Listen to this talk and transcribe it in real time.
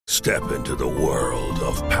Step into the world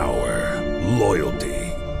of power, loyalty,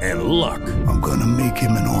 and luck. I'm gonna make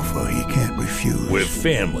him an offer he can't refuse. With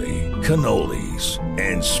family, cannolis,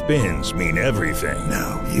 and spins mean everything.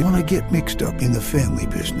 Now, you wanna get mixed up in the family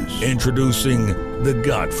business. Introducing The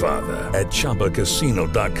Godfather at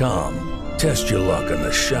ChumbaCasino.com. Test your luck in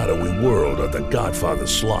the shadowy world of The Godfather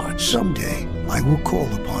slot. Someday, I will call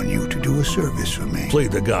upon you to do a service for me. Play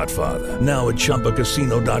The Godfather now at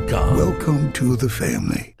ChumbaCasino.com. Welcome to the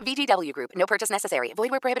family. VGW Group. No purchase necessary. Void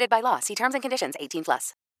where prohibited by law. See terms and conditions.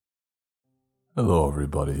 18+. Hello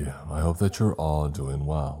everybody, I hope that you're all doing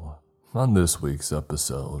well. On this week's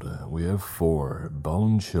episode, we have 4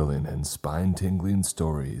 bone-chilling and spine-tingling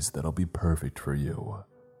stories that'll be perfect for you.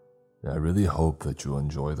 I really hope that you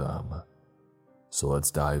enjoy them. So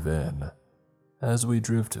let's dive in as we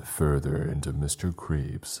drift further into Mr.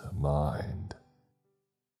 Creep's mind.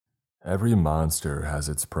 Every monster has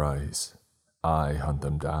its price. I hunt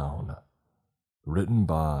them down. Written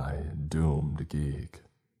by Doomed Geek.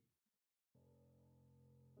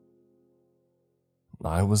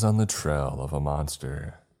 I was on the trail of a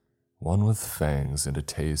monster, one with fangs and a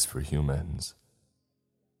taste for humans.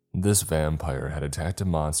 This vampire had attacked a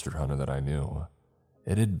monster hunter that I knew.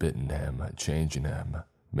 It had bitten him, changing him,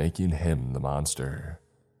 making him the monster.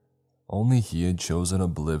 Only he had chosen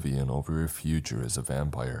oblivion over a future as a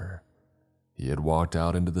vampire. He had walked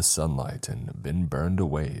out into the sunlight and been burned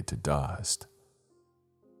away to dust.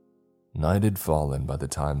 Night had fallen by the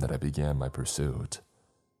time that I began my pursuit.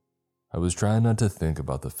 I was trying not to think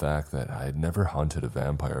about the fact that I had never hunted a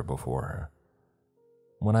vampire before.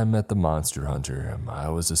 When I met the monster hunter, I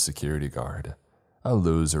was a security guard, a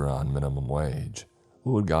loser on minimum wage,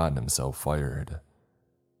 who had gotten himself fired.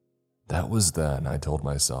 That was then, I told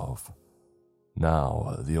myself.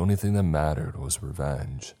 Now, the only thing that mattered was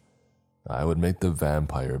revenge. I would make the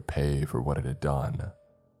vampire pay for what it had done.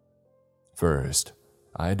 First,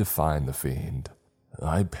 I had to find the fiend.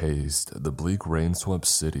 I paced the bleak rain-swept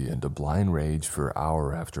city into blind rage for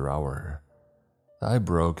hour after hour. I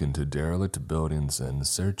broke into derelict buildings and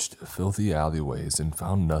searched filthy alleyways and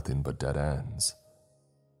found nothing but dead ends.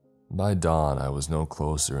 By dawn, I was no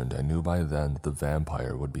closer, and I knew by then that the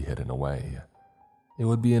vampire would be hidden away. It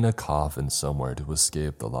would be in a coffin somewhere to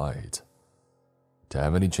escape the light. To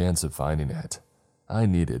have any chance of finding it, I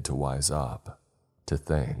needed to wise up, to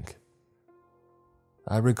think.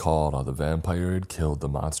 I recalled how the vampire had killed the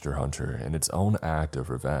monster hunter in its own act of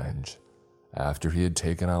revenge, after he had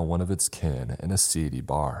taken out one of its kin in a seedy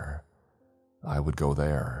bar. I would go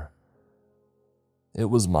there. It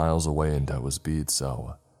was miles away and I was beat,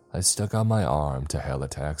 so I stuck out my arm to hail a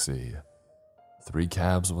taxi. 3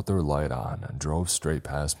 cabs with their light on drove straight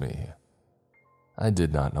past me. I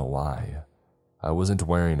did not know why. I wasn't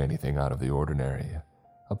wearing anything out of the ordinary,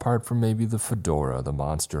 apart from maybe the fedora the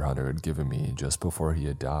monster hunter had given me just before he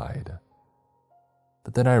had died.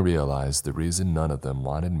 But then I realized the reason none of them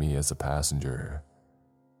wanted me as a passenger.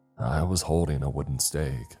 I was holding a wooden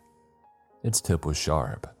stake. Its tip was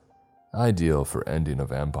sharp, ideal for ending a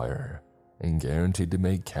vampire, and guaranteed to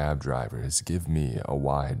make cab drivers give me a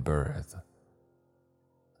wide berth.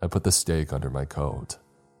 I put the stake under my coat,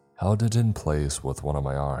 held it in place with one of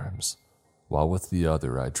my arms, while with the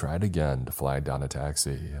other I tried again to flag down a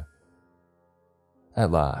taxi. At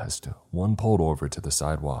last, one pulled over to the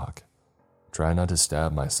sidewalk, trying not to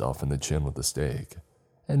stab myself in the chin with the stake,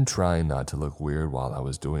 and trying not to look weird while I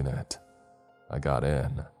was doing it. I got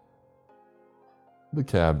in. The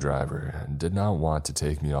cab driver did not want to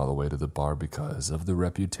take me all the way to the bar because of the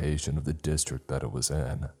reputation of the district that it was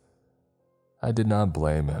in. I did not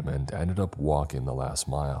blame him and ended up walking the last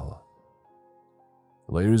mile.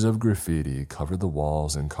 Layers of graffiti covered the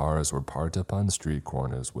walls and cars were parked up on street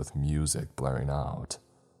corners with music blaring out.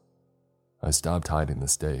 I stopped hiding the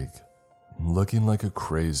stake. Looking like a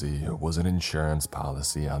crazy was an insurance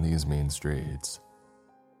policy on these mean streets.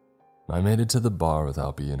 I made it to the bar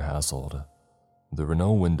without being hassled. There were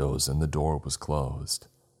no windows and the door was closed.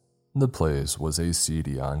 The place was a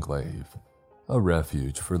seedy enclave, a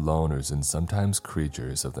refuge for loners and sometimes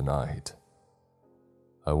creatures of the night.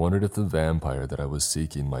 I wondered if the vampire that I was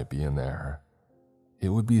seeking might be in there. It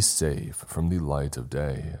would be safe from the light of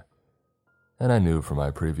day. And I knew from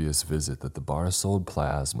my previous visit that the bar sold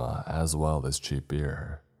plasma as well as cheap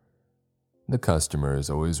beer. The customer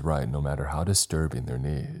is always right no matter how disturbing their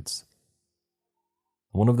needs.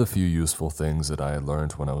 One of the few useful things that I had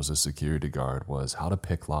learned when I was a security guard was how to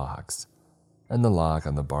pick locks, and the lock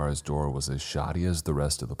on the bar's door was as shoddy as the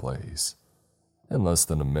rest of the place. In less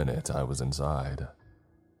than a minute, I was inside.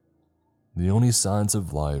 The only signs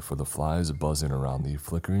of life were the flies buzzing around the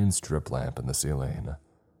flickering strip lamp in the ceiling.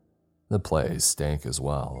 The place stank as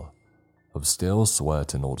well, of stale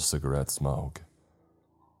sweat and old cigarette smoke.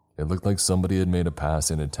 It looked like somebody had made a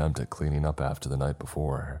passing attempt at cleaning up after the night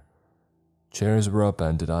before. Chairs were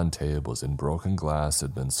upended on tables and broken glass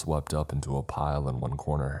had been swept up into a pile in one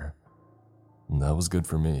corner. And that was good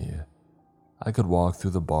for me. I could walk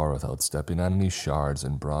through the bar without stepping on any shards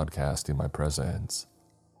and broadcasting my presence.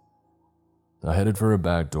 I headed for a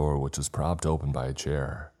back door which was propped open by a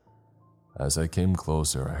chair. As I came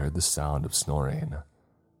closer, I heard the sound of snoring.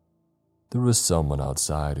 There was someone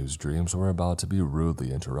outside whose dreams were about to be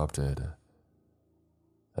rudely interrupted.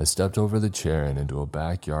 I stepped over the chair and into a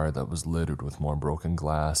backyard that was littered with more broken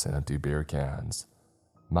glass and empty beer cans,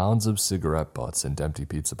 mounds of cigarette butts and empty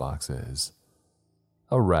pizza boxes.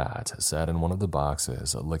 A rat sat in one of the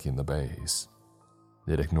boxes, licking the base.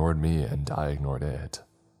 It ignored me and I ignored it.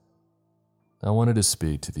 I wanted to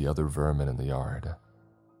speak to the other vermin in the yard.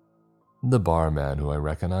 The barman, who I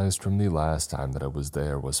recognized from the last time that I was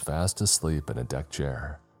there, was fast asleep in a deck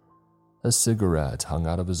chair. A cigarette hung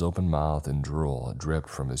out of his open mouth and drool dripped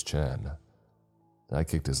from his chin. I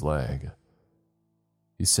kicked his leg.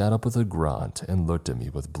 He sat up with a grunt and looked at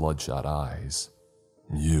me with bloodshot eyes.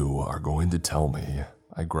 "You are going to tell me,"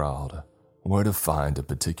 I growled, "where to find a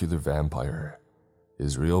particular vampire.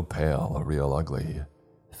 Is real pale or real ugly.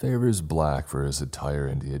 Favors black for his attire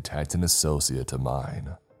and he attacked an associate of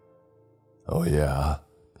mine." "Oh yeah,"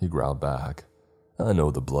 he growled back. "I know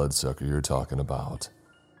the bloodsucker you're talking about.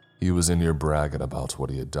 He was in here bragging about what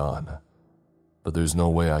he had done. But there's no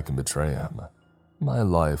way I can betray him. My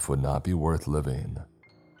life would not be worth living."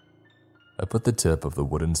 I put the tip of the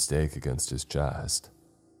wooden stake against his chest.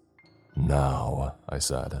 "Now," I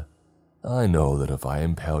said, "I know that if I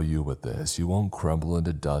impale you with this, you won't crumble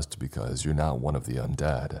into dust because you're not one of the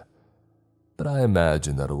undead. But I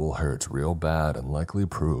imagine that it will hurt real bad and likely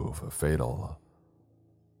prove fatal.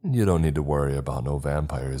 You don't need to worry about no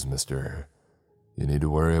vampires, mister. You need to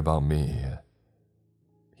worry about me."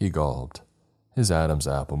 He gulped, his Adam's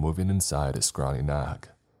apple moving inside his scrawny neck.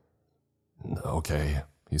 "Okay,"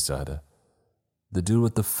 he said. "The dude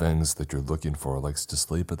with the fangs that you're looking for likes to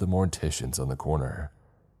sleep at the Mortician's on the corner,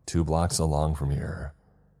 2 blocks along from here.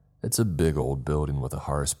 It's a big old building with a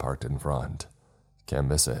hearse parked in front. Can't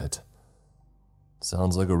miss it."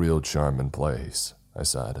 "Sounds like a real charming place," I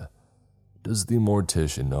said. "Does the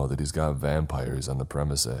Mortician know that he's got vampires on the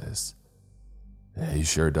premises?" "He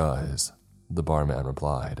sure does," the barman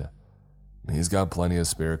replied. "He's got plenty of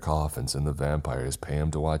spare coffins and the vampires pay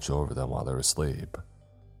him to watch over them while they're asleep.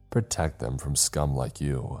 Protect them from scum like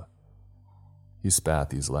you." He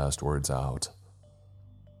spat these last words out.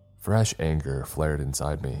 Fresh anger flared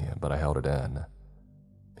inside me, but I held it in.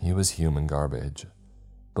 He was human garbage,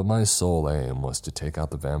 but my sole aim was to take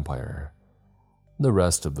out the vampire. The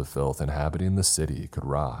rest of the filth inhabiting the city could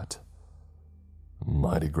rot.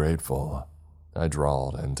 "Mighty grateful," I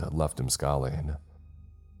drawled and left him scowling.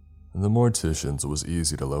 The Mortician's was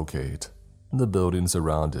easy to locate. The buildings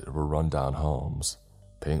around it were run-down homes.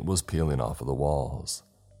 Paint was peeling off of the walls.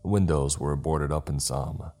 Windows were boarded up in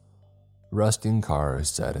some. Rusting cars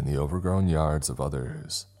sat in the overgrown yards of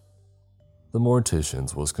others. The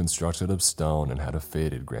Mortician's was constructed of stone and had a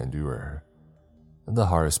faded grandeur. The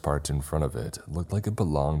hearse parked in front of it looked like it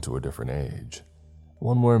belonged to a different age,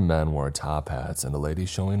 one where men wore top hats and a lady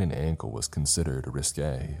showing an ankle was considered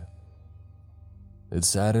risque. It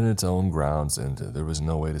sat in its own grounds and there was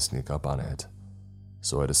no way to sneak up on it,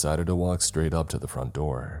 so I decided to walk straight up to the front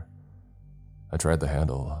door. I tried the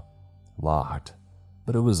handle. Locked,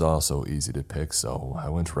 but it was also easy to pick, so I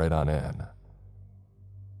went right on in.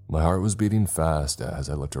 My heart was beating fast as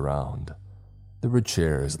I looked around. There were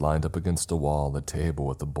chairs lined up against a wall, a table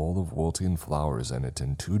with a bowl of wilting flowers in it,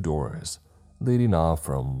 and 2 doors leading off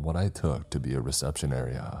from what I took to be a reception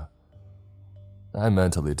area. I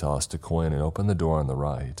mentally tossed a coin and opened the door on the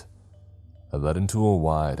right. I led into a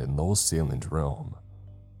wide and low-ceilinged room.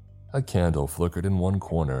 A candle flickered in one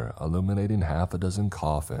corner, illuminating half a dozen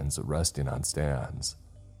coffins resting on stands.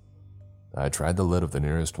 I tried the lid of the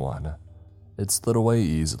nearest one. It slid away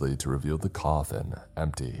easily to reveal the coffin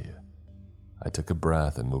empty. I took a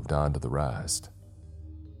breath and moved on to the rest.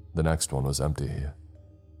 The next one was empty.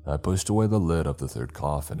 I pushed away the lid of the 3rd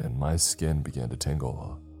coffin and my skin began to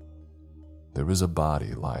tingle. There was a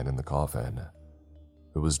body lying in the coffin.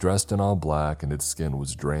 It was dressed in all black and its skin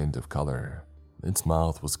was drained of color. Its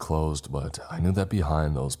mouth was closed, but I knew that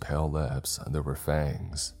behind those pale lips there were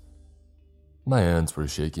fangs. My hands were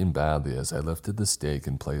shaking badly as I lifted the stake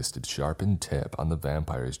and placed its sharpened tip on the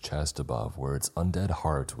vampire's chest above where its undead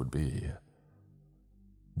heart would be.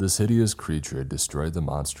 This hideous creature had destroyed the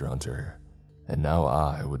monster hunter, and now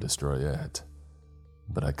I would destroy it.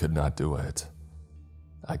 but I could not do it.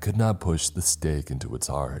 I could not push the stake into its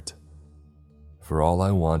heart. For all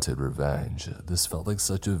I wanted revenge, this felt like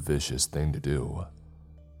such a vicious thing to do.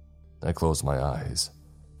 I closed my eyes,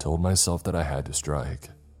 told myself that I had to strike.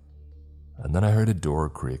 And then I heard a door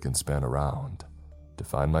creak and span around, to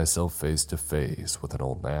find myself face to face with an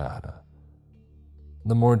old man.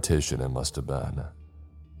 The mortician it must have been.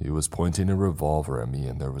 He was pointing a revolver at me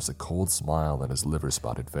and there was a cold smile on his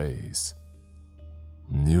liver-spotted face.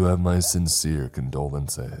 "You have my sincere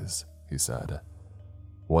condolences," he said.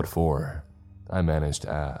 "What for?" I managed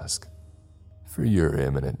to ask. "For your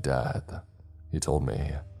imminent death," he told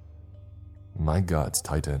me. My guts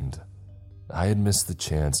tightened. I had missed the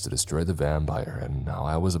chance to destroy the vampire and now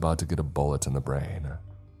I was about to get a bullet in the brain.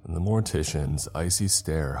 The mortician's icy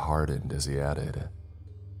stare hardened as he added,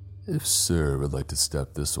 "If sir would like to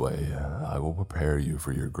step this way, I will prepare you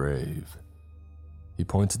for your grave." He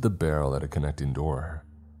pointed the barrel at a connecting door.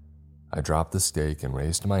 I dropped the stake and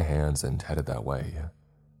raised my hands and headed that way.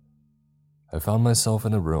 I found myself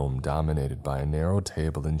in a room dominated by a narrow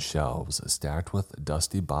table and shelves stacked with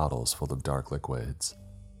dusty bottles full of dark liquids.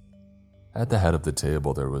 At the head of the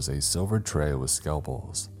table there was a silver tray with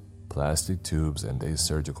scalpels, plastic tubes, and a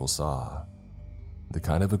surgical saw, the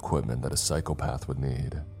kind of equipment that a psychopath would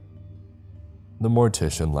need. The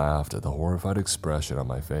mortician laughed at the horrified expression on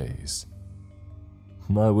my face.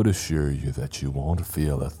 "I would assure you that you won't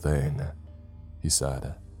feel a thing," he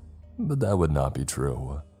said, "but that would not be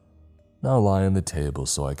true. Now lie on the table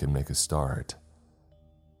so I can make a start."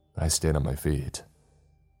 I stayed on my feet.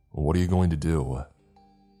 "What are you going to do?"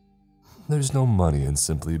 "There's no money in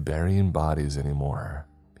simply burying bodies anymore,"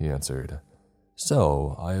 he answered.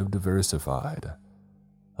 "So I have diversified.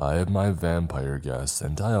 I have my vampire guests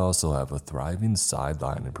and I also have a thriving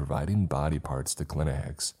sideline in providing body parts to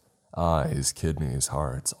clinics. Eyes, kidneys,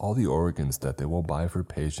 hearts, all the organs that they will buy for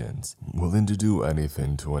patients, willing to do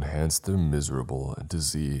anything to enhance their miserable,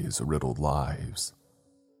 disease-riddled lives.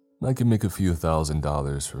 I can make a few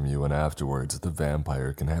 $1,000s from you and afterwards the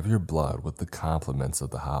vampire can have your blood with the compliments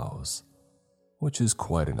of the house, which is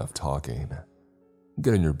quite enough talking.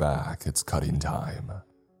 Get on your back, it's cutting time."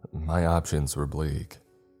 My options were bleak.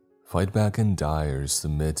 Fight back and die or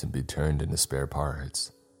submit and be turned into spare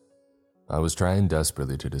parts. I was trying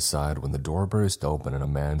desperately to decide when the door burst open and a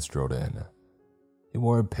man strode in. He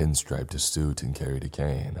wore a pinstriped suit and carried a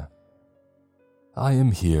cane. "I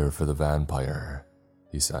am here for the vampire,"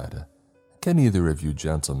 he said. "Can either of you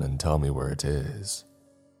gentlemen tell me where it is?"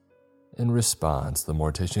 In response, the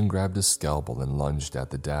mortician grabbed a scalpel and lunged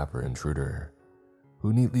at the dapper intruder,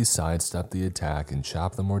 who neatly sidestepped the attack and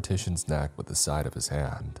chopped the mortician's neck with the side of his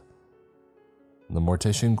hand. The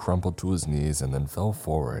mortician crumpled to his knees and then fell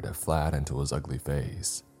forward, flat into his ugly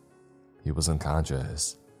face. He was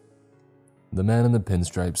unconscious. The man in the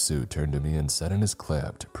pinstripe suit turned to me and said in his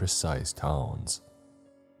clipped, precise tones,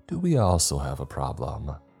 "Do we also have a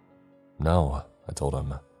problem?" "No," I told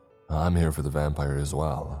him. "I'm here for the vampire as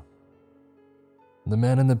well." The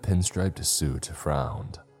man in the pinstriped suit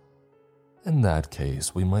frowned. "In that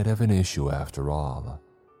case, we might have an issue after all."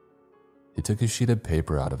 He took a sheet of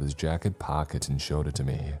paper out of his jacket pocket and showed it to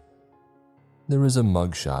me. There was a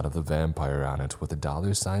mugshot of the vampire on it with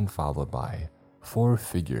a $sign followed by 4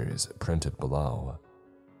 figures printed below.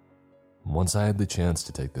 Once I had the chance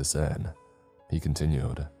to take this in, he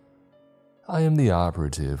continued, "I am the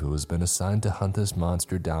operative who has been assigned to hunt this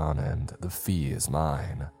monster down and the fee is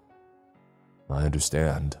mine." "I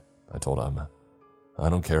understand," I told him. "I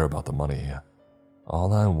don't care about the money.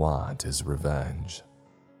 All I want is revenge."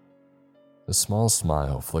 A small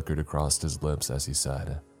smile flickered across his lips as he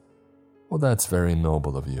said, "Well, that's very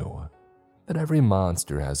noble of you, but every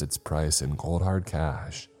monster has its price in cold hard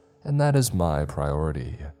cash, and that is my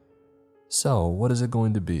priority. So what is it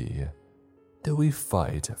going to be? Do we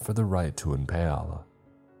fight for the right to impale?"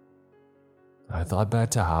 I thought back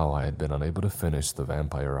to how I had been unable to finish the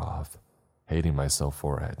vampire off, hating myself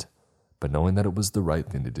for it, but knowing that it was the right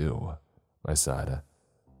thing to do. I said,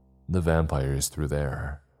 "The vampire is through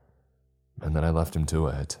there." And then I left him to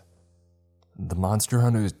it. The monster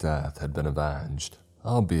hunter's death had been avenged,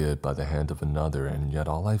 albeit by the hand of another, and yet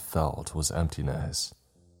all I felt was emptiness.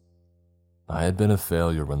 I had been a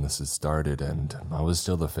failure when this had started, and I was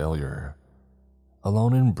still a failure.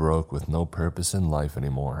 Alone and broke with no purpose in life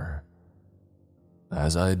anymore.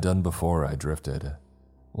 As I had done before, I drifted,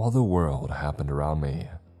 while the world happened around me.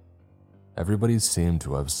 Everybody seemed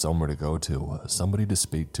to have somewhere to go to, somebody to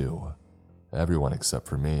speak to. Everyone except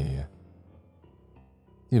for me.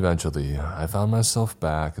 Eventually, I found myself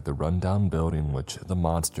back at the rundown building which the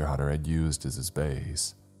monster hunter had used as his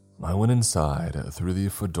base. I went inside, threw the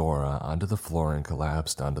fedora onto the floor, and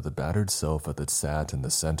collapsed onto the battered sofa that sat in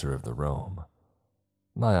the center of the room.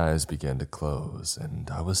 My eyes began to close, and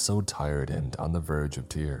I was so tired and on the verge of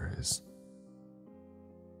tears.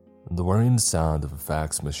 The whirring sound of a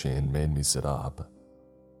fax machine made me sit up.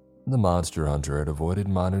 The monster hunter had avoided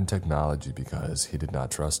modern technology because he did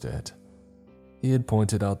not trust it. He had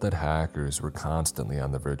pointed out that hackers were constantly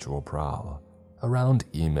on the virtual prowl, around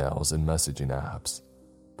emails and messaging apps,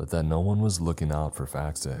 but that no one was looking out for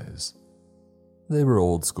faxes. They were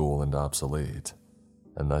old school and obsolete,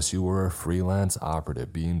 unless you were a freelance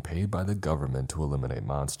operative being paid by the government to eliminate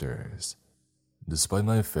monsters. Despite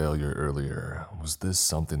my failure earlier, was this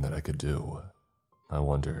something that I could do? I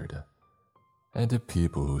wondered. And if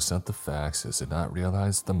people who sent the faxes had not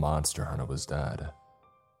realized the monster hunter was dead,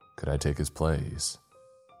 could I take his place?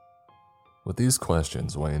 With these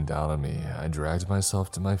questions weighing down on me, I dragged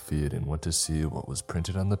myself to my feet and went to see what was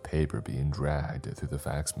printed on the paper being dragged through the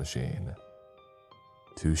fax machine.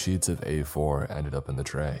 2 sheets of A4 ended up in the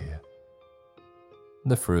tray.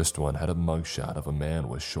 The first one had a mugshot of a man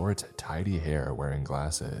with short, tidy hair wearing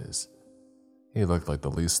glasses. He looked like the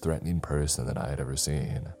least threatening person that I had ever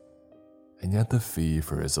seen. And yet the fee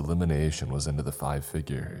for his elimination was into the 5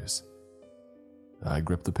 figures. I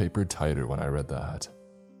gripped the paper tighter when I read that.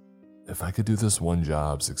 If I could do this one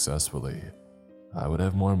job successfully, I would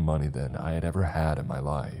have more money than I had ever had in my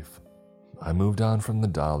life. I moved on from the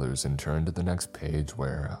dollars and turned to the next page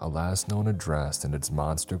where a last known address and its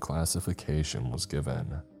monster classification was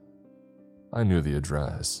given. I knew the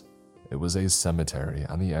address. It was a cemetery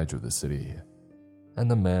on the edge of the city, and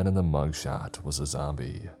the man in the mugshot was a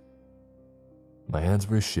zombie. My hands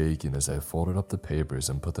were shaking as I folded up the papers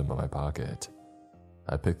and put them in my pocket.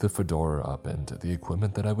 I picked the fedora up and the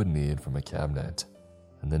equipment that I would need from a cabinet,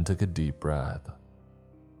 and then took a deep breath.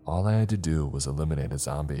 All I had to do was eliminate a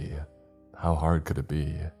zombie. How hard could it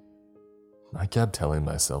be? I kept telling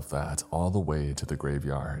myself that all the way to the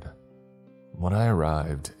graveyard. When I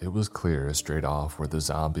arrived, it was clear straight off where the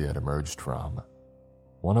zombie had emerged from.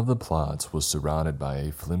 One of the plots was surrounded by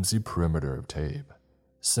a flimsy perimeter of tape,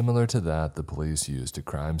 similar to that the police used at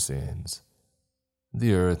crime scenes.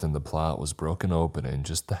 The earth in the plot was broken open and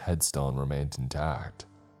just the headstone remained intact.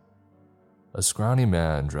 A scrawny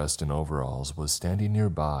man dressed in overalls was standing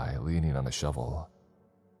nearby, leaning on a shovel.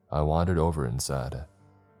 I wandered over and said,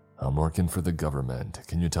 "I'm working for the government.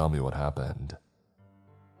 Can you tell me what happened?"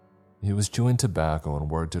 He was chewing tobacco and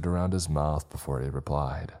worked it around his mouth before he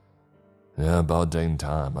replied. "Yeah, about dang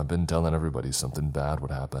time. I've been telling everybody something bad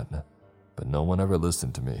would happen, but no one ever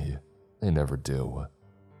listened to me. They never do.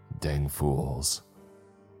 Dang fools."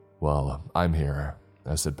 "Well, I'm here,"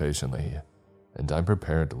 I said patiently, "and I'm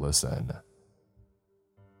prepared to listen."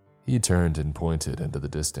 He turned and pointed into the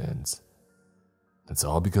distance. "It's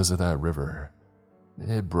all because of that river.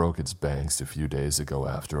 It broke its banks a few days ago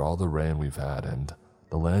after all the rain we've had, and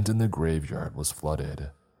the land in the graveyard was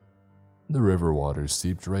flooded. The river water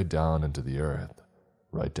seeped right down into the earth,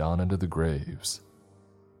 right down into the graves.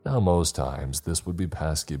 Now most times this would be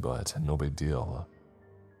pesky, but no big deal.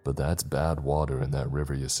 But that's bad water in that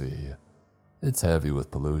river, you see. It's heavy with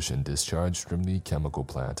pollution discharged from the chemical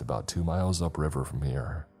plant about 2 miles upriver from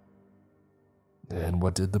here." "And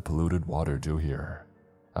what did the polluted water do here?"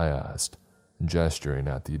 I asked, gesturing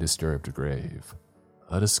at the disturbed grave.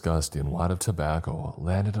 A disgusting wad of tobacco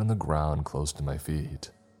landed on the ground close to my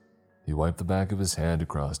feet. He wiped the back of his hand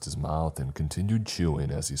across his mouth and continued chewing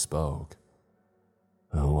as he spoke.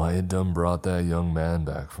 "Why, it done brought that young man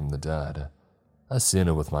back from the dead. I seen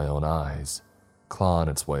it with my own eyes, clawing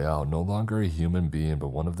its way out, no longer a human being but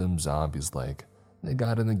one of them zombies like they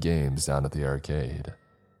got in the games down at the arcade.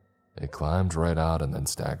 It climbed right out and then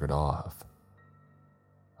staggered off.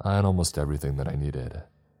 I had almost everything that I needed."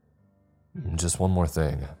 "Just one more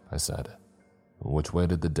thing," I said. "Which way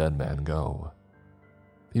did the dead man go?"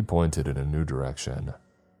 He pointed in a new direction.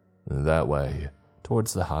 "That way,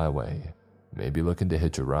 towards the highway, maybe looking to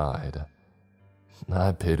hitch a ride."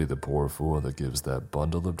 I pity the poor fool that gives that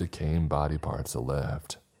bundle of decaying body parts a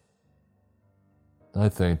lift. I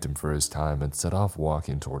thanked him for his time and set off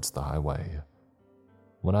walking towards the highway.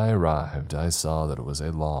 When I arrived, I saw that it was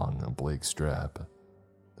a long, bleak strip.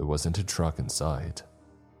 There wasn't a truck in sight.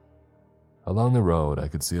 Along the road, I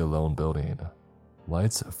could see a lone building,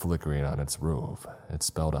 lights flickering on its roof. It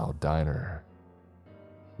spelled out diner.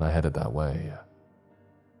 I headed that way.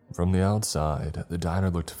 From the outside, the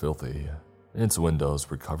diner looked filthy. Its windows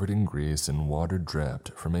were covered in grease and water dripped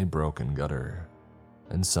from a broken gutter,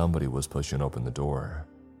 and somebody was pushing open the door.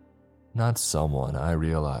 Not someone, I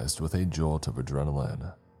realized with a jolt of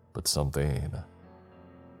adrenaline, but something.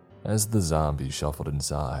 As the zombie shuffled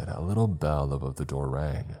inside, a little bell above the door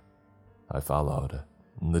rang. I followed.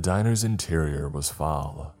 The diner's interior was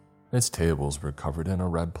foul. Its tables were covered in a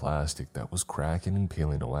red plastic that was cracking and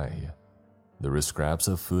peeling away. There were scraps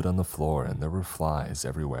of food on the floor and there were flies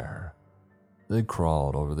everywhere. They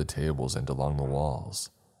crawled over the tables and along the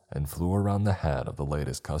walls and flew around the head of the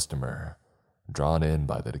latest customer, drawn in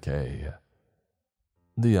by the decay.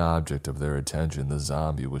 The object of their attention, the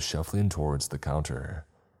zombie was shuffling towards the counter.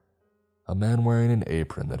 A man wearing an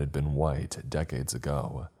apron that had been white decades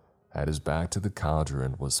ago had his back to the counter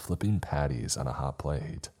and was flipping patties on a hot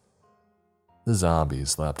plate. The zombie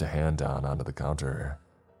slapped a hand down onto the counter.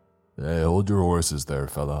 "Hey, hold your horses there,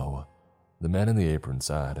 fellow," the man in the apron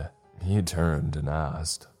said. He turned and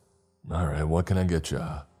asked, "All right, what can I get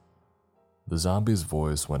ya?" The zombie's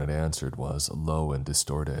voice when it answered was low and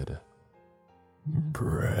distorted.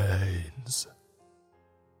 "Brains."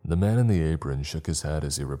 The man in the apron shook his head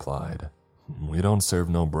as he replied, "We don't serve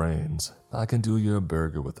no brains. I can do you a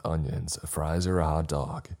burger with onions, fries, or a hot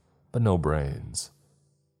dog, but no brains."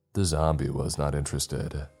 The zombie was not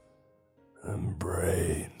interested.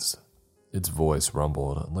 "Brains." Its voice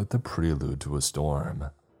rumbled like the prelude to a storm.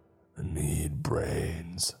 "Need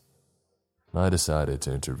brains." I decided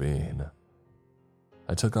to intervene.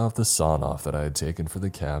 I took off the sawn-off that I had taken for the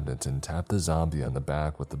cabinet and tapped the zombie on the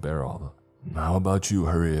back with the barrel. "How about you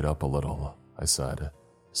hurry it up a little?" I said.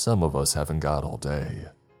 "Some of us haven't got all day."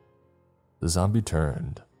 The zombie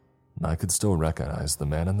turned. I could still recognize the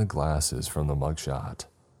man in the glasses from the mugshot,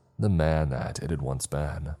 the man that it had once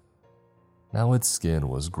been. Now its skin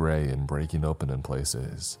was gray and breaking open in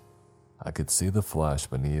places. I could see the flesh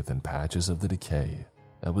beneath and patches of the decay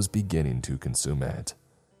that was beginning to consume it.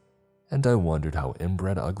 And I wondered how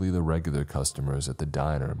inbred ugly the regular customers at the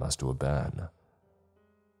diner must have been.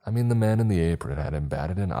 I mean, the man in the apron hadn't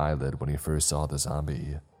batted an eyelid when he first saw the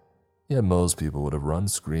zombie, yet most people would have run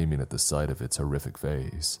screaming at the sight of its horrific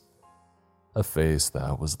face. A face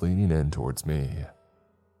that was leaning in towards me.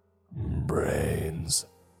 "Brains,"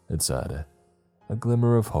 it said, a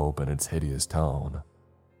glimmer of hope in its hideous tone.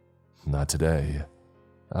 "Not today,"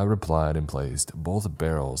 I replied and placed both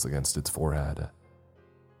barrels against its forehead.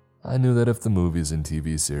 I knew that if the movies and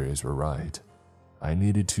TV series were right, I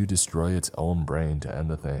needed to destroy its own brain to end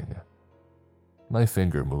the thing. My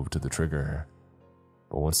finger moved to the trigger,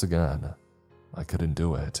 but once again, I couldn't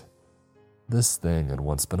do it. This thing had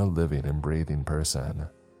once been a living and breathing person.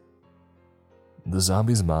 The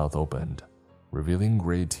zombie's mouth opened, revealing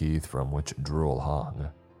gray teeth from which drool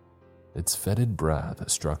hung. Its fetid breath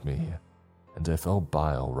struck me, and I felt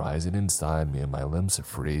bile rising inside me and my limbs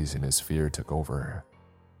freezing as fear took over.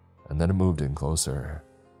 And then it moved in closer.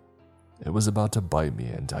 It was about to bite me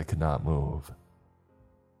and I could not move.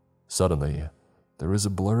 Suddenly, there was a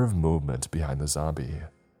blur of movement behind the zombie.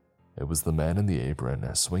 It was the man in the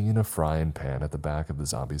apron swinging a frying pan at the back of the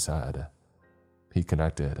zombie's head. He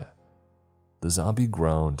connected. The zombie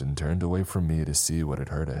groaned and turned away from me to see what had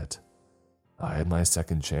hurt it. I had my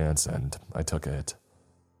second chance and I took it.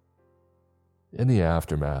 In the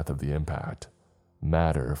aftermath of the impact,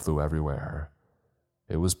 matter flew everywhere.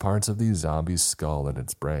 It was parts of the zombie's skull and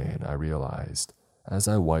its brain, I realized, as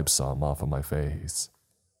I wiped some off of my face.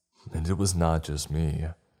 And it was not just me.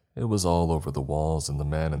 It was all over the walls and the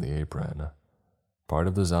man in the apron. Part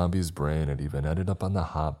of the zombie's brain had even ended up on the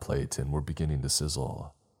hot plate and were beginning to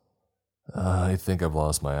sizzle. I think I've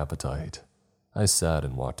lost my appetite. I said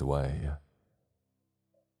and walked away.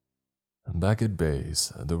 Back at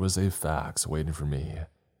base, there was a fax waiting for me.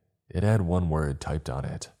 It had one word typed on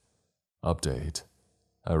it. Update.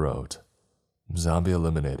 I wrote, "Zombie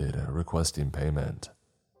eliminated, requesting payment,"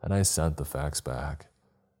 and I sent the fax back.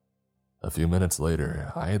 A few minutes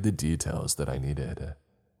later, I had the details that I needed.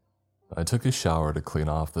 I took a shower to clean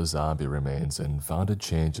off the zombie remains and found a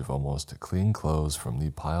change of almost clean clothes from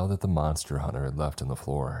the pile that the monster hunter had left on the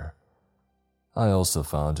floor. I also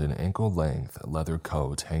found an ankle-length leather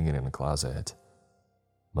coat hanging in a closet.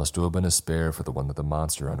 Must have been a spare for the one that the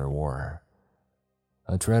monster hunter wore.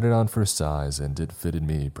 I tried it on for size and it fitted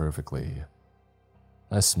me perfectly.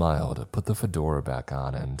 I smiled, put the fedora back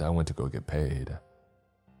on, and I went to go get paid.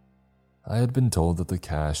 I had been told that the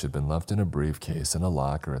cash had been left in a briefcase in a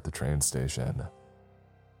locker at the train station.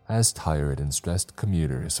 As tired and stressed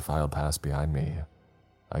commuters filed past behind me,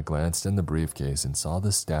 I glanced in the briefcase and saw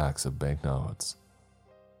the stacks of banknotes.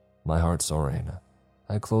 My heart soaring,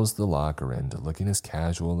 I closed the locker and, looking as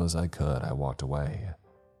casual as I could, I walked away.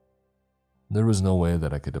 There was no way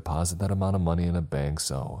that I could deposit that amount of money in a bank,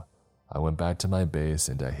 so I went back to my base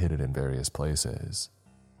and I hid it in various places.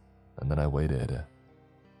 And then I waited.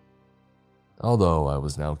 Although I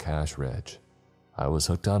was now cash rich, I was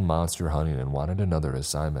hooked on monster hunting and wanted another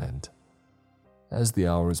assignment. As the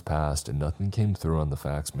hours passed and nothing came through on the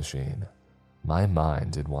fax machine, my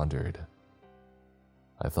mind had wandered.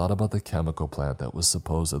 I thought about the chemical plant that was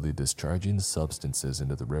supposedly discharging substances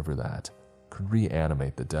into the river that could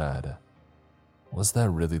reanimate the dead. Was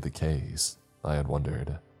that really the case? I had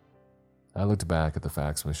wondered. I looked back at the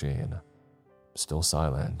fax machine. Still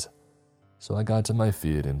silent. So I got to my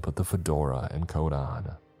feet and put the fedora and coat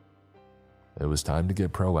on. It was time to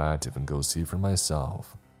get proactive and go see for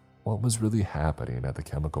myself what was really happening at the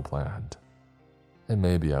chemical plant. And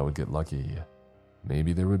maybe I would get lucky.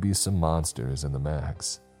 Maybe there would be some monsters in the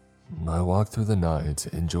mix. I walked through the night,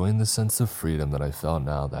 enjoying the sense of freedom that I felt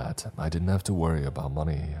now that I didn't have to worry about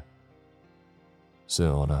money.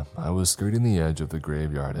 Soon, I was skirting the edge of the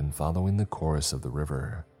graveyard and following the course of the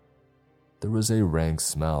river. There was a rank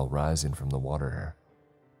smell rising from the water,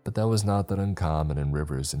 but that was not that uncommon in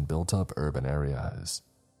rivers in built-up urban areas.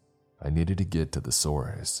 I needed to get to the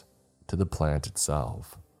source, to the plant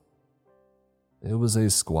itself. It was a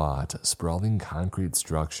squat, sprawling concrete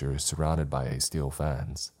structure surrounded by a steel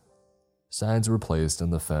fence. Signs were placed on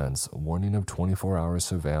the fence warning of 24-hour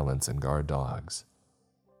surveillance and guard dogs.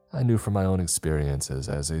 I knew from my own experiences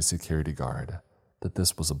as a security guard that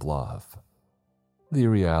this was a bluff. The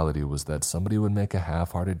reality was that somebody would make a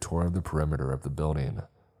half-hearted tour of the perimeter of the building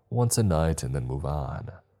once a night and then move on.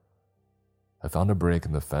 I found a break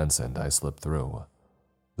in the fence and I slipped through.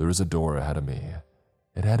 There was a door ahead of me.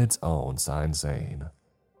 It had its own sign saying,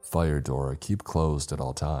 "Fire door, keep closed at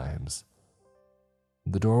all times."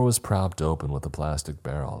 The door was propped open with a plastic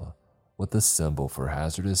barrel, with the symbol for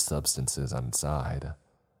hazardous substances on its side.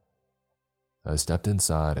 I stepped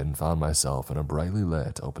inside and found myself in a brightly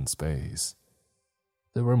lit open space.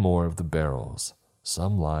 There were more of the barrels,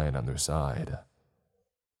 some lying on their side.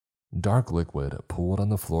 Dark liquid pooled on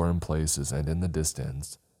the floor in places, and in the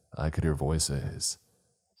distance, I could hear voices.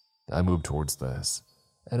 I moved towards this,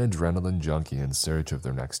 an adrenaline junkie in search of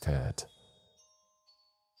their next hit.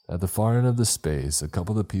 At the far end of the space, a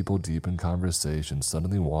couple of people deep in conversation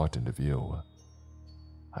suddenly walked into view.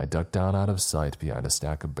 I ducked down out of sight behind a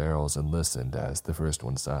stack of barrels and listened as the first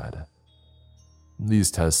one said,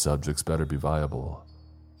 "These test subjects better be viable.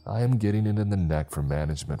 I am getting it in the neck for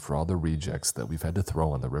management for all the rejects that we've had to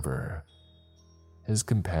throw on the river." His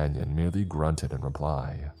companion merely grunted in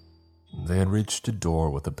reply. They had reached a door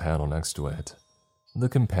with a panel next to it. The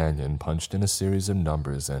companion punched in a series of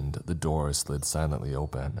numbers and the door slid silently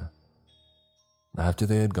open. After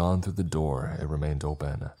they had gone through the door, it remained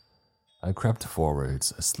open. I crept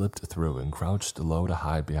forwards, slipped through, and crouched low to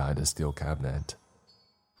hide behind a steel cabinet.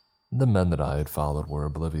 The men that I had followed were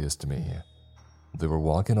oblivious to me. They were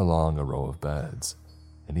walking along a row of beds,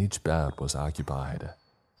 and each bed was occupied.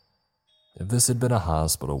 If this had been a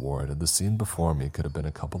hospital ward, the scene before me could have been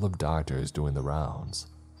a couple of doctors doing the rounds.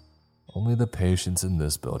 Only the patients in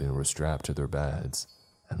this building were strapped to their beds,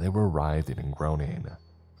 and they were writhing and groaning.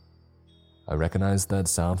 I recognized that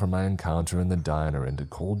sound from my encounter in the diner, and a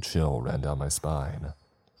cold chill ran down my spine.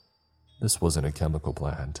 This wasn't a chemical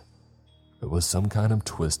plant. It was some kind of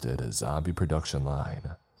twisted zombie production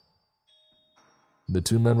line. The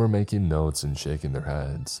two men were making notes and shaking their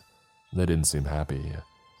heads. They didn't seem happy.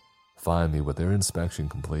 Finally, with their inspection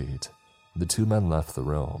complete, the two men left the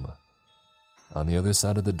room. On the other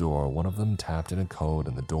side of the door, one of them tapped in a code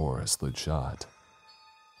and the door slid shut.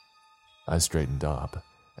 I straightened up,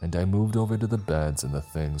 and I moved over to the beds and the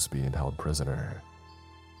things being held prisoner.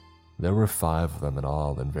 There were 5 of them in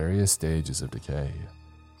all in various stages of decay.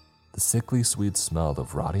 The sickly sweet smell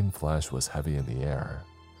of rotting flesh was heavy in the air,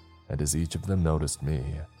 and as each of them noticed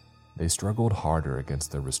me, they struggled harder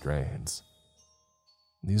against their restraints.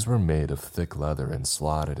 These were made of thick leather and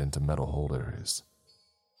slotted into metal holders.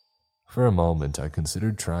 For a moment, I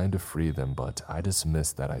considered trying to free them, but I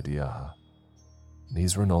dismissed that idea.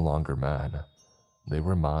 These were no longer men. They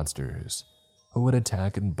were monsters who would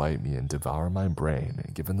attack and bite me and devour my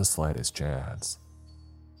brain given the slightest chance.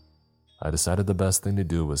 I decided the best thing to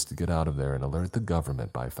do was to get out of there and alert the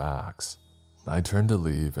government by fax. I turned to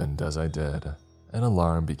leave, and as I did, an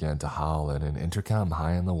alarm began to howl and an intercom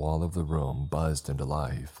high on the wall of the room buzzed into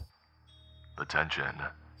life. "Attention.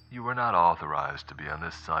 You are not authorized to be on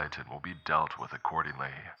this site and will be dealt with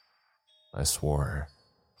accordingly." I swore.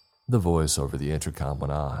 The voice over the intercom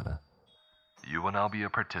went on. "You will now be a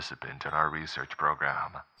participant in our research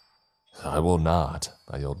program." "I will not,"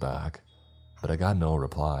 I yelled back, but I got no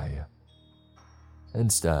reply.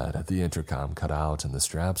 Instead, the intercom cut out and the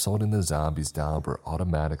straps holding the zombies down were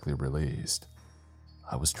automatically released.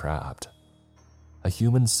 I was trapped. A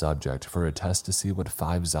human subject for a test to see what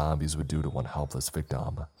 5 zombies would do to one helpless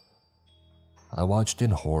victim. I watched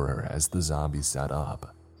in horror as the zombies sat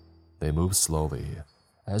up. They moved slowly,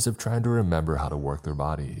 as if trying to remember how to work their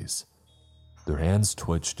bodies. Their hands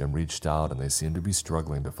twitched and reached out, and they seemed to be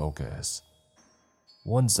struggling to focus.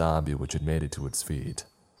 One zombie, which had made it to its feet,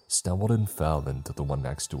 stumbled and fell into the one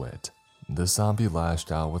next to it. The zombie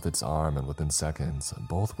lashed out with its arm, and within seconds,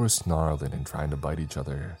 both were snarling and trying to bite each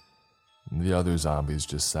other. The other zombies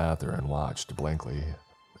just sat there and watched blankly.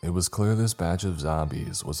 It was clear this batch of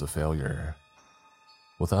zombies was a failure.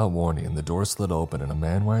 Without warning, the door slid open and a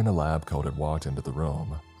man wearing a lab coat had walked into the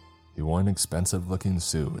room. He wore an expensive-looking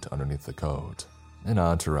suit underneath the coat. An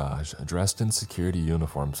entourage, dressed in security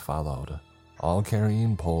uniforms, followed, all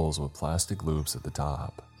carrying poles with plastic loops at the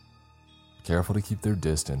top. Careful to keep their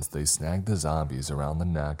distance, they snagged the zombies around the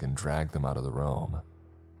neck and dragged them out of the room.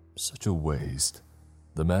 Such a waste,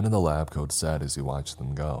 the man in the lab coat said as he watched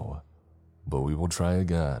them go. But we will try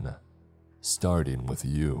again, starting with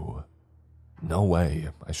you. No way,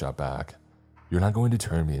 I shot back. You're not going to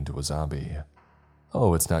turn me into a zombie.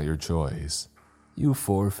 Oh, it's not your choice. You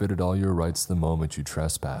forfeited all your rights the moment you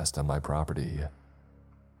trespassed on my property.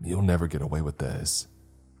 You'll never get away with this.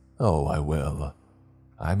 Oh, I will.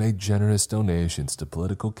 I make generous donations to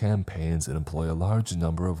political campaigns and employ a large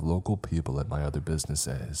number of local people at my other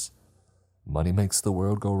businesses. Money makes the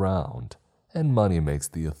world go round, and money makes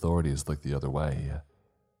the authorities look the other way.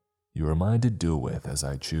 You are mine to do with as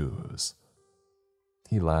I choose.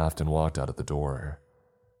 He laughed and walked out of the door.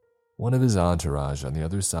 One of his entourage on the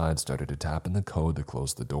other side started to tap in the code to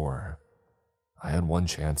close the door. I had one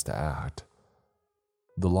chance to act.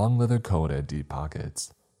 The long leather coat had deep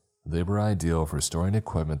pockets. They were ideal for storing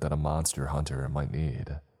equipment that a monster hunter might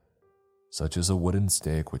need, such as a wooden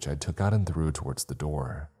stake which I took out and threw towards the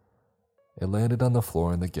door. It landed on the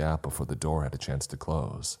floor in the gap before the door had a chance to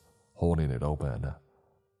close, holding it open,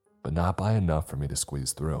 but not by enough for me to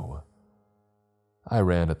squeeze through. I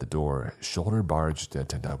ran at the door, shoulder barged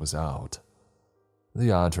it, and I was out.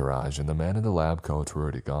 The entourage and the man in the lab coat were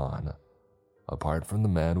already gone, apart from the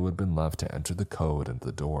man who had been left to enter the code into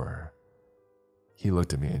the door. He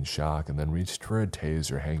looked at me in shock and then reached for a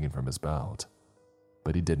taser hanging from his belt,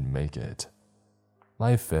 but he didn't make it.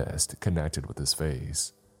 My fist connected with his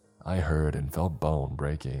face. I heard and felt bone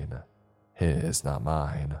breaking. His, not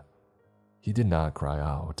mine. He did not cry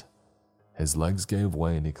out. His legs gave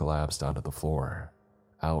way and he collapsed onto the floor,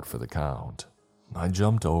 out for the count. I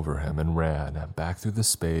jumped over him and ran back through the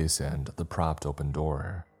space and the propped open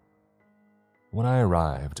door. When I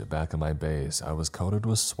arrived back at my base, I was coated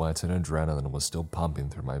with sweat and adrenaline was still pumping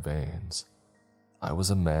through my veins. I was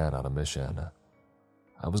a man on a mission.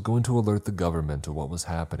 I was going to alert the government to what was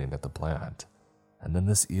happening at the plant, and then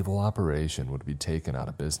this evil operation would be taken out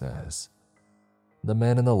of business. The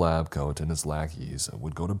man in the lab coat and his lackeys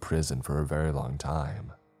would go to prison for a very long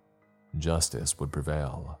time. Justice would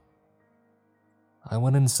prevail. I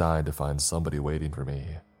went inside to find somebody waiting for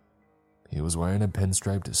me. He was wearing a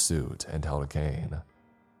pinstriped suit and held a cane.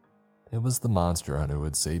 It was the monster hunter who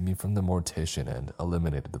had saved me from the mortician and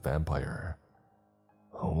eliminated the vampire.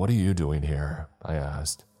 "What are you doing here?" I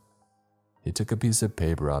asked. He took a piece of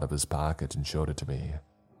paper out of his pocket and showed it to me.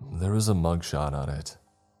 There was a mugshot on it.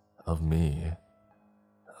 Of me.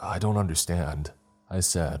 "I don't understand," I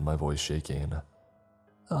said, my voice shaking.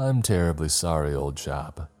 "I'm terribly sorry, old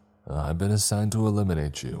chap. I've been assigned to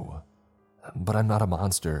eliminate you. But I'm not a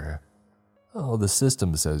monster." "Oh, the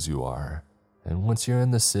system says you are. And once you're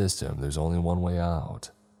in the system, there's only one way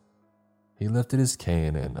out." He lifted his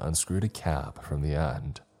cane and unscrewed a cap from the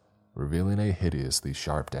end, revealing a hideously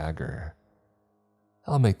sharp dagger.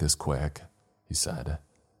 "I'll make this quick," he said.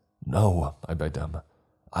 "No," I begged him.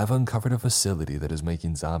 "I've uncovered a facility that is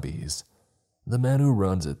making zombies. The man who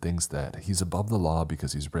runs it thinks that he's above the law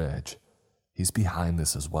because he's rich. He's behind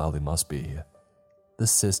this as well, he must be. The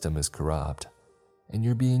system is corrupt, and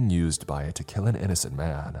you're being used by it to kill an innocent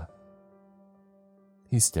man."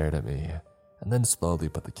 He stared at me, and then slowly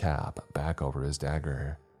put the cap back over his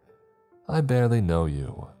dagger. "I barely know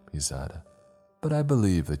you," he said, "but I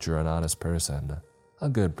believe that you're an honest person, a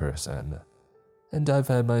good person, and I've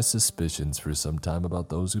had my suspicions for some time about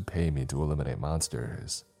those who pay me to eliminate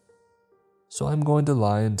monsters. So I'm going to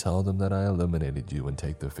lie and tell them that I eliminated you and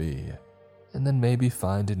take the fee, and then maybe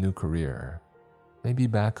find a new career, maybe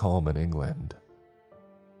back home in England."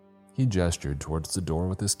 He gestured towards the door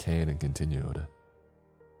with his cane and continued,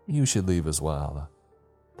 "You should leave as well.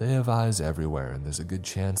 They have eyes everywhere and there's a good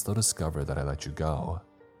chance they'll discover that I let you go.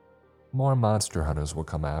 More monster hunters will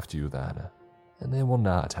come after you then, and they will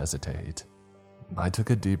not hesitate." I took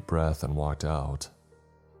a deep breath and walked out.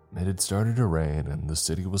 It had started to rain and the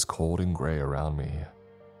city was cold and gray around me,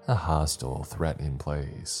 a hostile, threatening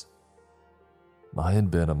place. I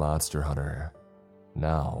had been a monster hunter.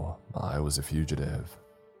 Now I was a fugitive.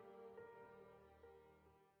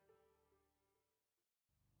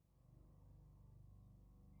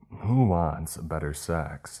 Who wants better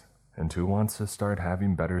sex? And who wants to start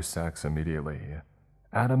having better sex immediately?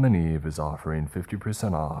 Adam and Eve is offering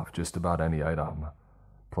 50% off just about any item,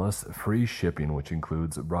 plus free shipping, which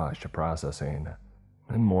includes rush processing.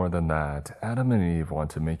 And more than that, Adam and Eve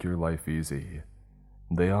want to make your life easy.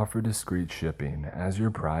 They offer discreet shipping, as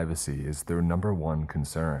your privacy is their #1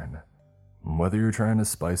 concern. Whether you're trying to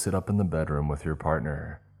spice it up in the bedroom with your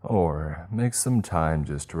partner, or make some time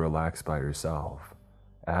just to relax by yourself,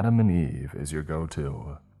 Adam and Eve is your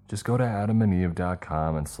go-to. Just go to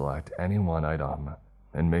adamandeve.com and select any one item,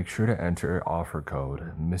 and make sure to enter offer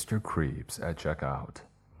code Mr. Creeps at checkout.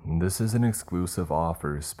 This is an exclusive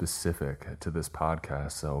offer specific to this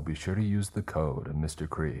podcast, so be sure to use the code Mr.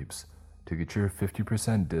 Creeps to get your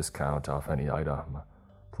 50% discount off any item,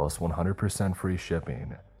 plus 100% free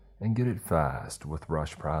shipping, and get it fast with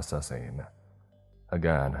rush processing.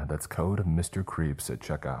 Again, that's code Mr. Creeps at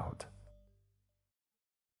checkout.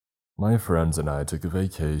 My friends and I took a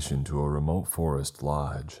vacation to a remote forest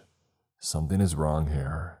lodge. Something is wrong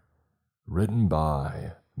here. Written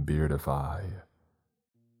by Beardify.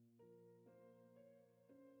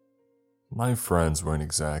 My friends weren't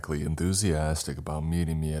exactly enthusiastic about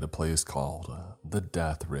meeting me at a place called the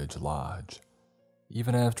Death Ridge Lodge,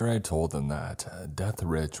 even after I told them that Death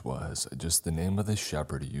Ridge was just the name of the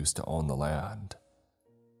shepherd who used to own the land.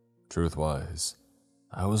 Truth was,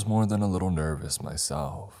 I was more than a little nervous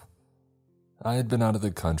myself. I had been out of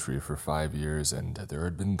the country for 5 years and there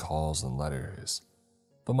had been calls and letters,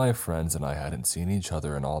 but my friends and I hadn't seen each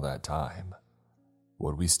other in all that time.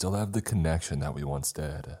 Would we still have the connection that we once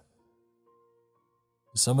did?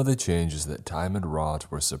 Some of the changes that time had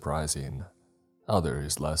wrought were surprising,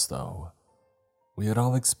 others less though. We had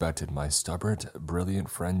all expected my stubborn, brilliant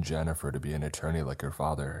friend Jennifer to be an attorney like her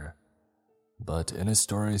father, but in a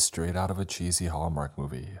story straight out of a cheesy Hallmark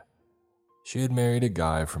movie, she had married a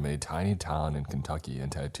guy from a tiny town in Kentucky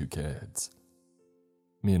and had 2 kids.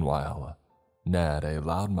 Meanwhile, Ned, a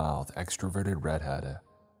loudmouth, extroverted redhead,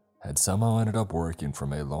 had somehow ended up working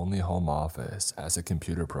from a lonely home office as a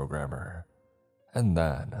computer programmer. And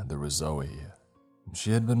then there was Zoe.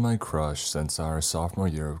 She had been my crush since our sophomore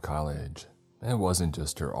year of college. It wasn't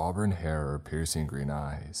just her auburn hair or piercing green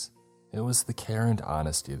eyes. It was the care and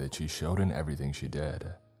honesty that she showed in everything she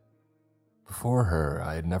did. Before her,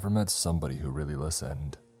 I had never met somebody who really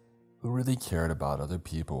listened, who really cared about other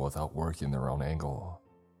people without working their own angle.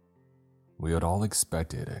 We had all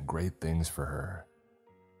expected great things for her,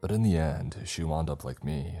 but in the end, she wound up like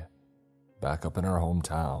me, back up in our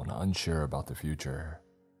hometown, unsure about the future.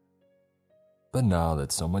 But now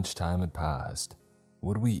that so much time had passed,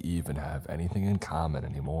 would we even have anything in common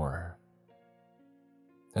anymore?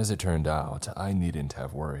 As it turned out, I needn't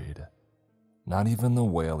have worried. Not even the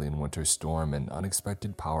wailing winter storm and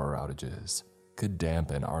unexpected power outages could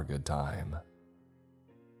dampen our good time.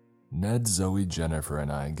 Ned, Zoe, Jennifer,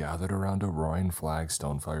 and I gathered around a roaring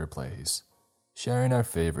flagstone fireplace, sharing our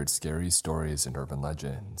favorite scary stories and urban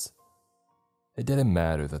legends. It didn't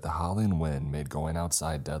matter that the howling wind made going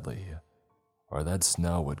outside deadly, or that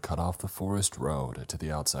snow would cut off the forest road to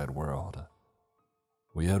the outside world.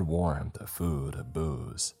 We had warmth, food,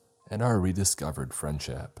 booze, and our rediscovered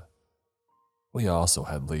friendship. We also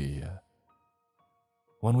had Lee.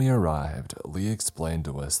 When we arrived, Lee explained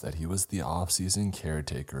to us that he was the off-season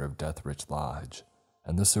caretaker of Death Ridge Lodge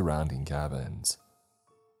and the surrounding cabins.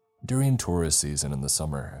 During tourist season in the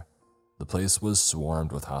summer, the place was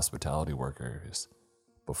swarmed with hospitality workers,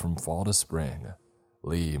 but from fall to spring,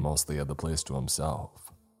 Lee mostly had the place to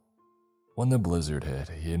himself. When the blizzard hit,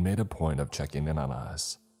 he had made a point of checking in on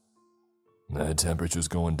us. "The temperature's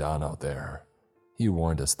going down out there," he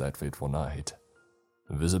warned us that fateful night.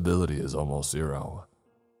 "Visibility is almost 0.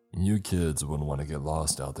 You kids wouldn't want to get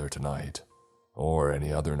lost out there tonight, or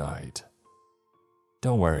any other night."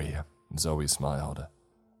 "Don't worry," Zoe smiled.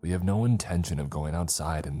 "We have no intention of going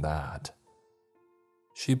outside in that."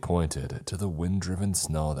 She pointed to the wind-driven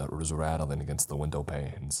snow that was rattling against the window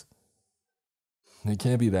panes. "It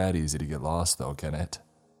can't be that easy to get lost though, can it?"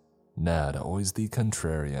 Ned, always the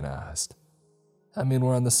contrarian, asked. "I mean,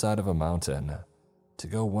 we're on the side of a mountain. To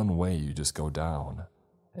go one way, you just go down,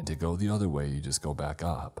 and to go the other way, you just go back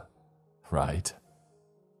up. Right?"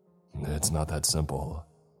 "It's not that simple,"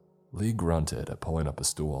 Lee grunted, pulling up a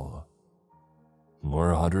stool.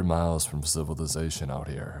 "We're 100 miles from civilization out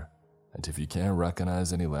here, and if you can't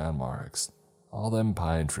recognize any landmarks, all them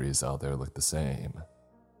pine trees out there look the same.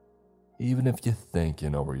 Even if you think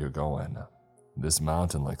you know where you're going, this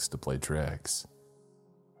mountain likes to play tricks.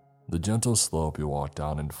 The gentle slope you walk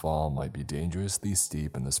down in fall might be dangerously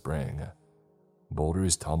steep in the spring.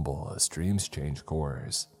 Boulders tumble, streams change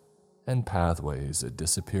course, and pathways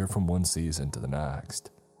disappear from one season to the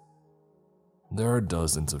next. There are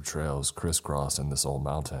dozens of trails crisscrossing this old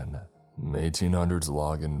mountain. 1800s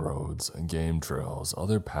logging roads, game trails,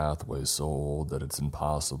 other pathways so old that it's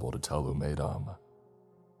impossible to tell who made them.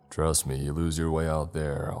 Trust me, you lose your way out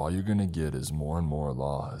there, all you're gonna get is more and more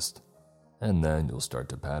lost, and then you'll start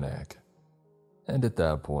to panic. And at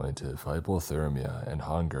that point, if hypothermia and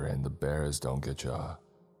hunger and the bears don't get ya,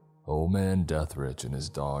 old man Deathrich and his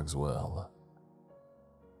dogs will.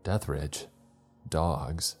 Deathrich?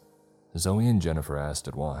 Dogs? Zoe and Jennifer asked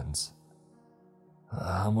at once.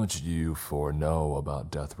 How much do you four know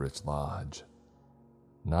about Deathrich Lodge?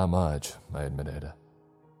 Not much, I admitted.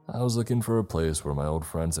 I was looking for a place where my old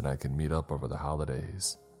friends and I could meet up over the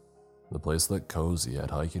holidays. The place looked cozy,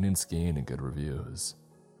 had hiking and skiing and good reviews.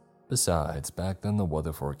 Besides, back then the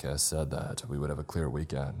weather forecast said that we would have a clear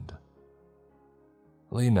weekend.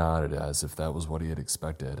 Lee nodded as if that was what he had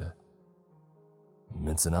expected.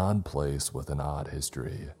 It's an odd place with an odd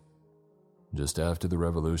history. Just after the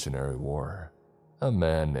Revolutionary War, a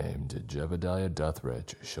man named Jebediah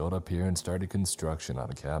Deathrich showed up here and started construction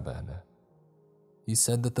on a cabin. He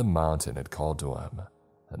said that the mountain had called to him,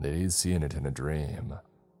 and that he'd seen it in a dream,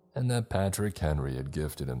 and that Patrick Henry had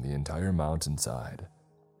gifted him the entire mountainside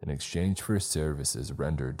in exchange for services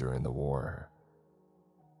rendered during the war.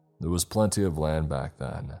 There was plenty of land back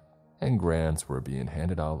then, and grants were being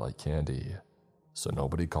handed out like candy, so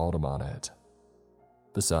nobody called him on it.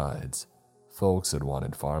 Besides, folks had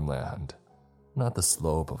wanted farmland, not the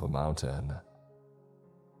slope of a mountain.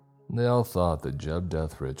 They all thought that Jeb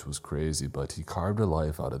Deathrich was crazy, but he carved a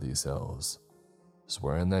life out of these hills,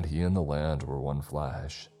 swearing that he and the land were one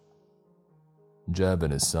flesh. Jeb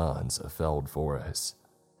and his sons felled forests,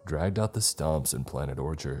 dragged out the stumps and planted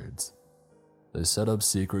orchards. They set up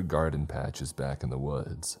secret garden patches back in the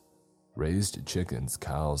woods, raised chickens,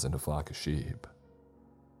 cows, and a flock of sheep.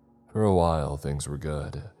 For a while, things were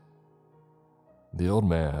good. The old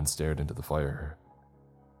man stared into the fire.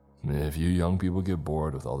 If you young people get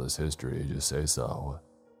bored with all this history, just say so.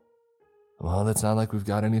 Well, it's not like we've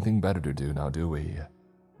got anything better to do now, do we?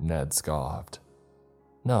 Ned scoffed.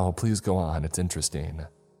 No, please go on, it's interesting.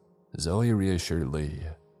 Zoe reassured Lee.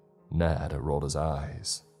 Ned rolled his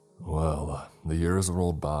eyes. Well, the years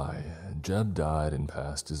rolled by. Jeb died and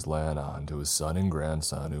passed his land on to his son and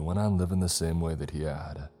grandson, who went on living the same way that he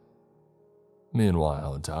had.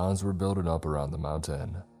 Meanwhile, towns were building up around the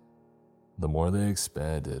mountain. The more they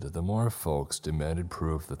expanded, the more folks demanded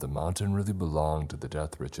proof that the mountain really belonged to the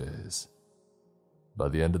Deathriches. By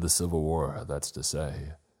the end of the Civil War, that's to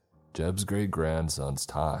say, Jeb's great-grandson's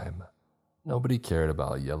time, nobody cared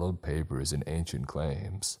about yellowed papers and ancient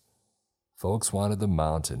claims. Folks wanted the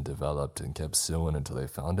mountain developed and kept suing until they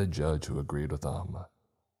found a judge who agreed with them.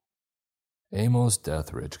 Amos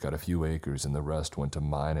Deathrich got a few acres and the rest went to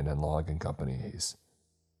mining and logging companies.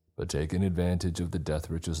 But taking advantage of the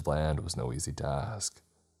Deathriches' land was no easy task.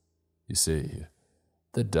 You see,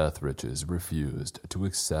 the Deathriches refused to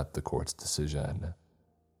accept the court's decision.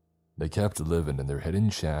 They kept living in their hidden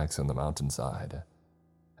shacks on the mountainside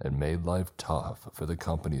and made life tough for the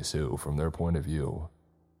companies who, from their point of view,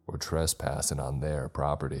 were trespassing on their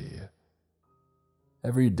property.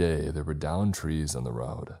 Every day there were downed trees on the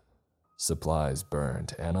road, supplies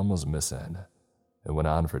burnt, animals missing. It went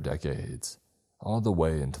on for decades, all the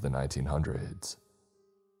way into the 1900s.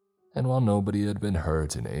 And while nobody had been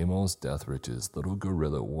hurt in Amos Deathrich's little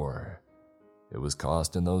guerrilla war, it was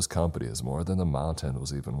costing those companies more than the mountain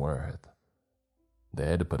was even worth. They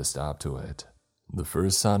had to put a stop to it. The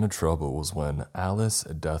first sign of trouble was when Alice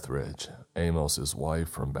Deathrich, Amos's wife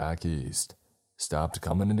from back east, stopped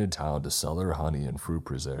coming into town to sell her honey and fruit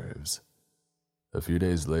preserves. A few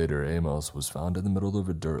days later, Amos was found in the middle of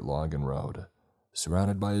a dirt logging road,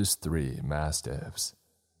 surrounded by his 3 mastiffs.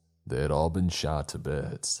 They had all been shot to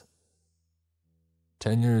bits.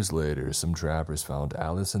 10 years later, some trappers found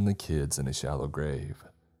Alice and the kids in a shallow grave.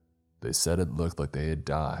 They said it looked like they had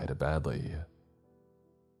died badly.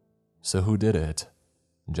 So who did it?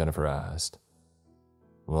 Jennifer asked.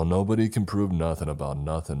 Well, nobody can prove nothing about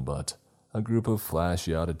nothing, but a group of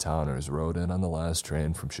flashy out-of-towners rode in on the last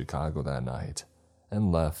train from Chicago that night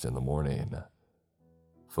and left in the morning.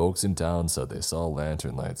 Folks in town said they saw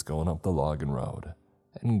lantern lights going up the logging road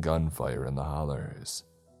and gunfire in the hollers.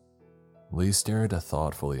 Lee stared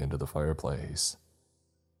thoughtfully into the fireplace.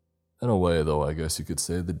 In a way, though, I guess you could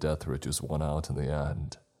say the Deathriches won out in the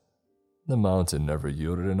end. The mountain never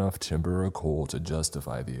yielded enough timber or coal to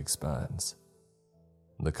justify the expense.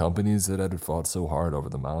 The companies that had fought so hard over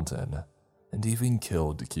the mountain, and even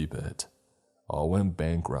killed to keep it, all went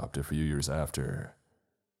bankrupt a few years after.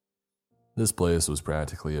 This place was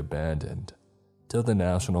practically abandoned till the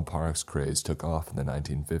national parks craze took off in the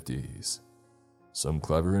 1950s. Some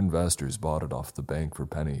clever investors bought it off the bank for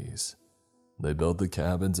pennies. They built the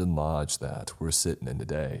cabins and lodge that we're sitting in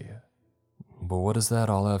today. But what does that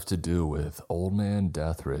all have to do with Old Man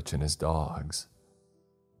Deathrich and his dogs?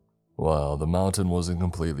 Well, the mountain wasn't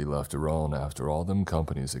completely left alone after all them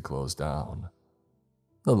companies had closed down.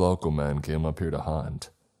 The local men came up here to hunt.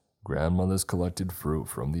 Grandmothers collected fruit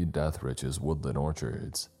from the Deathrich's woodland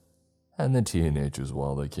orchards. And the teenagers,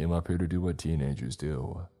 well, they came up here to do what teenagers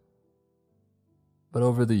do. But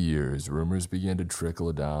over the years, rumors began to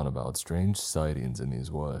trickle down about strange sightings in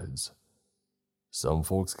these woods. Some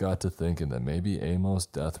folks got to thinking that maybe Amos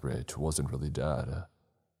Deathrich wasn't really dead.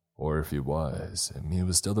 Or if he was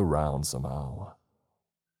still around somehow.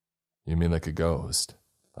 You mean like a ghost?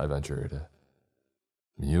 I ventured.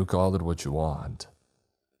 You call it what you want.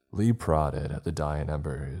 Lee prodded at the dying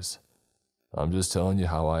embers. I'm just telling you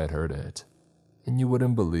how I had heard it, and you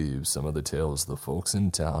wouldn't believe some of the tales the folks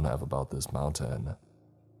in town have about this mountain.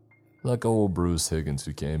 Like old Bruce Higgins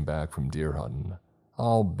who came back from deer hunting,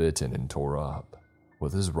 all bitten and tore up,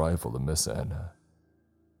 with his rifle missing.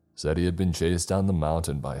 Said he had been chased down the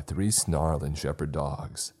mountain by 3 snarling shepherd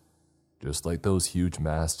dogs, just like those huge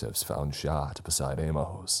mastiffs found shot beside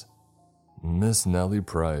Amos. Miss Nellie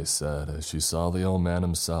Price said she saw the old man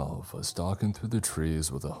himself stalking through the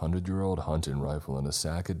trees with a 100-year-old hunting rifle and a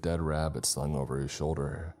sack of dead rabbits slung over his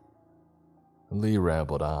shoulder. Lee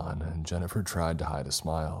rambled on, and Jennifer tried to hide a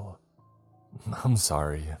smile. I'm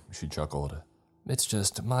sorry, she chuckled. It's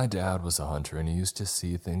just my dad was a hunter and he used to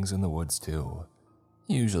see things in the woods too,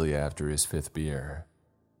 usually after his 5th beer.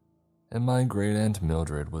 And my great-aunt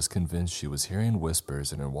Mildred was convinced she was hearing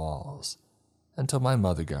whispers in her walls, until my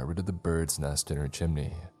mother got rid of the bird's nest in her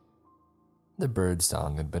chimney. The bird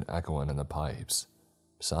song had been echoing in the pipes,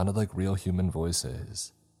 sounded like real human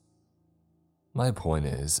voices. My point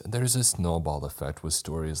is, there's a snowball effect with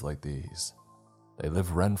stories like these. They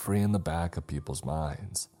live rent-free in the back of people's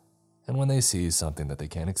minds, and when they see something that they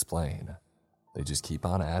can't explain, they just keep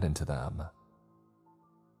on adding to them.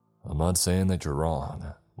 I'm not saying that you're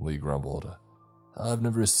wrong, Lee grumbled. I've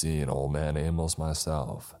never seen old man Amos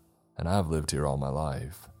myself, and I've lived here all my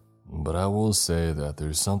life. But I will say that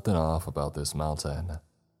there's something off about this mountain.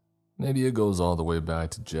 Maybe it goes all the way back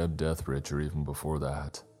to Jeb Deathrich or even before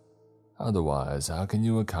that. Otherwise, how can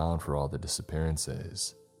you account for all the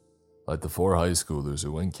disappearances? Like the 4 high schoolers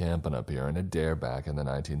who went camping up here in a dare back in the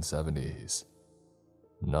 1970s.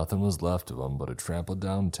 Nothing was left of them but a trampled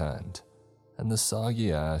down tent and the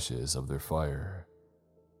soggy ashes of their fire.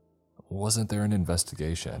 Wasn't there an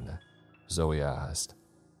investigation? Zoe asked.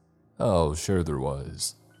 Oh, sure there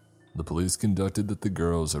was. The police conducted that the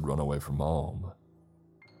girls had run away from home.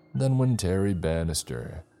 Then when Terry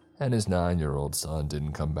Bannister and his 9-year-old son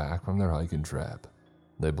didn't come back from their hiking trip,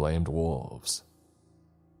 they blamed wolves.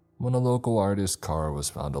 When a local artist's car was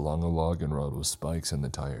found along a logging road with spikes in the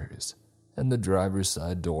tires and the driver's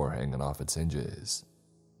side door hanging off its hinges,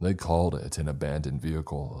 they called it an abandoned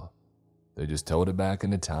vehicle. They just towed it back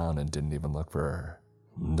into town and didn't even look for her.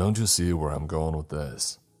 Don't you see where I'm going with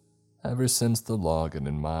this? Ever since the logging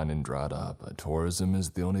and mining dried up, tourism is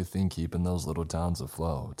the only thing keeping those little towns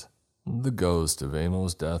afloat. The ghost of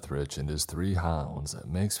Amos Deathrich and his 3 hounds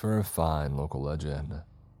makes for a fine local legend.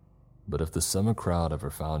 But if the summer crowd ever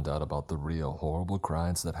found out about the real horrible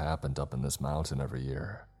crimes that happened up in this mountain every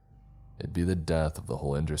year, it'd be the death of the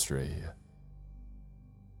whole industry.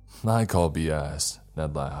 I call BS,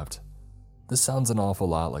 Ned laughed. This sounds an awful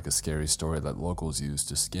lot like a scary story that locals use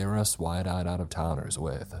to scare us wide-eyed out-of-towners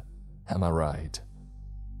with. Am I right?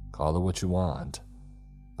 Call it what you want,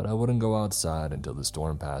 but I wouldn't go outside until the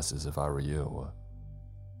storm passes if I were you.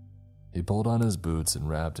 He pulled on his boots and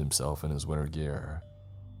wrapped himself in his winter gear,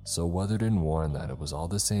 so weathered and worn that it was all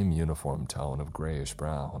the same uniform tone of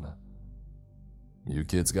grayish-brown. You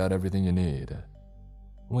kids got everything you need.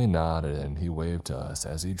 We nodded and he waved to us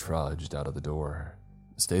as he trudged out of the door.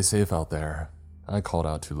 Stay safe out there, I called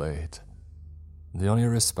out too late. The only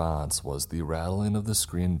response was the rattling of the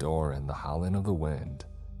screen door and the howling of the wind,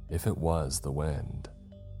 if it was the wind.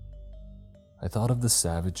 I thought of the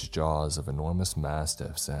savage jaws of enormous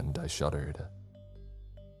mastiffs and I shuddered.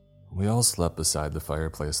 We all slept beside the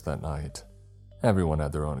fireplace that night. Everyone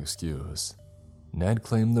had their own excuse. Ned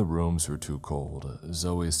claimed the rooms were too cold.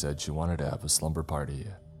 Zoe said she wanted to have a slumber party.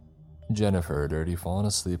 Jennifer had already fallen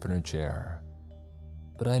asleep in her chair.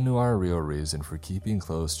 But I knew our real reason for keeping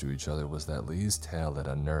close to each other was that Lee's tale had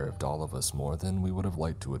unnerved all of us more than we would have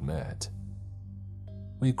liked to admit.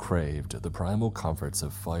 We craved the primal comforts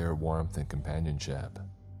of fire, warmth, and companionship.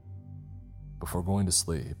 Before going to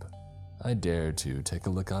sleep, I dared to take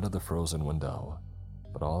a look out of the frozen window,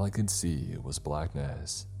 but all I could see was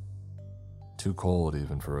blackness. Too cold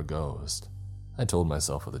even for a ghost, I told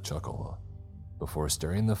myself with a chuckle, before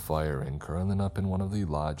stirring the fire and curling up in one of the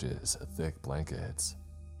lodge's thick blankets.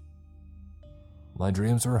 My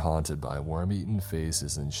dreams were haunted by worm-eaten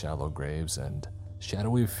faces in shallow graves and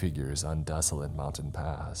shadowy figures on desolate mountain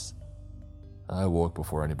paths. I woke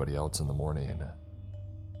before anybody else in the morning.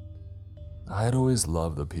 I had always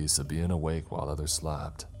loved the peace of being awake while others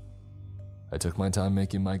slept. I took my time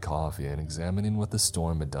making my coffee and examining what the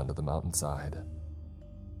storm had done to the mountainside.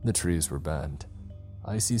 The trees were bent,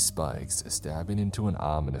 icy spikes stabbing into an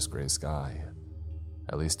ominous gray sky.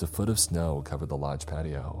 At least a foot of snow covered the lodge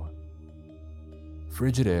patio.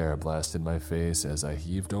 Frigid air blasted my face as I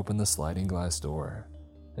heaved open the sliding glass door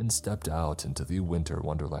and stepped out into the winter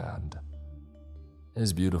wonderland.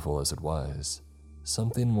 As beautiful as it was,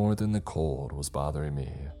 something more than the cold was bothering me.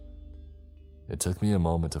 It took me a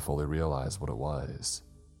moment to fully realize what it was.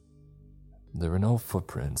 There were no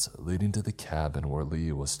footprints leading to the cabin where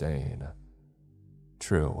Lee was staying.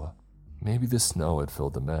 True, maybe the snow had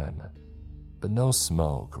filled them in, but no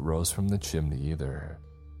smoke rose from the chimney either.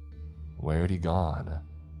 Where had he gone?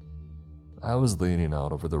 I was leaning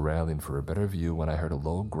out over the railing for a better view when I heard a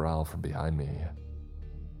low growl from behind me.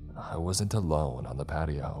 I wasn't alone on the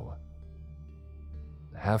patio.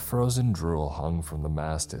 Half-frozen drool hung from the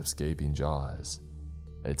mastiff's gaping jaws.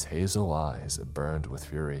 Its hazel eyes burned with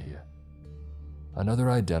fury.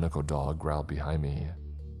 Another identical dog growled behind me.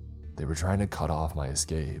 They were trying to cut off my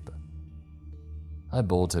escape. I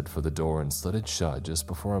bolted for the door and slid it shut just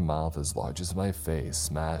before a mouth as large as my face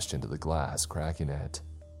smashed into the glass, cracking it.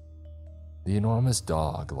 The enormous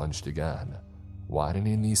dog lunged again,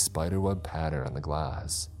 widening the spiderweb pattern on the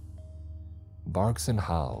glass. Barks and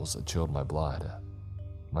howls chilled my blood.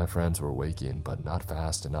 My friends were waking, but not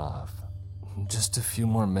fast enough. Just a few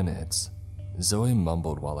more minutes, Zoe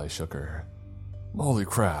mumbled while I shook her. "Holy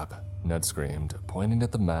crap," Ned screamed, pointing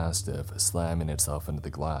at the mastiff slamming itself into the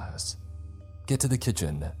glass. "Get to the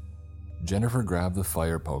kitchen." Jennifer grabbed the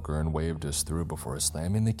fire poker and waved us through before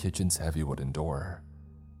slamming the kitchen's heavy wooden door.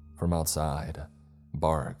 From outside,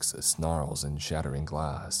 barks, snarls, and shattering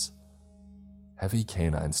glass. Heavy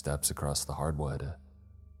canine steps across the hardwood.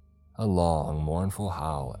 A long, mournful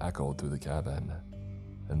howl echoed through the cabin,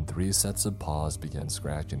 and 3 sets of paws began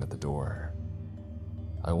scratching at the door.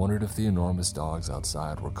 I wondered if the enormous dogs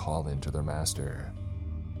outside were calling to their master.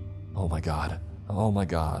 Oh my god,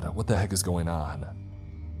 what the heck is going on?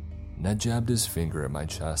 Ned jabbed his finger at my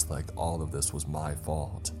chest like all of this was my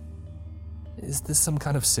fault. Is this some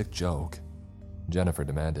kind of sick joke? Jennifer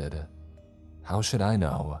demanded. How should I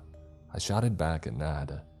know? I shouted back at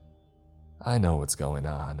Ned. I know what's going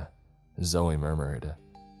on, Zoe murmured.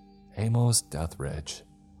 Amos Deathrich.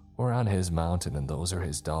 We're on his mountain and those are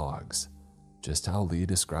his dogs. Just how Lee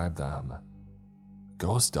described them.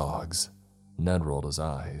 Ghost dogs? Ned rolled his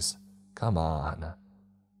eyes. Come on.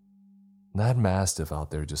 That mastiff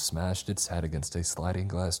out there just smashed its head against a sliding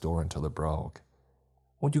glass door until it broke.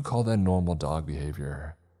 Would you call that normal dog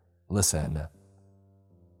behavior? Listen.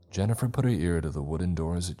 Jennifer put her ear to the wooden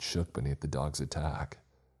door as it shook beneath the dog's attack.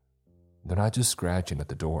 They're not just scratching at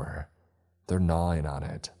the door. They're gnawing on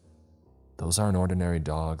it. Those aren't ordinary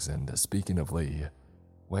dogs, and speaking of Lee,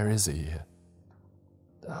 where is he?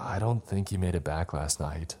 I don't think he made it back last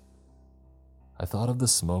night. I thought of the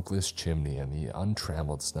smokeless chimney and the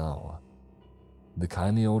untrammeled snow. The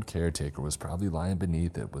kind the old caretaker was probably lying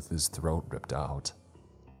beneath it with his throat ripped out.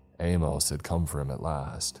 Amos had come for him at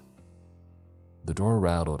last. The door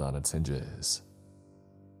rattled on its hinges.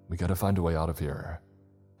 We gotta find a way out of here.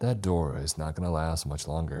 That door is not gonna last much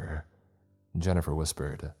longer, Jennifer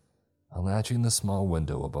whispered, unlatching the small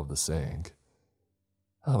window above the sink.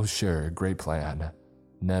 Oh sure, great plan.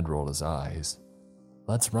 Ned rolled his eyes.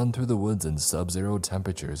 Let's run through the woods in sub-zero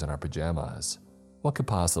temperatures in our pajamas. What could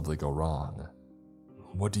possibly go wrong?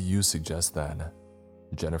 What do you suggest then?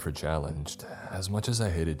 Jennifer challenged. As much as I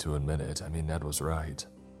hated to admit it, Ned was right.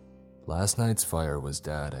 Last night's fire was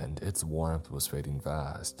dead and its warmth was fading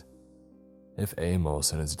fast. If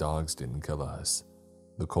Amos and his dogs didn't kill us,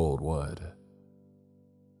 the cold would.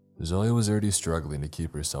 Zoe was already struggling to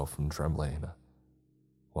keep herself from trembling.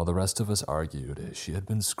 While the rest of us argued, she had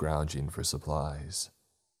been scrounging for supplies.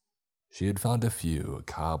 She had found a few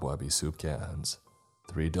cobwebby soup cans,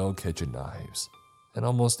 3 dull kitchen knives, an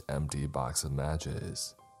almost empty box of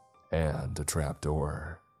matches, and a trap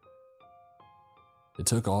door. It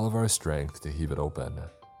took all of our strength to heave it open,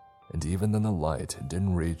 and even then the light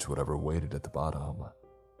didn't reach whatever waited at the bottom.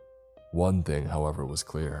 One thing, however, was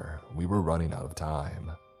clear: we were running out of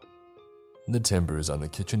time. The timbers on the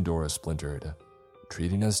kitchen door splintered,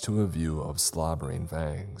 treating us to a view of slobbering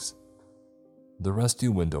fangs. The rusty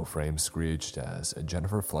window frame screeched as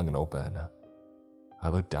Jennifer flung it open. I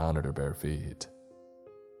looked down at her bare feet.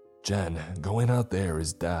 "Jen, going out there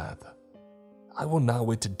is death. I will not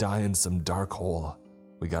wait to die in some dark hole.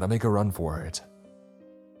 We gotta make a run for it."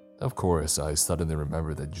 Of course, I suddenly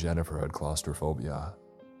remembered that Jennifer had claustrophobia.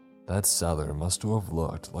 That cellar must have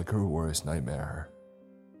looked like her worst nightmare.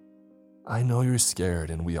 "I know you're scared,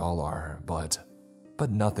 and we all are, but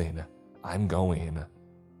nothing. I'm going."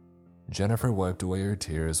 Jennifer wiped away her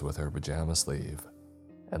tears with her pajama sleeve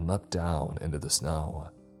and leapt down into the snow.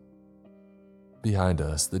 Behind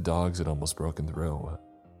us, the dogs had almost broken through.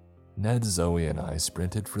 Ned, Zoe, and I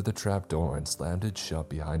sprinted for the trap door and slammed it shut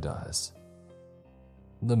behind us.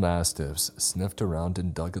 The mastiffs sniffed around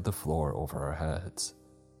and dug at the floor over our heads,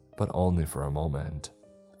 but only for a moment.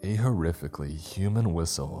 A horrifically human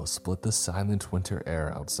whistle split the silent winter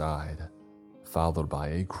air outside, followed by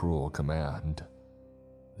a cruel command.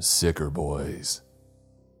 "Sicker, boys."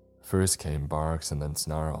 First came barks and then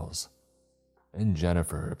snarls, and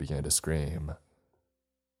Jennifer began to scream.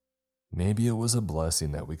 Maybe it was a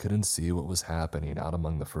blessing that we couldn't see what was happening out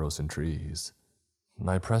among the frozen trees.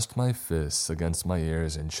 I pressed my fists against my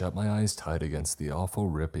ears and shut my eyes tight against the awful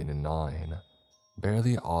ripping and gnawing,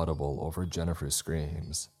 barely audible over Jennifer's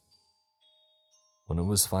screams. When it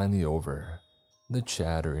was finally over, the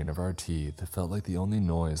chattering of our teeth felt like the only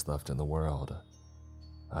noise left in the world.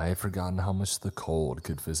 I had forgotten how much the cold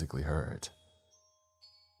could physically hurt.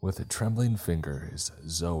 With trembling fingers,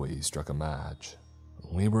 Zoe struck a match.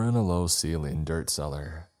 We were in a low-ceiling dirt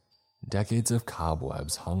cellar. Decades of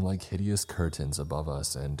cobwebs hung like hideous curtains above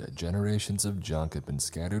us, and generations of junk had been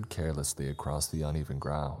scattered carelessly across the uneven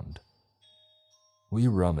ground. We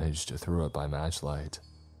rummaged through it by matchlight,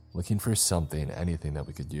 looking for anything that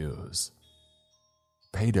we could use.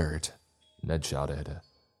 "Pay dirt," Ned shouted.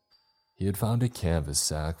 He had found a canvas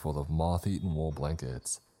sack full of moth-eaten wool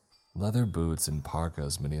blankets, leather boots, and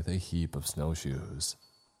parkas beneath a heap of snowshoes.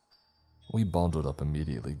 We bundled up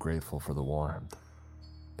immediately, grateful for the warmth,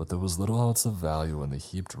 but there was little else of value in the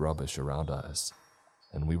heaped rubbish around us,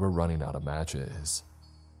 and we were running out of matches.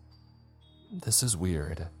 "This is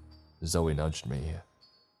weird," Zoe nudged me.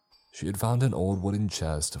 She had found an old wooden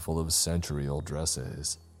chest full of century-old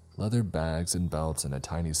dresses, leather bags and belts, and a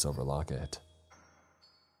tiny silver locket.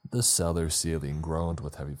 The cellar ceiling groaned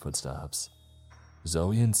with heavy footsteps.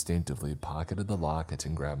 Zoe instinctively pocketed the locket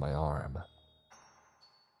and grabbed my arm.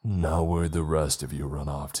 "Now where'd the rest of you run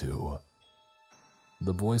off to?"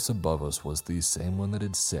 The voice above us was the same one that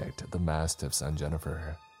had sicked the mastiffs on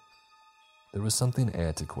Jennifer. There was something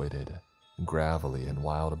antiquated, gravelly, and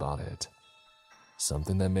wild about it.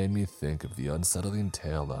 Something that made me think of the unsettling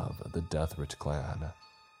tale of the Deathridge clan.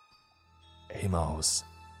 "Amos,"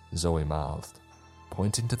 Zoe mouthed,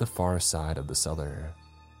 pointing to the far side of the cellar.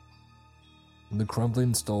 The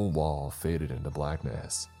crumbling stone wall faded into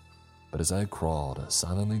blackness, but as I crawled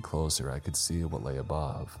silently closer, I could see what lay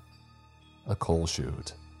above. A coal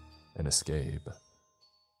chute, an escape.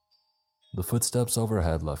 The footsteps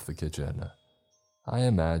overhead left the kitchen. I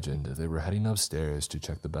imagined they were heading upstairs to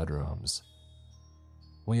check the bedrooms.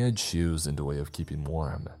 We had shoes and a way of keeping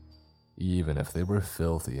warm, even if they were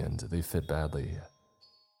filthy and they fit badly.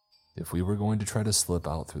 If we were going to try to slip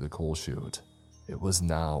out through the coal chute, it was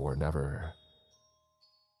now or never.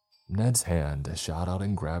 Ned's hand shot out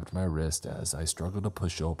and grabbed my wrist as I struggled to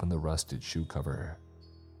push open the rusted shoe cover.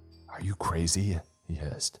 "Are you crazy?" he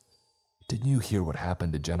hissed. "Didn't you hear what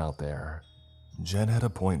happened to Jen out there?" "Jen had a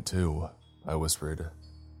point too," I whispered.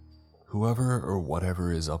 "Whoever or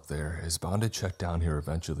whatever is up there is bound to check down here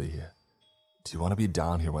eventually. Do you want to be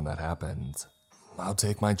down here when that happens?" "I'll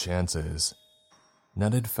take my chances."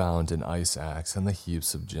 Ned had found an ice axe in the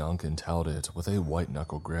heaps of junk and held it with a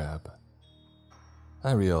white-knuckle grip.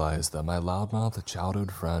 I realized that my loudmouth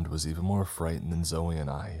childhood friend was even more frightened than Zoe and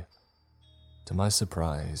I. To my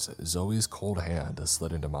surprise, Zoe's cold hand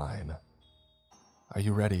slid into mine. "Are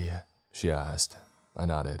you ready?" she asked. I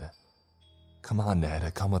nodded. "Come on,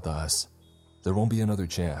 Ned, come with us. There won't be another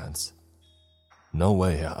chance." "No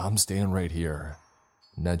way, I'm staying right here."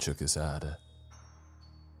 Ned shook his head.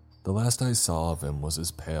 The last I saw of him was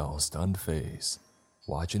his pale, stunned face,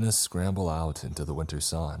 watching us scramble out into the winter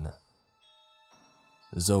sun.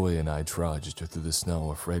 Zoe and I trudged through the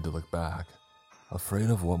snow, afraid to look back,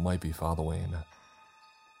 afraid of what might be following.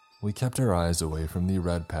 We kept our eyes away from the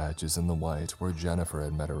red patches and the white where Jennifer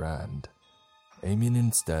had met her end, aiming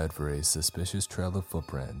instead for a suspicious trail of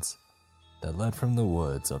footprints that led from the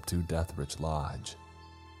woods up to Deathridge Lodge,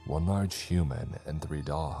 one large human and 3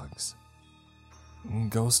 dogs.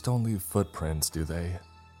 "Ghosts don't leave footprints, do they?"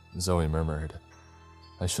 Zoe murmured.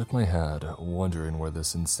 I shook my head, wondering where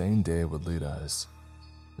this insane day would lead us.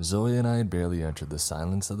 Zoe and I had barely entered the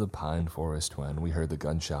silence of the pine forest when we heard the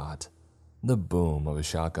gunshot, the boom of a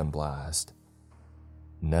shotgun blast.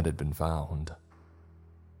 Ned had been found.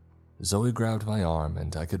 Zoe grabbed my arm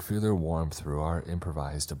and I could feel her warmth through our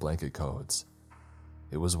improvised blanket coats.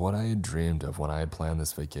 It was what I had dreamed of when I had planned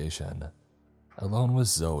this vacation, alone with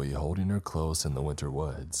Zoe holding her close in the winter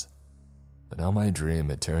woods. But now my dream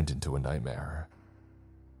had turned into a nightmare.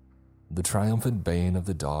 The triumphant baying of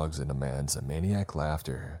the dogs and a man's maniac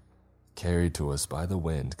laughter, carried to us by the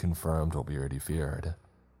wind, confirmed what we already feared.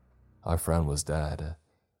 Our friend was dead.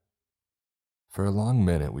 For a long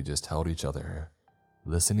minute we just held each other,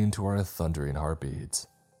 listening to our thundering heartbeats,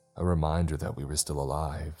 a reminder that we were still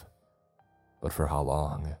alive. But for how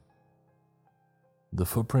long? The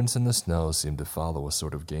footprints in the snow seemed to follow a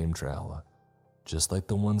sort of game trail, just like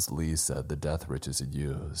the ones Lee said the Deathridges had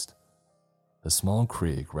used. A small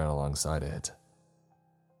creek ran alongside it.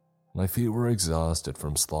 My feet were exhausted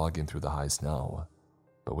from slogging through the high snow,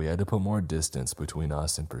 but we had to put more distance between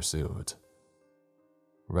us and pursuit.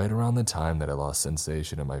 Right around the time that I lost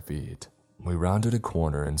sensation in my feet, we rounded a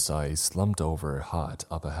corner and saw a slumped-over hut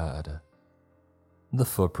up ahead. The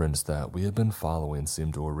footprints that we had been following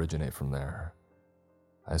seemed to originate from there.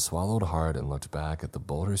 I swallowed hard and looked back at the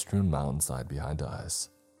boulder-strewn mountainside behind us.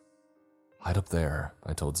 "Hide up there,"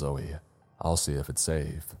 I told Zoe. "I'll see if it's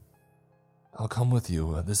safe." "I'll come with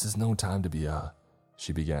you. This is no time to be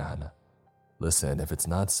she began. "Listen, if it's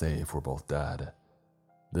not safe, we're both dead.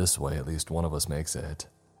 This way, at least one of us makes it."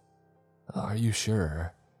 "Are you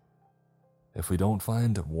sure?" "If we don't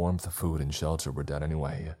find warmth, food, and shelter, we're dead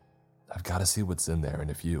anyway. I've got to see what's in there, and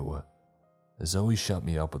if you..." Zoe shut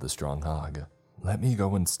me up with a strong hug. "Let me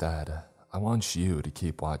go instead. I want you to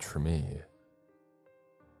keep watch for me."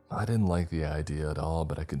 I didn't like the idea at all,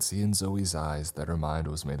 but I could see in Zoe's eyes that her mind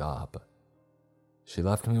was made up. She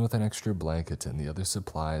left me with an extra blanket and the other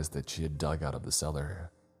supplies that she had dug out of the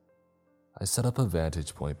cellar. I set up a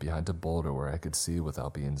vantage point behind a boulder where I could see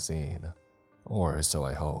without being seen, or so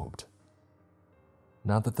I hoped.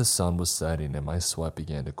 Now that the sun was setting and my sweat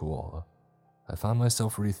began to cool, I found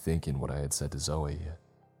myself rethinking what I had said to Zoe.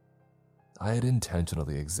 I had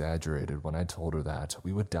intentionally exaggerated when I told her that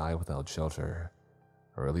we would die without shelter,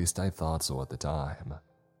 or at least I thought so at the time.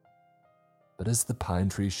 But as the pine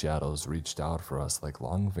tree shadows reached out for us like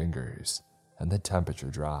long fingers and the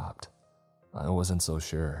temperature dropped, I wasn't so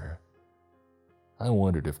sure. I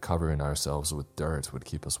wondered if covering ourselves with dirt would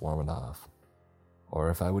keep us warm enough, or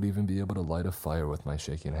if I would even be able to light a fire with my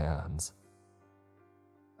shaking hands.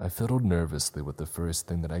 I fiddled nervously with the first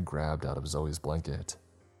thing that I grabbed out of Zoe's blanket,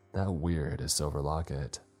 that weird silver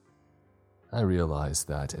locket. I realized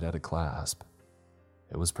that it had a clasp.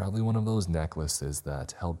 It was probably one of those necklaces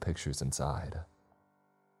that held pictures inside.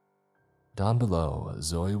 Down below,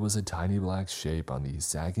 Zoe was a tiny black shape on the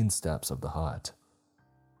sagging steps of the hut.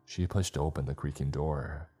 She pushed open the creaking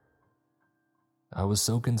door. I was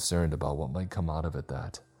so concerned about what might come out of it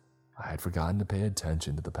that I had forgotten to pay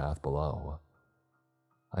attention to the path below.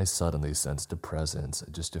 I suddenly sensed a presence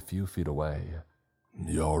just a few feet away.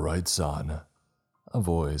 "You all right, son?" A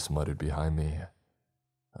voice muttered behind me.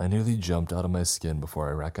 I nearly jumped out of my skin before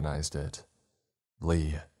I recognized it.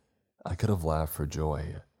 Lee. I could have laughed for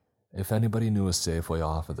joy. If anybody knew a safe way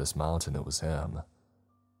off of this mountain, it was him.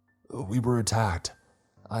 "We were attacked.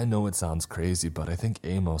 I know it sounds crazy, but I think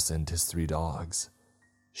Amos and his 3 dogs.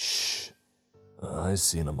 Shh. I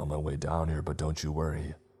seen him on my way down here, but don't you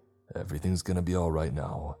worry. Everything's gonna be alright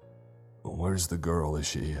now. Where's the girl, is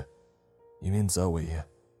she?" "You mean Zoe?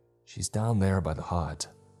 She's down there by the hut."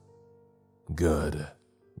 "Good."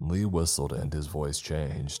 Lee whistled and his voice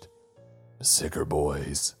changed. "Sicker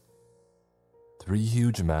boys." 3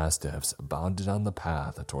 huge mastiffs bounded down the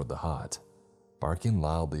path toward the hut, barking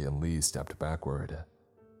loudly, and Lee stepped backward.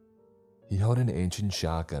 He held an ancient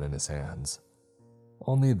shotgun in his hands.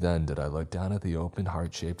 Only then did I look down at the open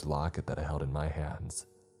heart-shaped locket that I held in my hands.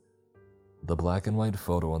 The black and white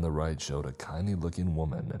photo on the right showed a kindly-looking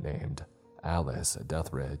woman named Alice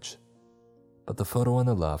Deathridge, but the photo on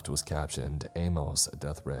the left was captioned Amos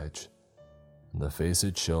Deathridge. The face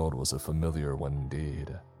it showed was a familiar one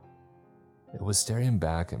indeed. It was staring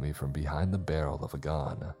back at me from behind the barrel of a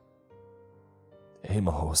gun.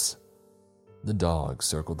 "Amos." The dog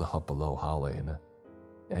circled the hut below, howling.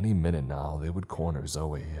 Any minute now, they would corner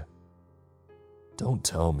Zoe. Don't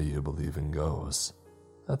tell me you believe in ghosts.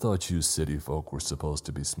 I thought you city folk were supposed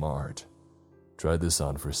to be smart. Try this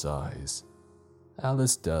on for size.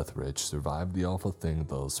 Alice Deathrich survived the awful thing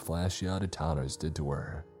those flashy out-of-towners did to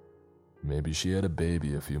her. Maybe she had a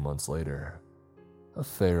baby a few months later. A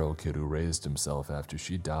feral kid who raised himself after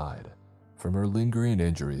she died from her lingering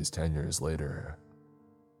injuries 10 years later.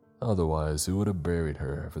 Otherwise, who would have buried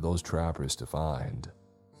her for those trappers to find?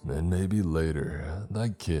 And maybe later,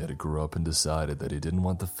 that kid grew up and decided that he didn't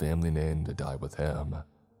want the family name to die with him.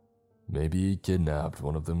 Maybe he kidnapped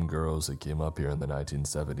one of them girls that came up here in the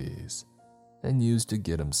 1970s and used to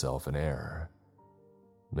get himself an heir.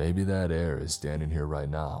 Maybe that heir is standing here right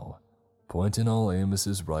now, pointing all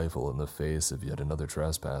Amos's rifle in the face of yet another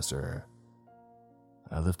trespasser.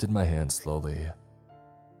 I lifted my hand slowly.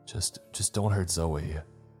 Just don't hurt Zoe.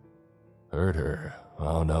 Hurt her?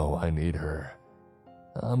 Oh no, I need her.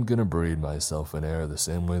 I'm gonna breed myself an heir the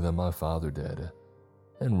same way that my father did,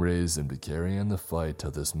 and raise him to carry on the fight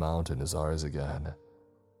till this mountain is ours again.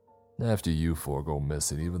 After you four go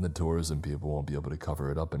missing, even the tourism people won't be able to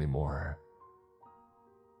cover it up anymore.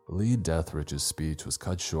 Lee Deathrich's speech was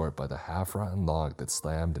cut short by the half-rotten log that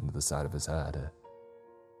slammed into the side of his head.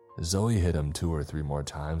 Zoe hit him 2 or 3 more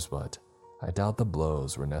times, but I doubt the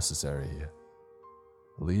blows were necessary.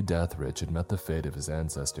 Lee Deathrich had met the fate of his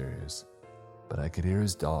ancestors, but I could hear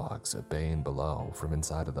his dogs baying below from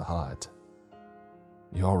inside of the hut.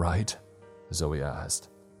 You alright? Zoe asked.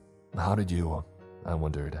 How did you? I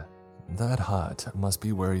wondered. That hut must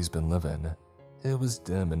be where he's been living. It was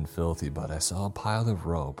dim and filthy, but I saw a pile of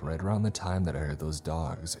rope right around the time that I heard those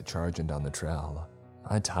dogs charging down the trail.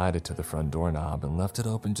 I tied it to the front doorknob and left it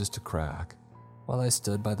open just a crack, while I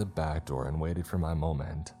stood by the back door and waited for my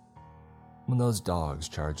moment. When those dogs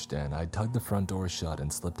charged in, I tugged the front door shut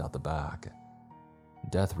and slipped out the back.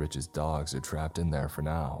 Deathrich's dogs are trapped in there for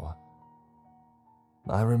now.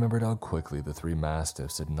 I remembered how quickly the 3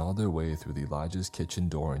 mastiffs had gnawed their way through the lodge's kitchen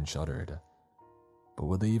door and shuddered. But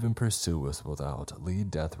would they even pursue us without Lee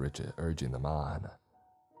Deathrich urging them on?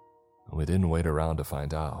 We didn't wait around to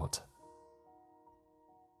find out.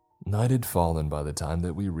 Night had fallen by the time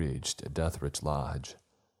that we reached Deathrich Lodge.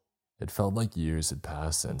 It felt like years had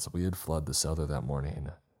passed since we had fled the cellar that morning.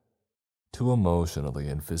 Too emotionally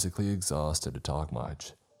and physically exhausted to talk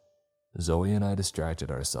much, Zoe and I distracted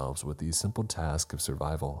ourselves with the simple task of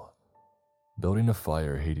survival. Building a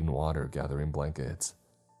fire, heating water, gathering blankets,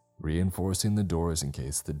 reinforcing the doors in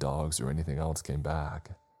case the dogs or anything else came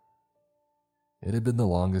back. It had been the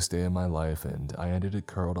longest day of my life, and I ended it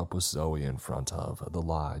curled up with Zoe in front of the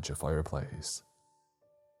lodge fireplace.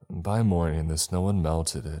 By morning, the snow had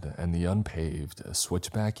melted, and the unpaved,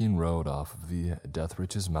 switchbacking road off of the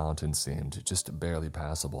Deathrich's mountain seemed just barely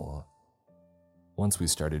passable. Once we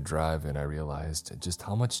started driving, I realized just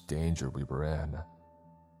how much danger we were in.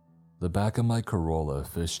 The back of my Corolla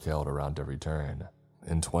fishtailed around every turn,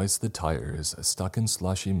 and twice the tires stuck in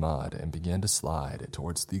slushy mud and began to slide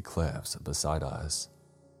towards the cliffs beside us.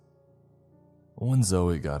 When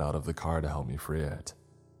Zoe got out of the car to help me free it,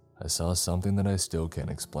 I saw something that I still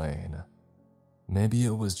can't explain. Maybe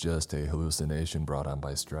it was just a hallucination brought on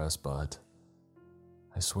by stress, but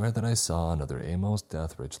I swear that I saw another Amos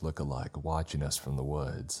Deathrich look-alike watching us from the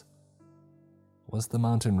woods. Was the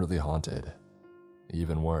mountain really haunted?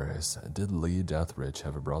 Even worse, did Lee Deathrich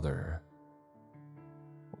have a brother?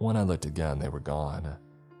 When I looked again, they were gone.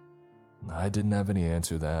 I didn't have any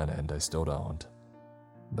answer then, and I still don't.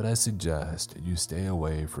 But I suggest you stay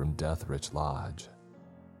away from Deathrich Lodge.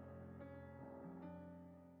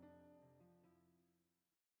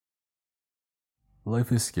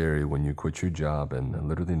 Life is scary when you quit your job and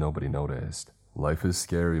literally nobody noticed. Life is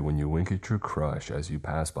scary when you wink at your crush as you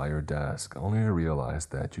pass by your desk, only to realize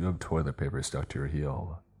that you have toilet paper stuck to your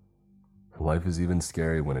heel. Life is even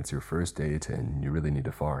scary when it's your first date and you really need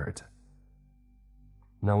to fart.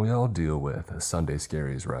 Now we all deal with Sunday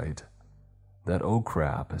scaries, right? That oh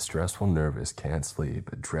crap, stressful, nervous, can't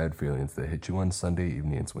sleep, dread feelings that hit you on Sunday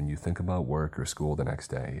evenings when you think about work or school the next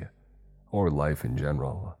day, or life in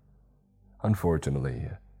general. Unfortunately,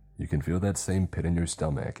 you can feel that same pit in your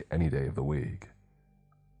stomach any day of the week.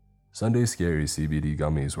 Sunday Scary CBD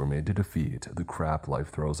gummies were made to defeat the crap life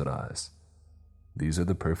throws at us. These are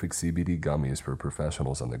the perfect CBD gummies for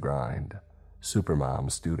professionals on the grind,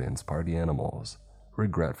 supermoms, students, party animals,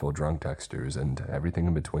 regretful drunk texters, and everything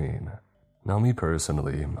in between. Now me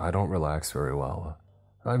personally, I don't relax very well.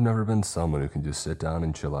 I've never been someone who can just sit down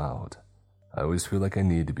and chill out. I always feel like I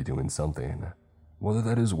need to be doing something, whether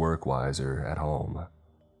that is work-wise or at home.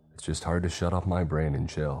 It's just hard to shut off my brain and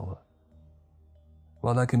chill.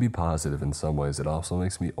 While that can be positive in some ways, it also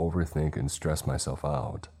makes me overthink and stress myself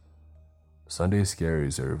out. Sunday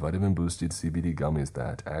Scaries are vitamin-boosted CBD gummies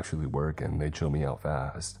that actually work and they chill me out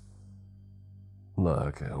fast.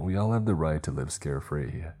 Look, we all have the right to live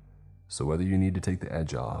scare-free, so whether you need to take the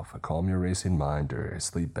edge off, calm your racing mind, or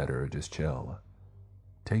sleep better or just chill,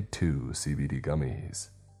 take 2 CBD gummies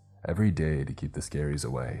every day to keep the scaries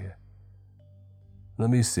away. Let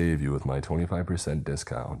me save you with my 25%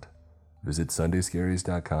 discount. Visit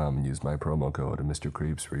sundayscaries.com and use my promo code Mr.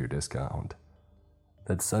 Creeps for your discount.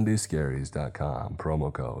 That's sundayscaries.com,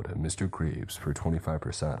 promo code Mr. Creeps for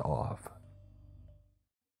 25% off.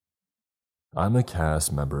 I'm a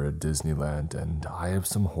cast member at Disneyland and I have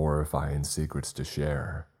some horrifying secrets to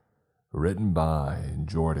share. Written by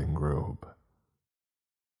Jordan Group.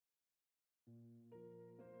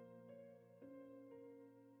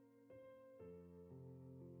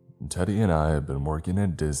 Teddy and I had been working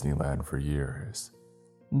at Disneyland for years.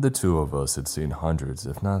 The two of us had seen hundreds,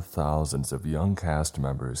 if not thousands, of young cast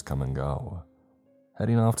members come and go,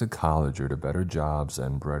 heading off to college or to better jobs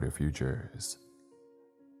and brighter futures.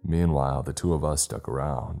 Meanwhile, the two of us stuck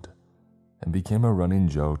around and became a running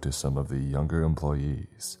joke to some of the younger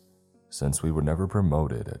employees, since we were never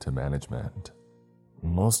promoted to management.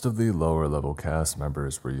 Most of the lower-level cast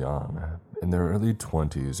members were young, in their early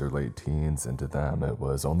 20s or late teens, and to them it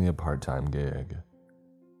was only a part-time gig,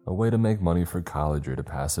 a way to make money for college or to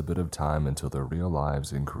pass a bit of time until their real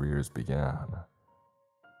lives and careers began.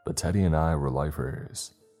 But Teddy and I were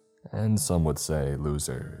lifers, and some would say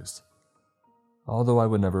losers. Although I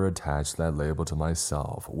would never attach that label to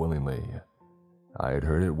myself willingly, I had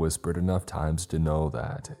heard it whispered enough times to know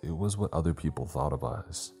that it was what other people thought of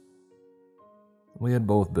us. We had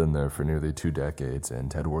both been there for nearly 2 decades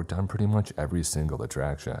and had worked on pretty much every single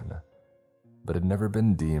attraction, but had never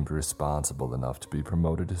been deemed responsible enough to be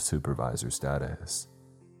promoted to supervisor status.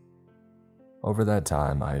 Over that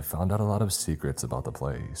time, I found out a lot of secrets about the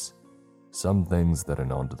place, some things that are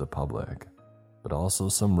known to the public, but also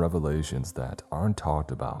some revelations that aren't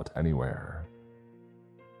talked about anywhere.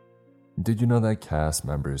 Did you know that cast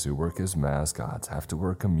members who work as mascots have to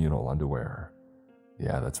wear communal underwear?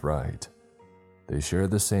 Yeah, that's right. They share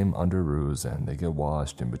the same underoos and they get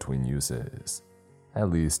washed in between uses, at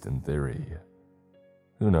least in theory.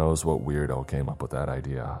 Who knows what weirdo came up with that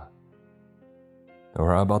idea?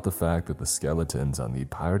 Or how about the fact that the skeletons on the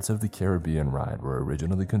Pirates of the Caribbean ride were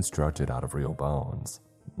originally constructed out of real bones?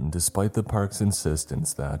 Despite the park's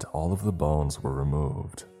insistence that all of the bones were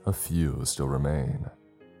removed, a few still remain.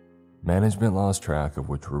 Management lost track of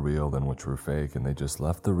which were real and which were fake, and they just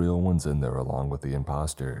left the real ones in there along with the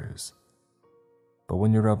imposters. But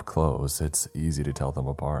when you're up close, it's easy to tell them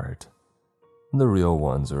apart. The real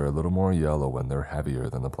ones are a little more yellow and they're heavier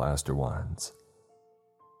than the plaster ones.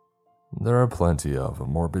 There are plenty of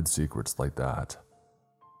morbid secrets like that.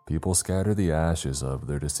 People scatter the ashes of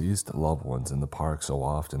their deceased loved ones in the park so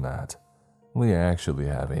often that we actually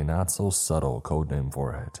have a not-so-subtle codename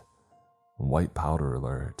for it: White Powder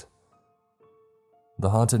Alert. The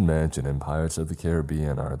Haunted Mansion and Pirates of the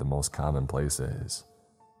Caribbean are the most common places,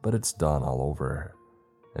 but it's done all over,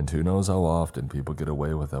 and who knows how often people get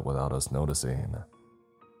away with it without us noticing.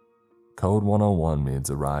 Code 101 means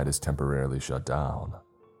a ride is temporarily shut down,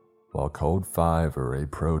 while Code 5 or a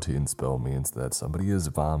protein spill means that somebody has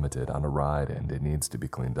vomited on a ride and it needs to be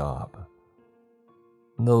cleaned up.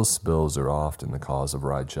 Those spills are often the cause of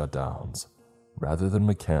ride shutdowns, rather than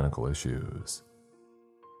mechanical issues.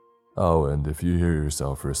 Oh, and if you hear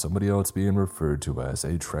yourself or somebody else being referred to as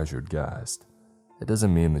a treasured guest, it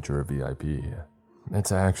doesn't mean that you're a VIP.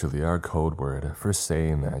 It's actually our code word for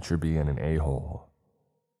saying that you're being an a-hole.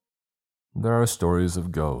 There are stories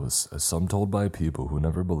of ghosts, some told by people who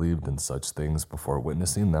never believed in such things before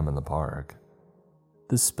witnessing them in the park.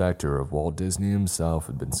 The specter of Walt Disney himself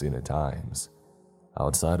had been seen at times,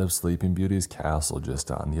 outside of Sleeping Beauty's castle just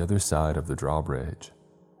on the other side of the drawbridge.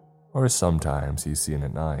 Or sometimes he's seen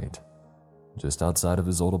at night, just outside of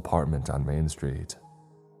his old apartment on Main Street,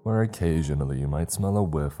 where occasionally you might smell a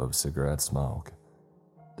whiff of cigarette smoke,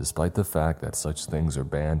 despite the fact that such things are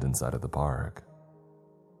banned inside of the park.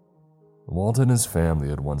 Walt and his family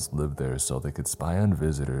had once lived there so they could spy on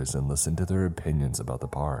visitors and listen to their opinions about the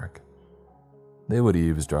park. They would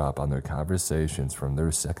eavesdrop on their conversations from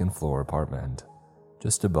their second-floor apartment,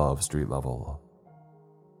 just above street level.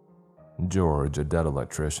 George, a dead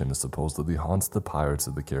electrician, supposedly haunts the Pirates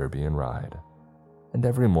of the Caribbean ride, and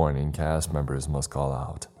every morning cast members must call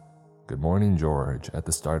out, "Good morning, George," at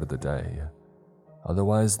the start of the day.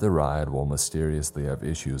 Otherwise, the ride will mysteriously have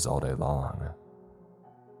issues all day long.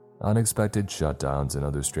 Unexpected shutdowns and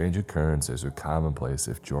other strange occurrences are commonplace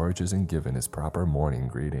if George isn't given his proper morning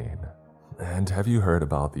greeting. And have you heard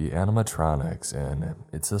about the animatronics in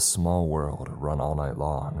It's a Small World run all night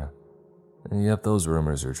long? Yep, those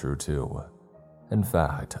rumors are true too. In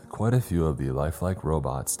fact, quite a few of the lifelike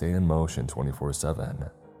robots stay in motion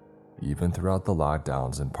 24/7, even throughout the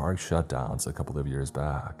lockdowns and park shutdowns a couple of years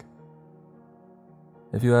back.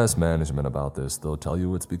 If you ask management about this, they'll tell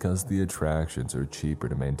you it's because the attractions are cheaper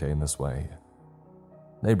to maintain this way.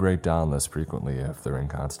 They break down less frequently if they're in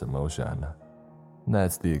constant motion.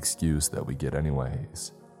 That's the excuse that we get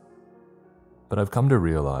anyways. But I've come to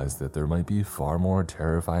realize that there might be far more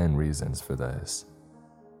terrifying reasons for this.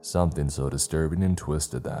 Something so disturbing and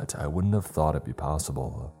twisted that I wouldn't have thought it'd be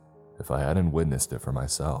possible if I hadn't witnessed it for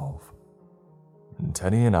myself.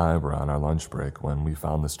 Teddy and I were on our lunch break when we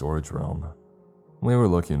found the storage room. We were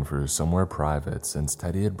looking for somewhere private since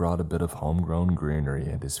Teddy had brought a bit of homegrown greenery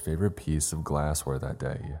and his favorite piece of glassware that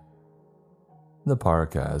day. The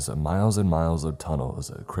park has miles and miles of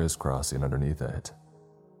tunnels crisscrossing underneath it,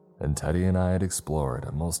 and Teddy and I had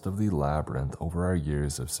explored most of the labyrinth over our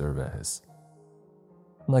years of service.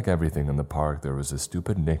 Like everything in the park, there was a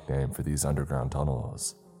stupid nickname for these underground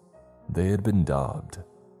tunnels. They had been dubbed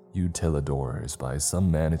utilidors by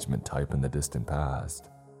some management type in the distant past.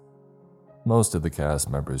 Most of the cast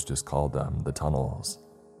members just called them the tunnels,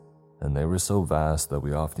 and they were so vast that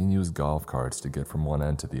we often used golf carts to get from one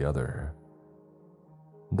end to the other.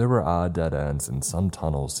 There were odd dead ends, and some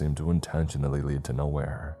tunnels seemed to intentionally lead to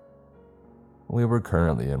nowhere. We were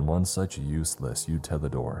currently in one such useless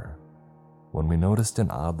utilidor when we noticed an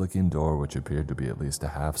odd-looking door which appeared to be at least a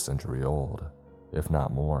half-century old, if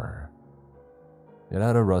not more. It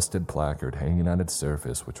had a rusted placard hanging on its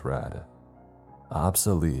surface which read,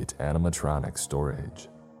 "Obsolete animatronic storage."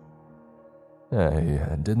 "Hey,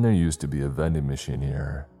 didn't there used to be a vending machine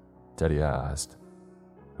here?" Teddy asked.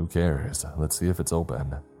 "Who cares? Let's see if it's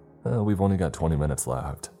open." We've only got 20 minutes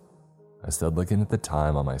left," I said, looking at the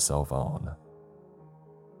time on my cell phone.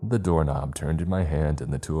 The doorknob turned in my hand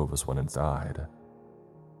and the two of us went inside.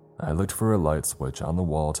 I looked for a light switch on the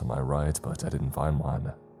wall to my right, but I didn't find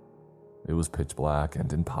one. It was pitch black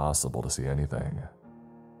and impossible to see anything.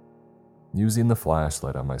 Using the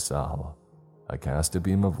flashlight on my cell, I cast a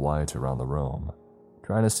beam of light around the room,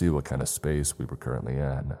 trying to see what kind of space we were currently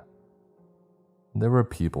in. There were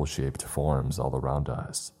people-shaped forms all around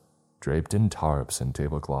us, draped in tarps and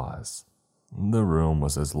tablecloths. The room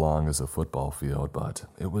was as long as a football field, but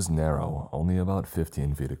it was narrow, only about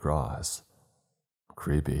 15 feet across.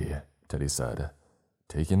 "Creepy," Teddy said,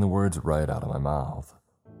 taking the words right out of my mouth.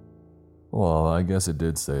 Well, I guess it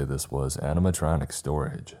did say this was animatronic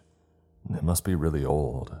storage. It must be really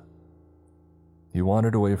old. He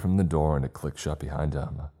wandered away from the door and it clicked shut behind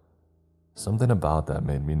him. Something about that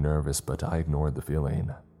made me nervous, but I ignored the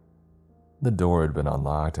feeling. The door had been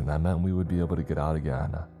unlocked and that meant we would be able to get out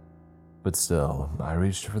again. But still, I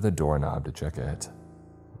reached for the doorknob to check it.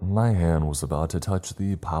 My hand was about to touch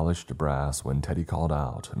the polished brass when Teddy called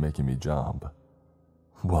out, making me jump.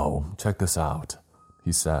 "Whoa, check this out,"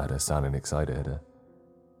 he said, sounding excited.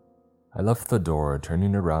 I left the door,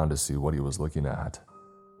 turning around to see what he was looking at.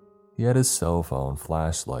 He had his cell phone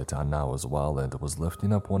flashlight on now as well and was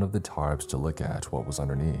lifting up one of the tarps to look at what was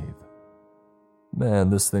underneath. Man,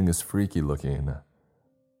 this thing is freaky looking.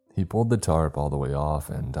 He pulled the tarp all the way off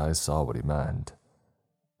and I saw what he meant.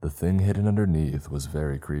 The thing hidden underneath was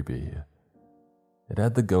very creepy. It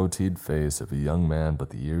had the goateed face of a young man but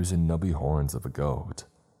the ears and nubby horns of a goat,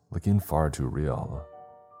 looking far too real.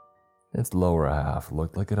 Its lower half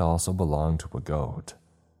looked like it also belonged to a goat.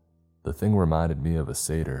 The thing reminded me of a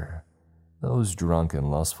satyr, those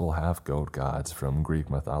drunken, lustful half-goat gods from Greek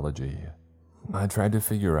mythology. I tried to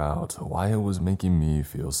figure out why it was making me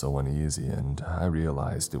feel so uneasy, and I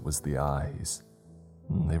realized it was the eyes.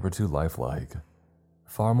 They were too lifelike,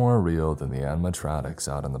 far more real than the animatronics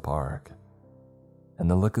out in the park.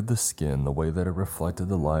 And the look of the skin, the way that it reflected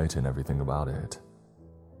the light and everything about it.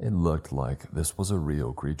 It looked like this was a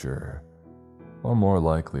real creature, or more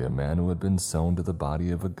likely a man who had been sewn to the body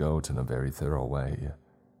of a goat in a very thorough way,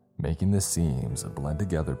 making the seams blend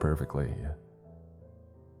together perfectly.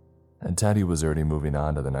 And Teddy was already moving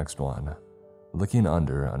on to the next one, looking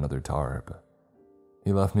under another tarp.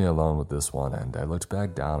 He left me alone with this one, and I looked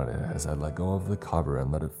back down at it as I let go of the cover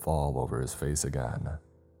and let it fall over his face again.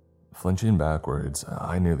 Flinching backwards,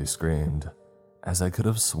 I nearly screamed, as I could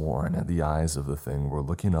have sworn the eyes of the thing were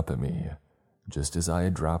looking up at me, just as I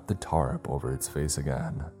had dropped the tarp over its face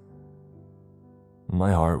again.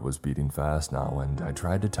 My heart was beating fast now, and I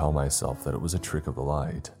tried to tell myself that it was a trick of the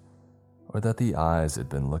light, or that the eyes had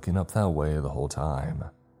been looking up that way the whole time,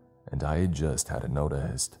 and I just hadn't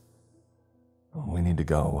noticed. "We need to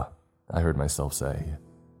go," I heard myself say,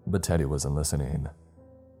 but Teddy wasn't listening.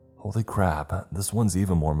 "Holy crap, this one's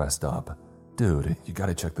even more messed up. Dude, you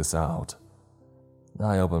gotta check this out."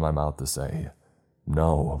 I opened my mouth to say,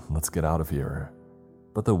 "No, let's get out of here,"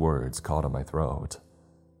 but the words caught in my throat.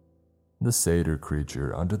 The satyr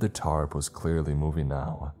creature under the tarp was clearly moving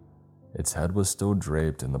now. Its head was still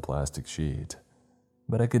draped in the plastic sheet,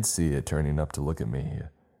 but I could see it turning up to look at me,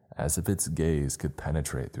 as if its gaze could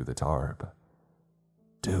penetrate through the tarp.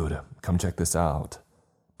 "Dude, come check this out,"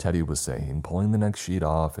 Teddy was saying, pulling the next sheet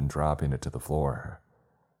off and dropping it to the floor.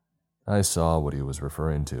 I saw what he was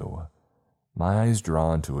referring to, my eyes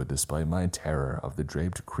drawn to it despite my terror of the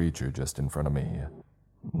draped creature just in front of me.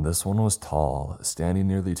 This one was tall, standing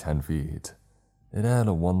nearly 10 feet. It had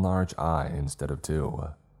one large eye instead of two.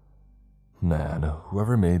 Man,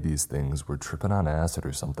 whoever made these things were tripping on acid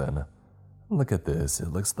or something. Look at this,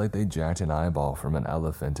 it looks like they jacked an eyeball from an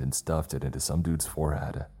elephant and stuffed it into some dude's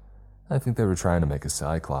forehead. I think they were trying to make a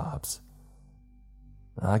cyclops.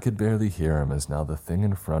 I could barely hear him as now the thing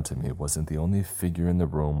in front of me wasn't the only figure in the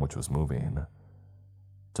room which was moving.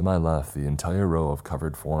 To my left, the entire row of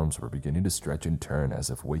covered forms were beginning to stretch and turn as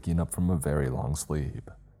if waking up from a very long sleep.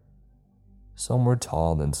 Some were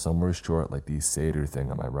tall and some were short like the satyr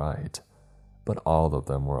thing on my right, but all of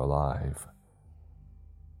them were alive.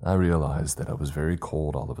 I realized that I was very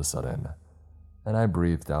cold all of a sudden, and I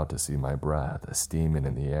breathed out to see my breath steaming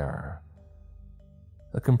in the air.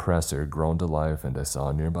 A compressor groaned to life and I saw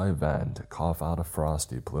a nearby vent cough out a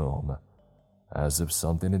frosty plume, as if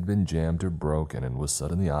something had been jammed or broken and was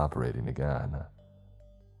suddenly operating again.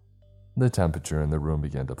 The temperature in the room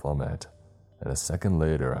began to plummet, and a second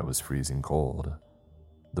later I was freezing cold,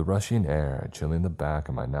 the rushing air chilling the back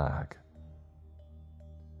of my neck.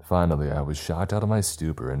 Finally, I was shocked out of my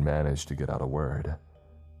stupor and managed to get out a word.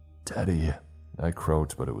 "Teddy," I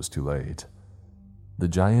croaked, but it was too late. The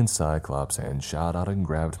giant cyclops hand shot out and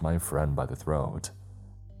grabbed my friend by the throat.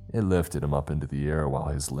 It lifted him up into the air while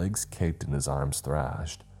his legs kicked and his arms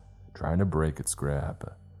thrashed, trying to break its grip.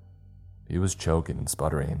 He was choking and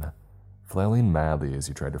sputtering, flailing madly as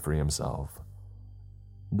he tried to free himself.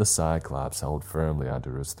 The cyclops held firmly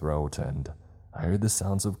onto his throat, and I heard the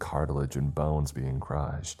sounds of cartilage and bones being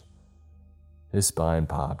crushed. His spine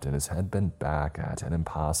popped and his head bent back at an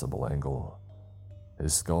impossible angle,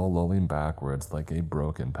 his skull lolling backwards like a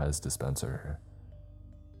broken Pez dispenser.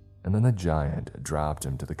 And then the giant dropped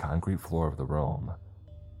him to the concrete floor of the room,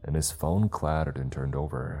 and his phone clattered and turned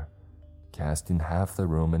over, casting half the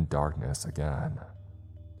room in darkness again.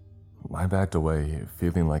 I backed away,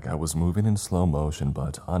 feeling like I was moving in slow motion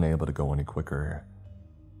but unable to go any quicker.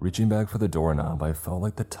 Reaching back for the doorknob, I felt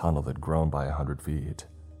like the tunnel had grown by 100 feet.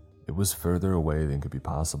 It was further away than could be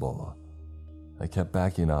possible. I kept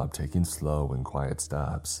backing up, taking slow and quiet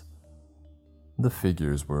steps. The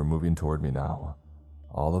figures were moving toward me now.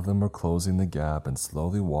 All of them were closing the gap and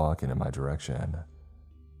slowly walking in my direction.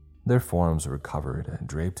 Their forms were covered and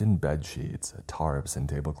draped in bed sheets, tarps, and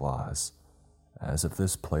tablecloths, as if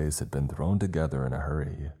this place had been thrown together in a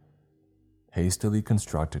hurry, hastily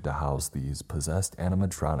constructed to house these possessed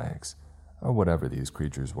animatronics, or whatever these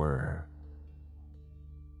creatures were.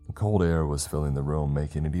 Cold air was filling the room,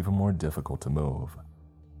 making it even more difficult to move.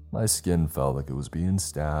 My skin felt like it was being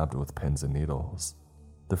stabbed with pins and needles,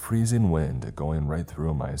 the freezing wind going right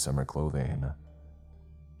through my summer clothing.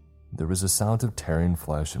 There was a sound of tearing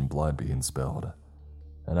flesh and blood being spilled,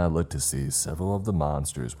 and I looked to see several of the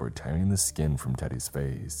monsters were tearing the skin from Teddy's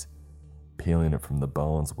face, peeling it from the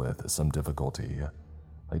bones with some difficulty,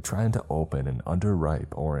 like trying to open an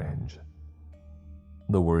underripe orange.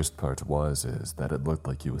 The worst part is that it looked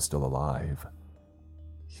like he was still alive.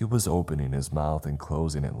 He was opening his mouth and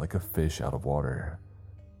closing it like a fish out of water,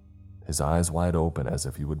 his eyes wide open as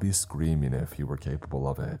if he would be screaming if he were capable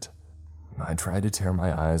of it. I tried to tear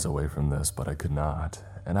my eyes away from this, but I could not,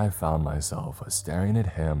 and I found myself staring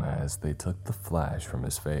at him as they took the flesh from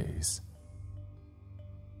his face.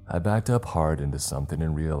 I backed up hard into something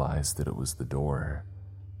and realized that it was the door.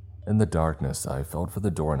 In the darkness, I felt for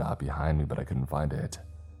the doorknob behind me, but I couldn't find it.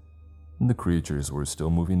 The creatures were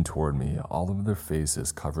still moving toward me, all of their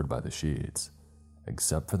faces covered by the sheets,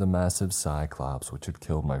 except for the massive cyclops which had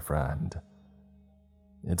killed my friend.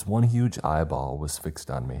 Its one huge eyeball was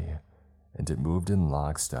fixed on me, and it moved in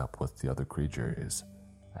lockstep with the other creatures,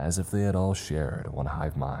 as if they had all shared one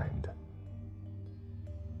hive mind.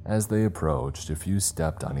 As they approached, a few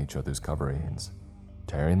stepped on each other's coverings,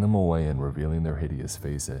 tearing them away and revealing their hideous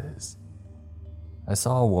faces. I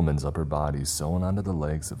saw a woman's upper body sewn onto the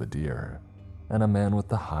legs of a deer, and a man with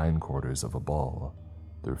the hindquarters of a bull,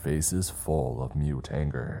 their faces full of mute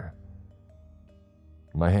anger.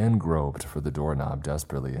 My hand groped for the doorknob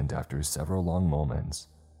desperately, and after several long moments,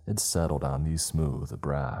 it settled on the smooth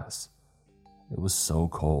brass. It was so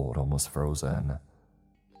cold, almost frozen.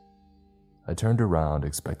 I turned around,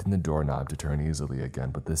 expecting the doorknob to turn easily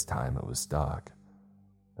again, but this time it was stuck.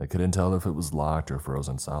 I couldn't tell if it was locked or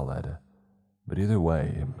frozen solid, but either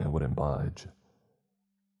way, it wouldn't budge.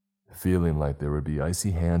 Feeling like there would be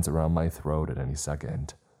icy hands around my throat at any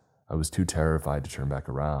second, I was too terrified to turn back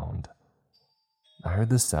around. I heard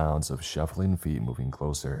the sounds of shuffling feet moving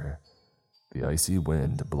closer, the icy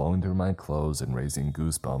wind blowing through my clothes and raising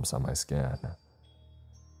goosebumps on my skin.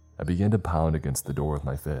 I began to pound against the door with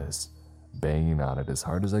my fists, banging on it as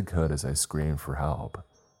hard as I could as I screamed for help,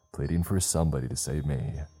 pleading for somebody to save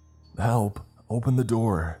me. "Help! Open the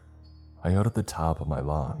door!" I yelled at the top of my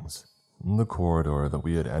lungs. The corridor that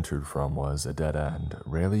we had entered from was a dead end,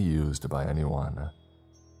 rarely used by anyone.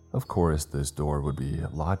 Of course, this door would be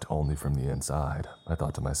locked only from the inside, I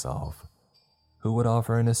thought to myself. Who would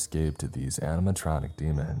offer an escape to these animatronic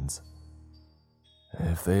demons?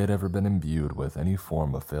 If they had ever been imbued with any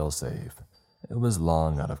form of failsafe, it was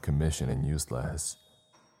long out of commission and useless.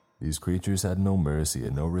 These creatures had no mercy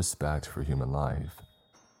and no respect for human life.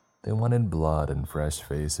 They wanted blood and fresh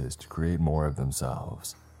faces to create more of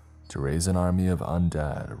themselves, to raise an army of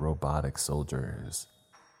undead, robotic soldiers.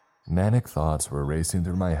 Manic thoughts were racing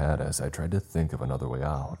through my head as I tried to think of another way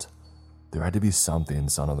out. There had to be some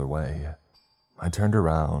other way. I turned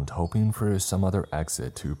around, hoping for some other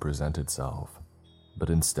exit to present itself, but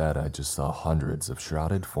instead I just saw hundreds of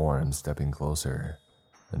shrouded forms stepping closer,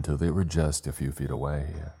 until they were just a few feet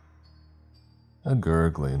away. A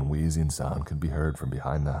gurgling, wheezing sound could be heard from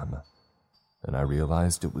behind them, and I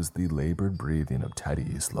realized it was the labored breathing of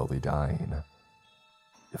Teddy slowly dying.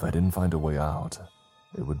 If I didn't find a way out,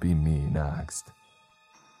 it would be me next.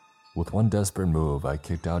 With one desperate move, I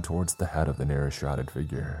kicked out towards the head of the nearest shrouded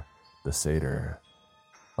figure, the satyr.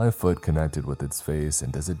 My foot connected with its face,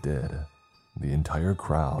 and as it did, the entire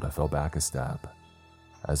crowd fell back a step,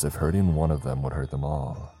 as if hurting one of them would hurt them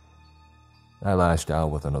all. I lashed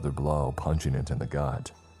out with another blow, punching it in the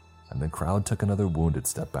gut, and the crowd took another wounded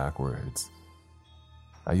step backwards.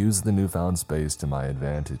 I used the newfound space to my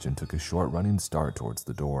advantage and took a short running start towards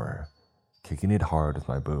the door, kicking it hard with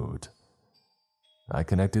my boot. I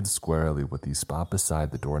connected squarely with the spot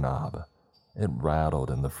beside the doorknob. It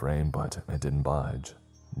rattled in the frame, but it didn't budge.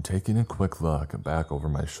 Taking a quick look back over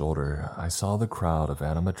my shoulder, I saw the crowd of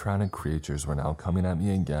animatronic creatures were now coming at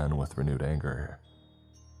me again with renewed anger.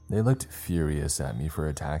 They looked furious at me for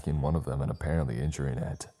attacking one of them and apparently injuring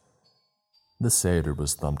it. The satyr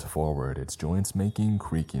was thumped forward, its joints making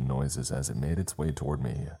creaking noises as it made its way toward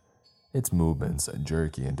me, its movements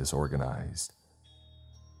jerky and disorganized.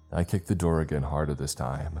 I kicked the door again harder this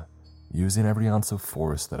time, using every ounce of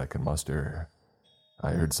force that I could muster.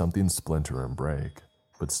 I heard something splinter and break,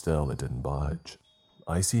 but still it didn't budge.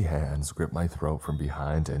 Icy hands gripped my throat from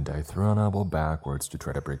behind, and I threw an elbow backwards to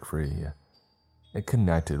try to break free. It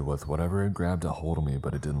connected with whatever had grabbed a hold of me,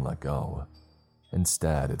 but it didn't let go.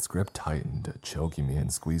 Instead, its grip tightened, choking me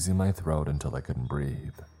and squeezing my throat until I couldn't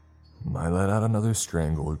breathe. I let out another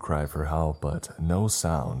strangled cry for help, but no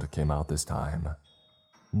sound came out this time.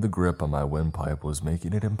 The grip on my windpipe was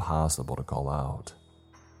making it impossible to call out.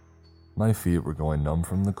 My feet were going numb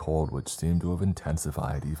from the cold, which seemed to have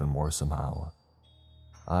intensified even more somehow.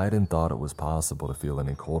 I hadn't thought it was possible to feel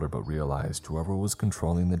any colder, but realized whoever was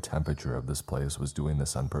controlling the temperature of this place was doing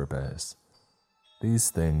this on purpose.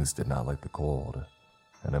 These things did not like the cold,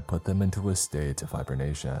 and it put them into a state of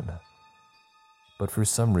hibernation. But for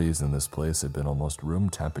some reason, this place had been almost room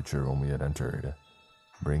temperature when we had entered,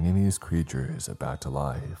 bringing these creatures back to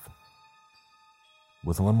life.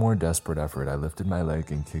 With one more desperate effort, I lifted my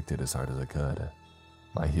leg and kicked it as hard as I could,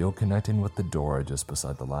 my heel connecting with the door just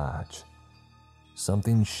beside the latch.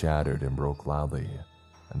 Something shattered and broke loudly,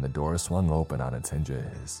 and the door swung open on its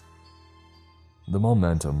hinges. The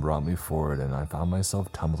momentum brought me forward, and I found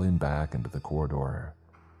myself tumbling back into the corridor.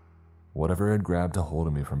 Whatever had grabbed a hold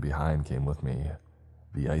of me from behind came with me,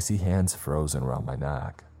 the icy hands frozen around my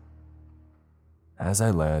neck. As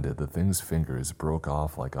I landed, the thing's fingers broke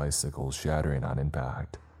off like icicles, shattering on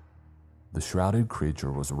impact. The shrouded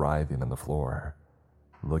creature was writhing on the floor,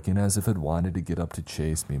 looking as if it wanted to get up to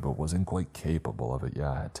chase me but wasn't quite capable of it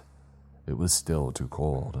yet. It was still too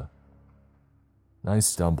cold. I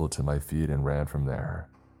stumbled to my feet and ran from there,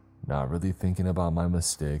 not really thinking about my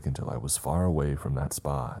mistake until I was far away from that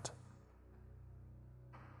spot.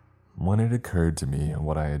 When it occurred to me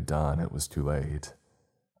what I had done, it was too late.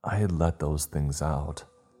 I had let those things out.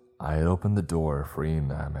 I had opened the door, freeing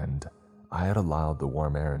them, and I had allowed the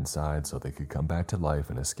warm air inside so they could come back to life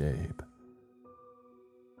and escape.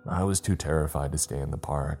 I was too terrified to stay in the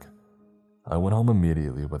park. I went home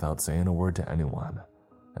immediately without saying a word to anyone,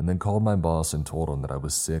 and then called my boss and told him that I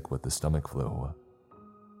was sick with the stomach flu.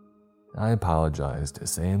 I apologized,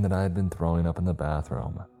 saying that I had been throwing up in the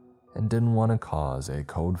bathroom and didn't want to cause a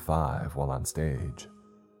code 5 while on stage.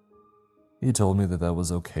 He told me that that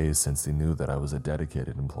was okay since he knew that I was a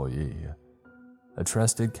dedicated employee, a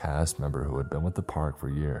trusted cast member who had been with the park for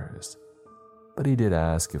years, but he did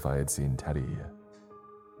ask if I had seen Teddy.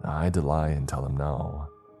 I had to lie and tell him no.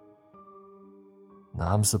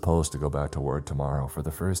 I'm supposed to go back to work tomorrow for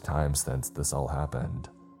the first time since this all happened.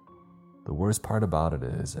 The worst part about it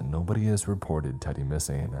is nobody has reported Teddy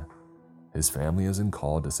missing. His family hasn't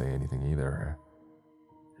called to say anything either.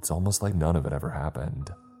 It's almost like none of it ever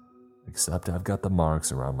happened, except I've got the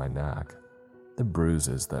marks around my neck, the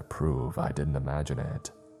bruises that prove I didn't imagine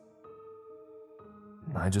it.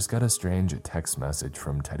 I just got a strange text message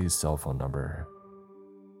from Teddy's cell phone number.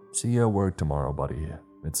 "See you at work tomorrow, buddy,"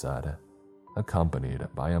 it said, accompanied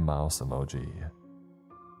by a mouse emoji.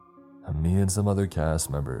 Me and some other cast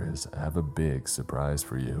members have a big surprise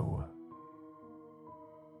for you.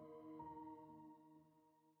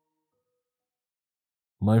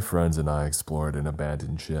 My friends and I explored an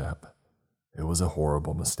abandoned ship. It was a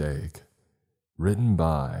horrible mistake. Written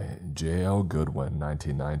by J.L. Goodwin,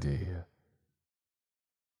 1990.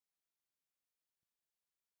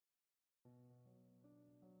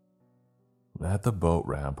 At the boat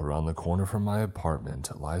ramp around the corner from my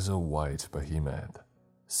apartment lies a white behemoth,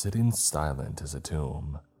 sitting silent as a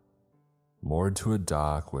tomb. Moored to a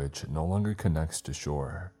dock which no longer connects to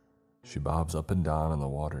shore, she bobs up and down on the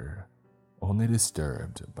water, only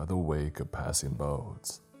disturbed by the wake of passing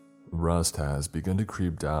boats. Rust has begun to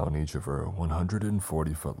creep down each of her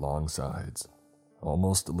 140-foot-long sides,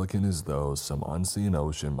 almost looking as though some unseen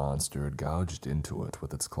ocean monster had gouged into it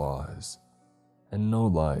with its claws, and no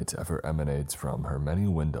light ever emanates from her many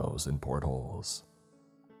windows and portholes.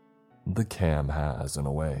 The Cam has, in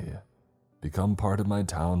a way, become part of my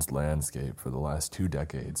town's landscape for the last 2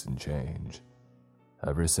 decades and change,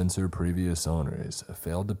 ever since her previous owners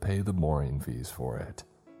failed to pay the mooring fees for it,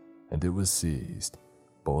 and it was seized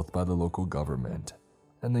both by the local government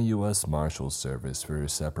and the U.S. Marshals Service for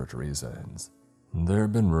separate reasons. There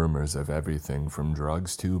have been rumors of everything from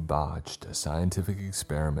drugs to botched scientific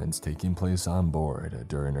experiments taking place on board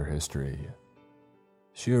during her history.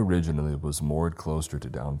 She originally was moored closer to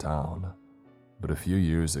downtown, but a few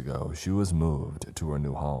years ago she was moved to her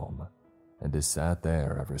new home and has sat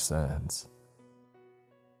there ever since.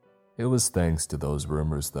 It was thanks to those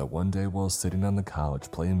rumors that one day while sitting on the couch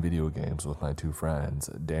playing video games with my 2 friends,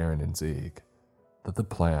 Darren and Zeke, that the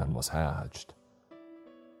plan was hatched.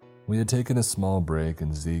 We had taken a small break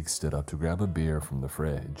and Zeke stood up to grab a beer from the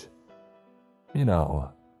fridge. You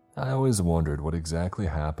know, I always wondered what exactly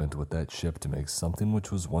happened with that ship to make something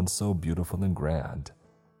which was once so beautiful and grand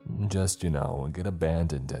just, get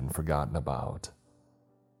abandoned and forgotten about.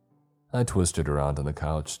 I twisted around on the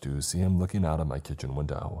couch to see him looking out of my kitchen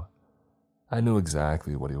window. I knew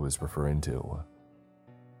exactly what he was referring to.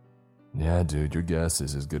 "Yeah, dude, your guess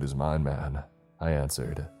is as good as mine, man," I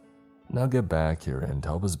answered. "Now get back here and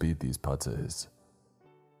help us beat these putzes."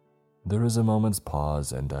 There was a moment's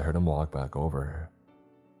pause and I heard him walk back over.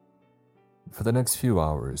 For the next few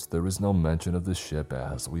hours, there was no mention of the ship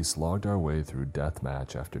as we slogged our way through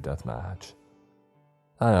deathmatch after deathmatch.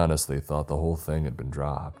 I honestly thought the whole thing had been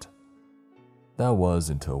dropped. That was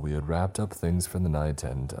until we had wrapped up things for the night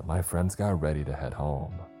and my friends got ready to head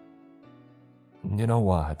home. "You know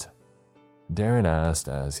what?" Darren asked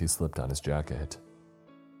as he slipped on his jacket.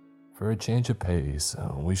 "For a change of pace,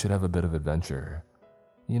 we should have a bit of adventure.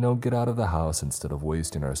 Get out of the house instead of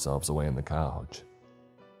wasting ourselves away on the couch."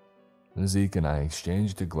 Zeke and I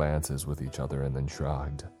exchanged glances with each other and then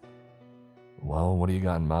shrugged. "Well, what do you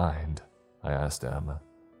got in mind?" I asked him.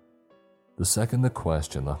 The second the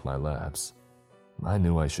question left my lips, I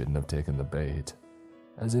knew I shouldn't have taken the bait,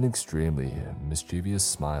 as an extremely mischievous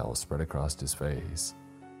smile spread across his face.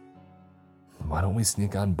 "Why don't we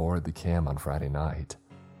sneak on board the Cam on Friday night?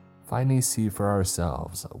 Finally see for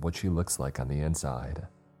ourselves what she looks like on the inside."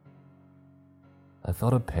 I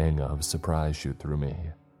felt a pang of surprise shoot through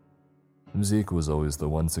me. Zeke was always the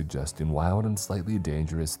one suggesting wild and slightly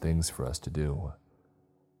dangerous things for us to do.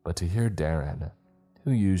 But to hear Darren,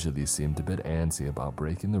 who usually seemed a bit antsy about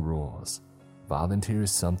breaking the rules, volunteer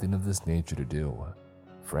something of this nature to do,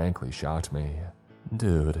 frankly shocked me.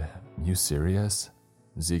 "Dude, you serious?"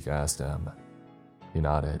 Zeke asked him. He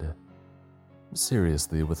nodded.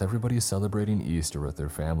 Seriously, with everybody celebrating Easter with their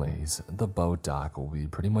families, the boat dock will be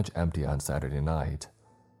pretty much empty on Saturday night.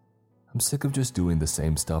 I'm sick of just doing the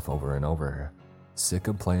same stuff over and over. Sick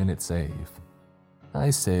of playing it safe.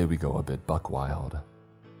 I say we go a bit buck wild.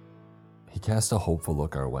 He cast a hopeful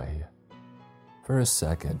look our way. For a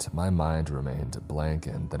second, my mind remained blank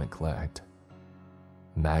and then it clicked.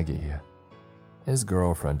 Maggie. His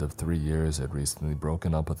girlfriend of 3 years had recently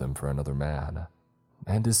broken up with him for another man.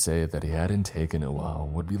 And to say that he hadn't taken it well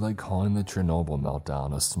would be like calling the Chernobyl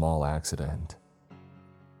meltdown a small accident.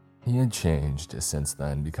 He had changed since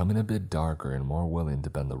then, becoming a bit darker and more willing to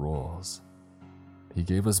bend the rules. He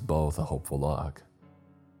gave us both a hopeful look.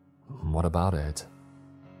 What about it?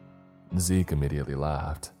 Zeke immediately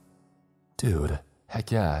laughed. Dude,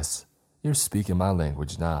 heck yes, you're speaking my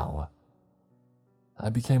language now. I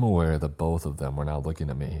became aware that both of them were now looking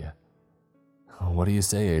at me. What do you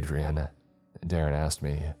say, Adrian? Darren asked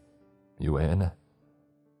me. You in?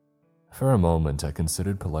 For a moment, I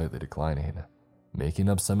considered politely declining, making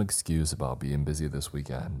up some excuse about being busy this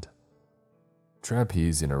weekend.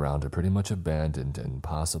 Trapezing around a pretty much abandoned and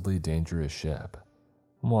possibly dangerous ship,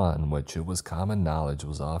 one which it was common knowledge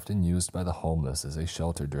was often used by the homeless as a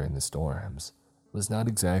shelter during the storms, was not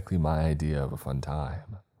exactly my idea of a fun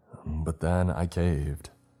time. But then I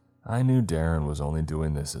caved. I knew Darren was only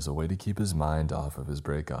doing this as a way to keep his mind off of his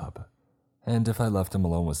breakup. And if I left him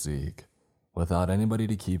alone with Zeke, without anybody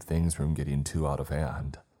to keep things from getting too out of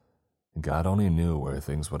hand, God only knew where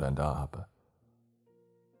things would end up.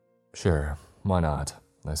 Sure, why not?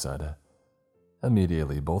 I said.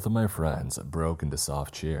 Immediately, both of my friends broke into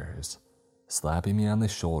soft cheers, slapping me on the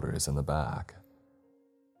shoulders and the back.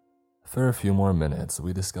 For a few more minutes,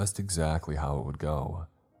 we discussed exactly how it would go.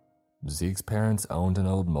 Zeke's parents owned an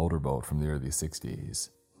old motorboat from the early 60s,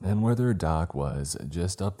 and where their dock was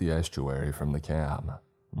just up the estuary from the cam,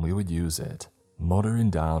 we would use it, motoring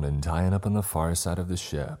down and tying up on the far side of the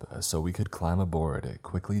ship so we could climb aboard,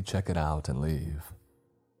 quickly check it out, and leave.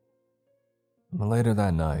 Later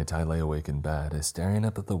that night, I lay awake in bed, staring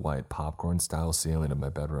up at the white popcorn-style ceiling of my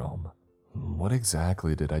bedroom. What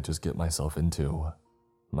exactly did I just get myself into?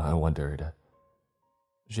 I wondered.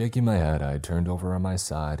 Shaking my head, I turned over on my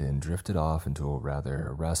side and drifted off into a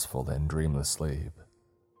rather restful and dreamless sleep.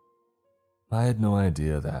 I had no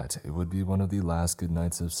idea that it would be one of the last good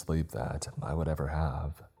nights of sleep that I would ever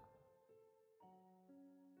have.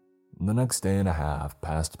 The next day and a half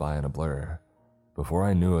passed by in a blur. Before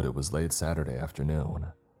I knew it, it was late Saturday afternoon.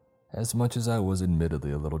 As much as I was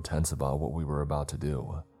admittedly a little tense about what we were about to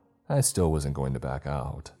do, I still wasn't going to back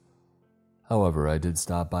out. However, I did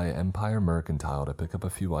stop by Empire Mercantile to pick up a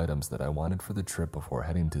few items that I wanted for the trip before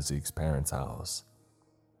heading to Zeke's parents' house.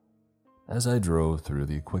 As I drove through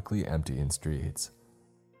the quickly emptying streets,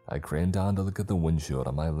 I craned down to look at the windshield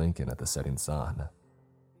on my Lincoln at the setting sun.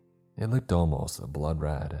 It looked almost blood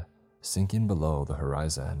red, sinking below the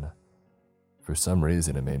horizon. For some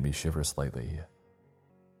reason, it made me shiver slightly.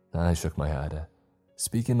 I shook my head,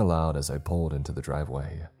 speaking aloud as I pulled into the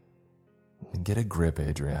driveway. Get a grip,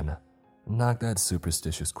 Adrian. Knock that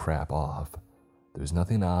superstitious crap off. There's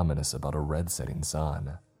nothing ominous about a red setting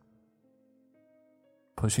sun.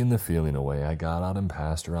 Pushing the feeling away, I got out and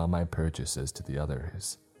passed around my purchases to the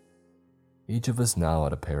others. Each of us now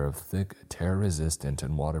had a pair of thick, tear-resistant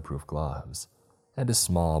and waterproof gloves, and a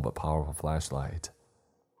small but powerful flashlight.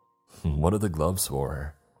 What are the gloves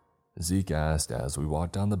for? Zeke asked as we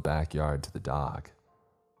walked down the backyard to the dock.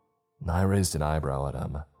 I raised an eyebrow at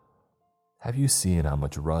him. Have you seen how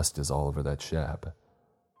much rust is all over that ship?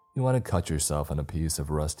 You want to cut yourself on a piece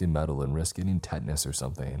of rusty metal and risk getting tetanus or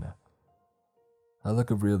something. A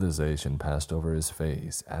look of realization passed over his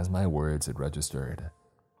face as my words had registered.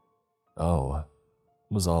 Oh,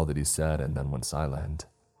 was all that he said, and then went silent.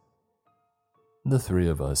 The three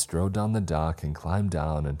of us strode down the dock and climbed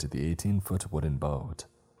down into the 18-foot wooden boat.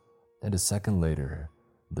 And a second later,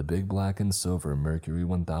 the big black and silver Mercury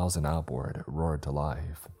 1000 outboard roared to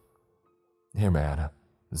life. Here, man,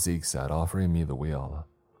 Zeke said, offering me the wheel.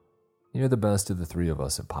 You're the best of the three of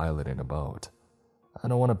us at piloting a boat. I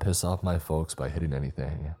don't want to piss off my folks by hitting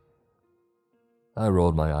anything. I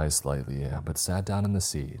rolled my eyes slightly, but sat down in the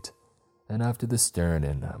seat, and after the stern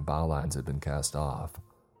and bow lines had been cast off,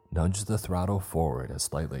 nudged the throttle forward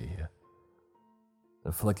slightly.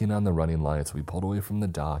 Flicking on the running lights, we pulled away from the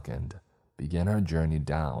dock and began our journey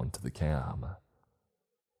down to the cam.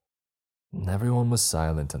 Everyone was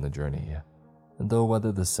silent on the journey, though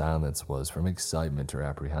whether the silence was from excitement or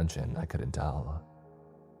apprehension, I couldn't tell.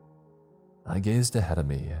 I gazed ahead of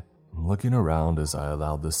me, looking around as I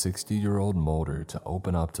allowed the 60-year-old motor to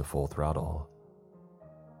open up to full throttle.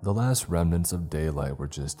 The last remnants of daylight were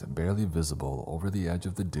just barely visible over the edge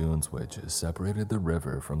of the dunes which separated the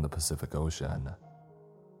river from the Pacific Ocean.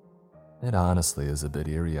 It honestly is a bit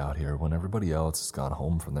eerie out here when everybody else has gone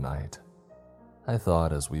home for the night, I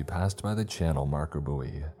thought as we passed by the channel marker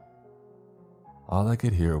buoy. All I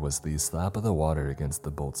could hear was the slap of the water against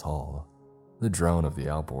the boat's hull, the drone of the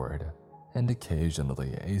outboard, and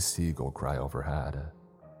occasionally a seagull cry overhead.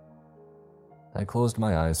 I closed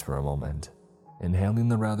my eyes for a moment, inhaling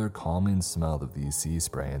the rather calming smell of the sea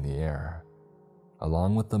spray in the air,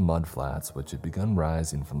 along with the mud flats which had begun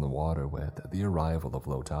rising from the water with the arrival of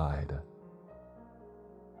low tide.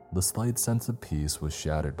 The slight sense of peace was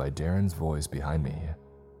shattered by Darren's voice behind me.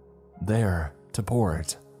 "There, to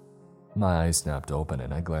port." My eyes snapped open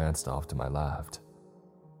and I glanced off to my left.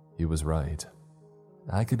 He was right.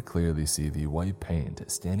 I could clearly see the white paint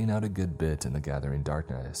standing out a good bit in the gathering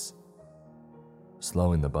darkness.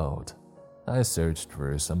 Slowing the boat, I searched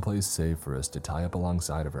for someplace safe for us to tie up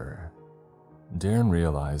alongside of her. Darren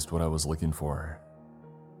realized what I was looking for.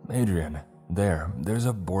 "Adrian, there's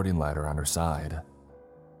a boarding ladder on her side."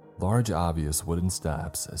 Large obvious wooden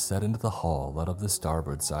steps set into the hull led up the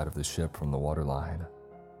starboard side of the ship from the waterline.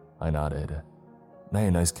 I nodded.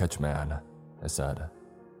 "Hey, nice catch, man," I said,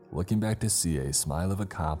 looking back to see a smile of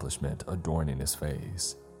accomplishment adorning his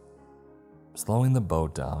face. Slowing the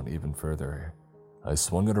boat down even further, I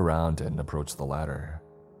swung it around and approached the ladder.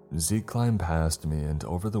 Zeke climbed past me and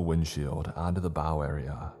over the windshield onto the bow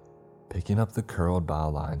area, picking up the curled bow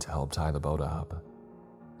line to help tie the boat up.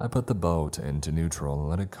 I put the boat into neutral and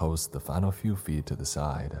let it coast the final few feet to the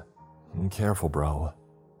side. "Careful, bro,"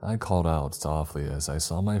 I called out softly as I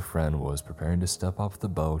saw my friend was preparing to step off the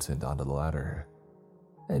boat and onto the ladder.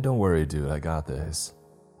 "Hey, don't worry, dude, I got this,"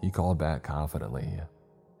 he called back confidently,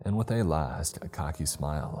 and with a cocky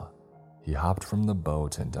smile, he hopped from the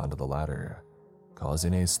boat and onto the ladder,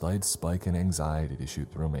 causing a slight spike in anxiety to shoot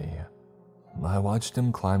through me. I watched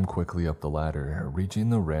him climb quickly up the ladder, reaching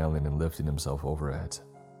the railing and lifting himself over it.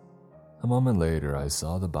 A moment later, I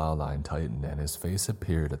saw the bow line tighten and his face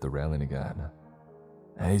appeared at the railing again.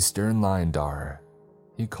 "Hey, stern line, Dar,"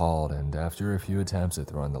 he called, and after a few attempts at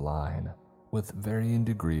throwing the line, with varying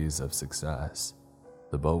degrees of success,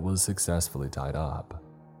 the boat was successfully tied up.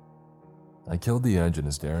 I killed the engine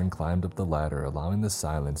as Darren climbed up the ladder, allowing the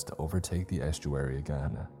silence to overtake the estuary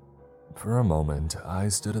again. For a moment, I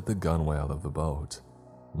stood at the gunwale of the boat,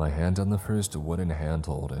 my hand on the first wooden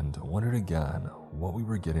handhold, and wondered again what we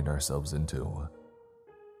were getting ourselves into.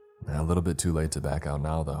 A little bit too late to back out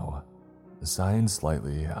now, though. Sighing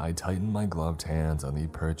slightly, I tightened my gloved hands on the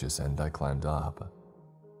purchase and I climbed up.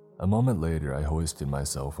 A moment later, I hoisted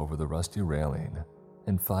myself over the rusty railing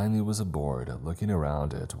and finally was aboard, looking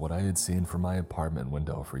around at what I had seen from my apartment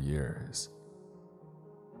window for years.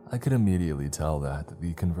 I could immediately tell that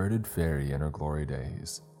the converted ferry in her glory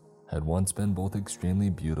days had once been both extremely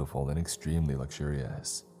beautiful and extremely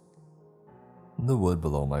luxurious. The wood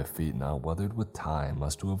below my feet, now weathered with time,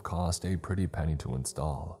 must have cost a pretty penny to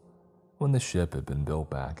install when the ship had been built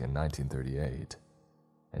back in 1938,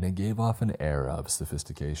 and it gave off an air of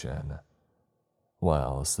sophistication.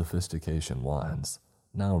 Well, sophistication once,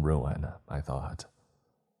 now ruin, I thought.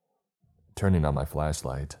 Turning on my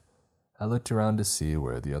flashlight, I looked around to see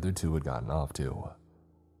where the other two had gotten off to.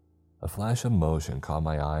 A flash of motion caught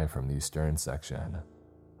my eye from the stern section.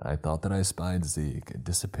 I thought that I spied Zeke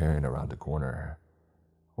disappearing around a corner,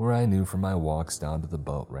 where I knew from my walks down to the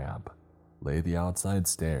boat ramp lay the outside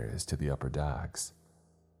stairs to the upper decks.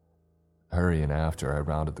 Hurrying after, I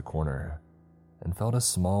rounded the corner and felt a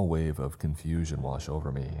small wave of confusion wash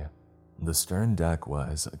over me. The stern deck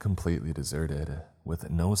was completely deserted, with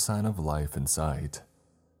no sign of life in sight.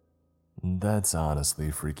 That's honestly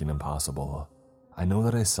freaking impossible. I know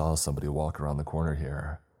that I saw somebody walk around the corner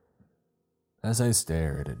here. As I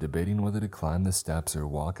stared, debating whether to climb the steps or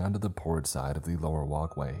walk onto the port side of the lower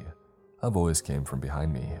walkway, a voice came from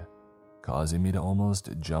behind me, causing me to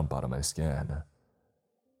almost jump out of my skin.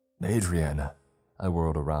 "Adrian!" I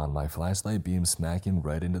whirled around, my flashlight beam smacking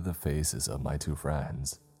right into the faces of my two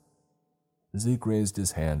friends. Zeke raised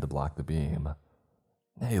his hand to block the beam.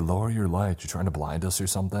 "Hey, lower your light, you trying to blind us or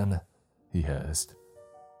something?" he hissed.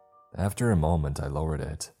 After a moment, I lowered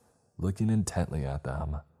it, looking intently at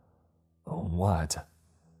them. "Oh, what?"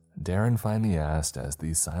 Darren finally asked as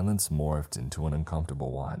the silence morphed into an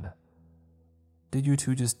uncomfortable one. "Did you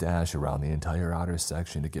two just dash around the entire outer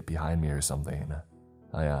section to get behind me or something?"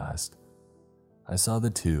 I asked. I saw the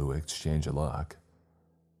two exchange a look.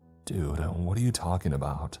 "Dude, what are you talking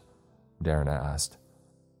about?" Darren asked.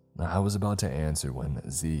 I was about to answer when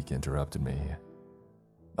Zeke interrupted me.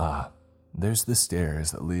 "There's the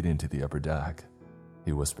stairs that lead into the upper deck.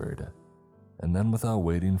 he whispered, and then without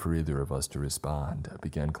waiting for either of us to respond,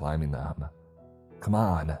 began climbing them. Come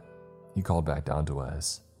on, he called back down to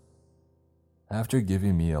us. After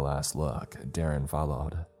giving me a last look, Darren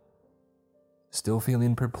followed. Still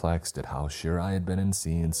feeling perplexed at how sure I had been in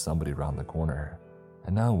seeing somebody round the corner,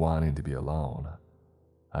 and now wanting to be alone,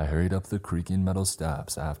 I hurried up the creaking metal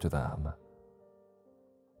steps after them.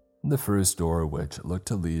 The first door, which looked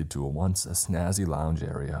to lead to a once snazzy lounge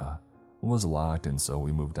area, was locked, and so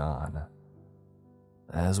we moved on.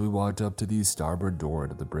 As we walked up to the starboard door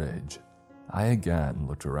to the bridge, I again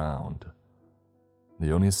looked around.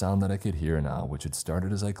 The only sound that I could hear now, which had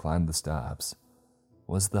started as I climbed the steps,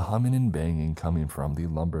 was the humming and banging coming from the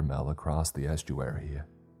lumber mill across the estuary.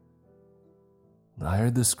 I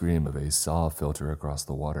heard the scream of a saw filter across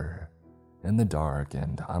the water, in the dark,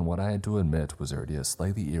 and on what I had to admit was already a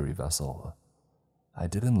slightly eerie vessel. I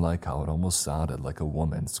didn't like how it almost sounded like a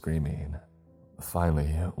woman screaming.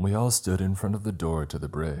 Finally, we all stood in front of the door to the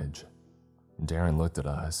bridge. Darren looked at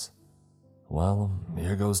us. Well,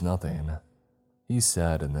 here goes nothing, he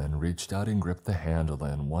said, and then reached out and gripped the handle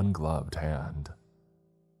in one gloved hand.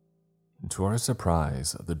 To our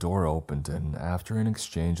surprise, the door opened, and after an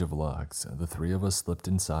exchange of looks, the three of us slipped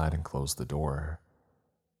inside and closed the door.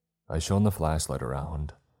 I shone the flashlight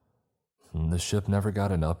around. The ship never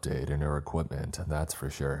got an update in her equipment, that's for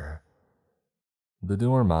sure. The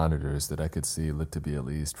door monitors that I could see looked to be at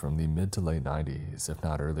least from the mid to late 90s, if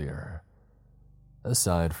not earlier.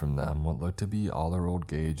 Aside from them, what looked to be all our old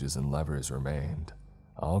gauges and levers remained,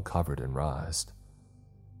 all covered in rust.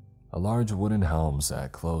 A large wooden helm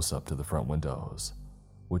sat close up to the front windows,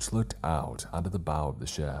 which looked out onto the bow of the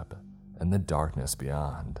ship and the darkness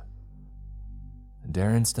beyond.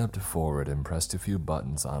 Darren stepped forward and pressed a few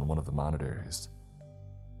buttons on one of the monitors.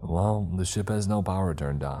 Well, the ship has no power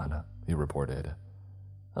turned on, he reported.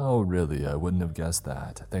 Oh, really, I wouldn't have guessed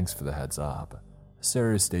that. Thanks for the heads up.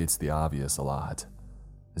 Sarah states the obvious a lot,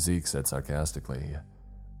 Zeke said sarcastically.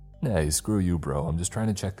 Hey, screw you, bro, I'm just trying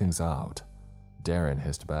to check things out, Darren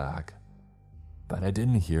hissed back. But I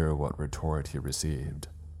didn't hear what retort he received.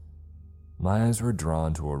 My eyes were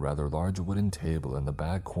drawn to a rather large wooden table in the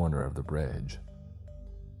back corner of the bridge.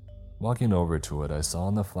 Walking over to it, I saw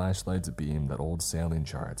in the flashlight's beam that old sailing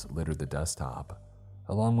charts littered the desktop,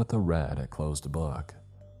 along with a red, closed book.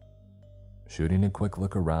 Shooting a quick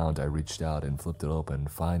look around, I reached out and flipped it open,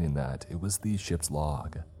 finding that it was the ship's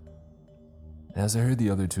log. As I heard the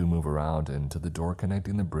other two move around and to the door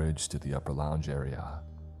connecting the bridge to the upper lounge area,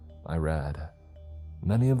 I read.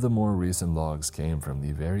 Many of the more recent logs came from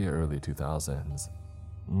the very early 2000s.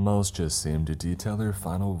 Most just seemed to detail their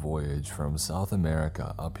final voyage from South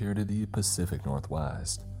America up here to the Pacific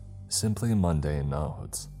Northwest, simply mundane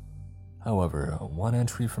notes. However, one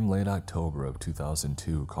entry from late October of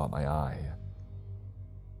 2002 caught my eye.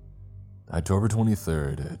 October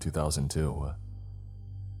 23rd, 2002.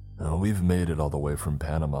 We've made it all the way from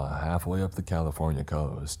Panama, halfway up the California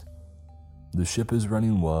coast. The ship is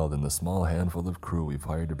running well, and the small handful of crew we've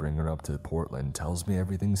hired to bring her up to Portland tells me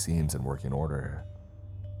everything seems in working order.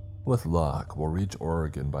 With luck, we'll reach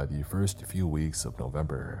Oregon by the first few weeks of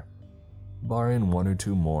November, barring one or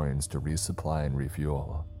two moorings to resupply and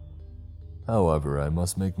refuel. However, I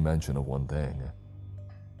must make mention of one thing.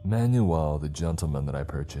 Manuel, the gentleman that I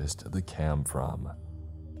purchased the cam from,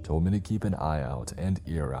 told me to keep an eye out and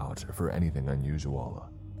ear out for anything unusual.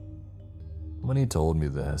 When he told me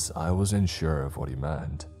this, I wasn't sure of what he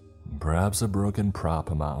meant. Perhaps a broken prop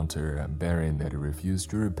mount or a bearing that he refused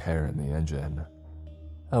to repair in the engine.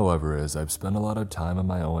 However, as I've spent a lot of time on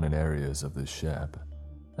my own in areas of this ship,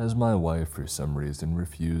 as my wife for some reason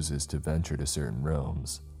refuses to venture to certain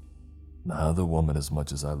rooms, the woman, as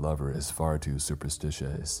much as I love her, is far too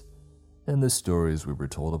superstitious, and the stories we were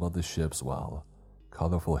told about the ship's, well,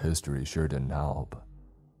 colorful history sure didn't help.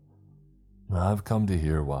 I've come to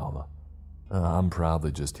hear, well, I'm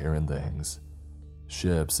proudly just hearing things.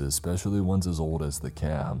 Ships, especially ones as old as the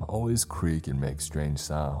Cam, always creak and make strange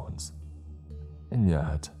sounds. And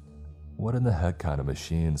yet, what in the heck kind of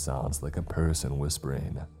machine sounds like a person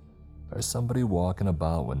whispering, or somebody walking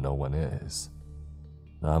about when no one is?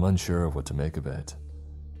 I'm unsure of what to make of it,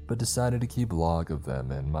 but decided to keep log of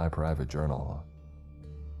them in my private journal.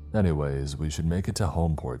 Anyways, we should make it to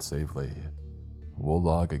Homeport safely. We'll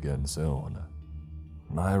log again soon.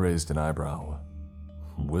 I raised an eyebrow.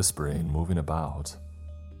 Whispering, moving about.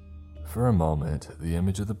 For a moment, the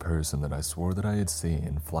image of the person that I swore that I had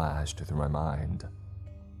seen flashed through my mind.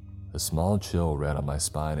 A small chill ran up my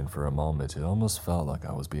spine, and for a moment it almost felt like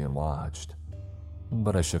I was being watched.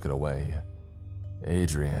 But I shook it away.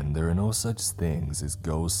 Adrian, there are no such things as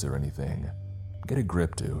ghosts or anything. Get a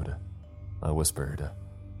grip, dude. I whispered.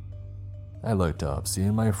 I looked up,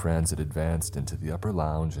 seeing my friends had advanced into the upper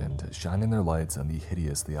lounge and shining their lights on the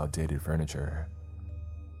hideously outdated furniture.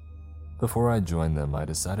 Before I joined them, I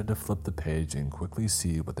decided to flip the page and quickly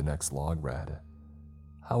see what the next log read.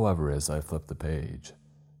 However, as I flipped the page,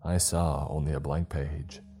 I saw only a blank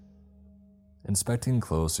page. Inspecting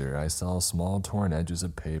closer, I saw small torn edges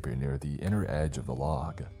of paper near the inner edge of the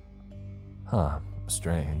log.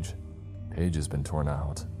 Strange. Page has been torn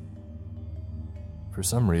out. For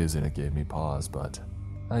some reason, it gave me pause, but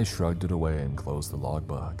I shrugged it away and closed the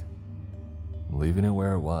logbook. Leaving it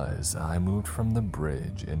where it was, I moved from the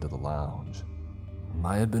bridge into the lounge.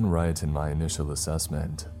 I had been right in my initial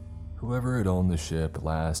assessment. Whoever had owned the ship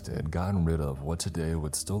last had gotten rid of what today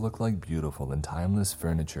would still look like beautiful and timeless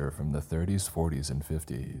furniture from the 30s, 40s, and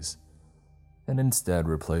 50s, and instead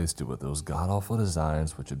replaced it with those god-awful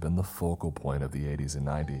designs which had been the focal point of the 80s and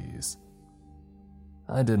 90s.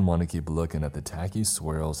 I didn't want to keep looking at the tacky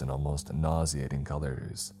swirls and almost nauseating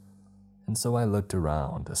colors, and so I looked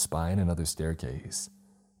around, espying another staircase,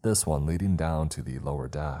 this one leading down to the lower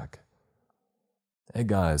deck. Hey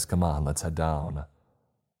guys, come on, let's head down.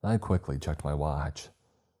 I quickly checked my watch.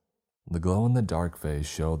 The glow-in-the-dark face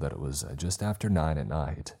showed that it was just after 9 at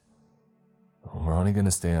night. We're only going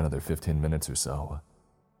to stay another 15 minutes or so,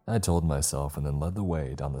 I told myself, and then led the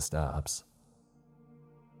way down the steps.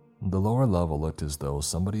 The lower level looked as though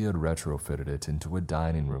somebody had retrofitted it into a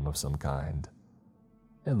dining room of some kind.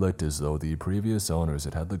 It looked as though the previous owners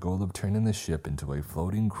had the goal of turning the ship into a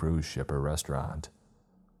floating cruise ship or restaurant,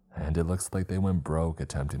 and it looks like they went broke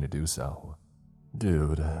attempting to do so.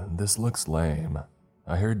 Dude, this looks lame,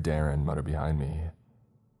 I heard Darren mutter behind me.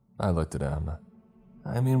 I looked at him.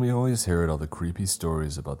 I mean, we always heard all the creepy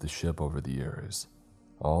stories about the ship over the years.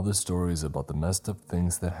 All the stories about the messed up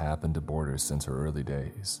things that happened aboard her since her early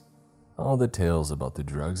days. All the tales about the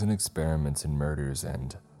drugs and experiments and murders,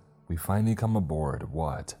 and we finally come aboard,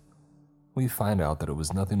 what? We find out that it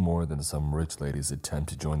was nothing more than some rich lady's attempt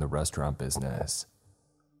to join the restaurant business.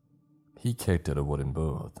 He kicked at a wooden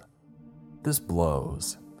booth. This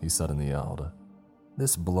blows, he suddenly yelled.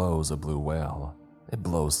 This blows a blue whale. It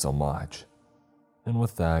blows so much. And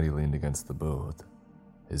with that, he leaned against the booth,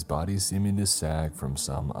 his body seeming to sag from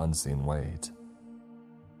some unseen weight.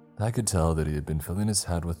 I could tell that he had been filling his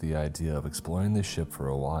head with the idea of exploring the ship for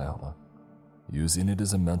a while, using it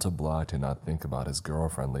as a mental block to not think about his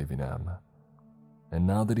girlfriend leaving him. And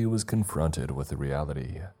now that he was confronted with the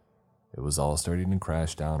reality, it was all starting to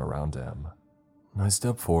crash down around him. I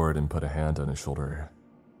stepped forward and put a hand on his shoulder.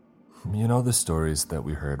 You know, the stories that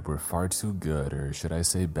we heard were far too good, or should I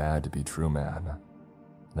say bad, to be true, man.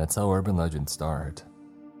 That's how urban legends start.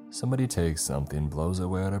 Somebody takes something, blows it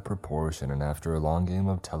way out of proportion, and after a long game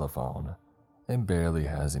of telephone, it barely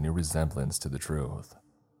has any resemblance to the truth.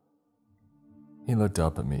 He looked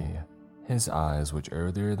up at me, his eyes, which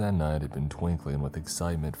earlier that night had been twinkling with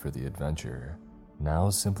excitement for the adventure, now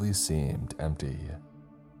simply seemed empty.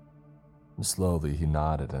 Slowly he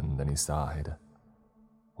nodded and then he sighed.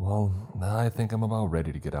 Well, I think I'm about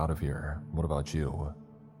ready to get out of here. What about you?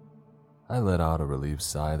 I let out a relieved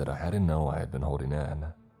sigh that I hadn't known I had been holding in.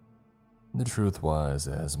 The truth was,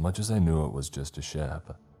 as much as I knew it was just a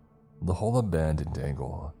ship, the whole abandoned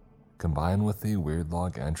angle, combined with the weird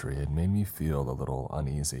log entry, had made me feel a little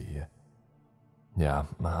uneasy. Yeah,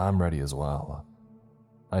 I'm ready as well.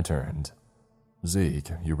 I turned.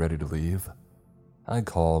 Zeke, you ready to leave? I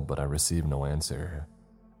called, but I received no answer.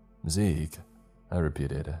 Zeke, I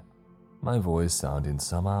repeated, my voice sounding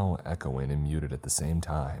somehow echoing and muted at the same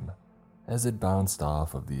time, as it bounced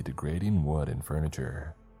off of the degrading wood and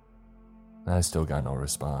furniture. I still got no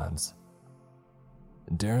response.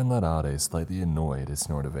 Darren let out a slightly annoyed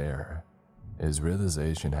snort of air, his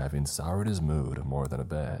realization having soured his mood more than a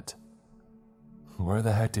bit. Where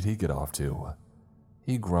the heck did he get off to?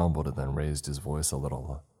 He grumbled and then raised his voice a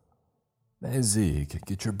little. Hey Zeke,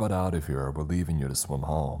 get your butt out of here or we're leaving you to swim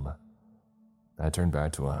home. I turned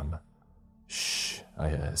back to him. Shh, I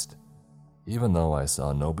hissed, even though I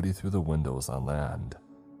saw nobody through the windows on land,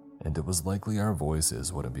 and it was likely our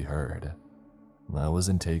voices wouldn't be heard. I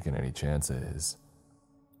wasn't taking any chances,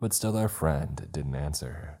 but still our friend didn't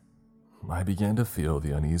answer. I began to feel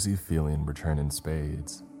the uneasy feeling return in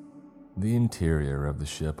spades. The interior of the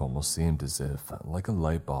ship almost seemed as if, like a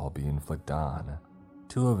light bulb being flicked on,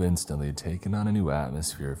 to have instantly taken on a new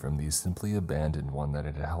atmosphere from the simply abandoned one that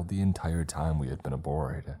had held the entire time we had been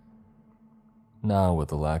aboard. Now, with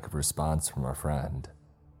the lack of response from our friend,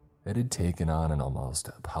 it had taken on an almost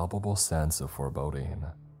palpable sense of foreboding.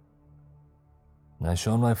 I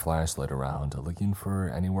shone my flashlight around, looking for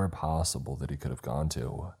anywhere possible that he could have gone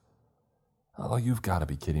to. Oh, you've got to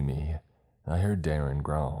be kidding me. I heard Darren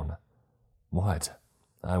groan. "What?"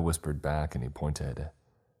 I whispered back, and he pointed.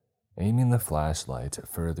 Aiming the flashlight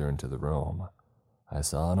further into the room, I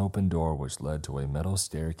saw an open door which led to a metal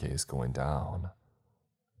staircase going down.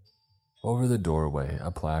 Over the doorway,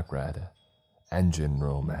 a plaque read, "Engine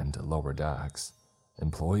room and lower decks.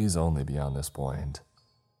 Employees only beyond this point."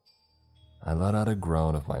 I let out a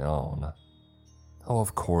groan of my own. Oh,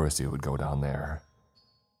 of course he would go down there.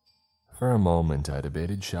 For a moment, I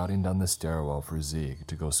debated shouting down the stairwell for Zeke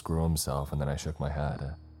to go screw himself, and then I shook my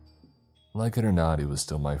head. Like it or not, he was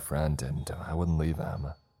still my friend, and I wouldn't leave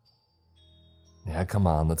him. "Yeah, come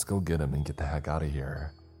on, let's go get him and get the heck out of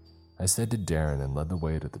here," I said to Darren and led the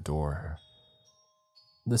way to the door.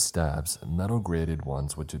 The steps, metal-grated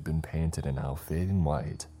ones which had been painted and now fading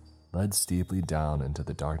white, led steeply down into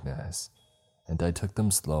the darkness, and I took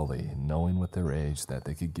them slowly, knowing with their age that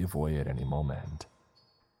they could give way at any moment.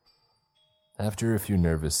 After a few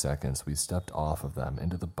nervous seconds, we stepped off of them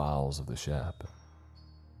into the bowels of the ship.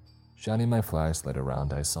 Shining my flashlight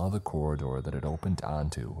around, I saw the corridor that it opened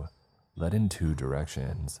onto led in two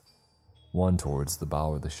directions, one towards the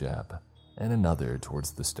bow of the ship and another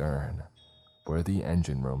towards the stern, where the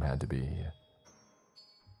engine room had to be.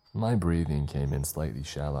 My breathing came in slightly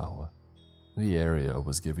shallow. The area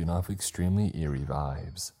was giving off extremely eerie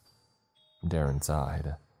vibes. Darren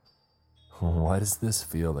sighed. "Why does this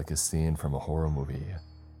feel like a scene from a horror movie,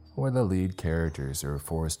 where the lead characters are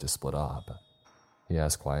forced to split up?" he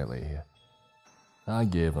asked quietly. I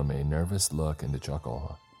gave him a nervous look and a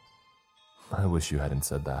chuckle. "I wish you hadn't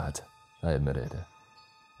said that," I admitted,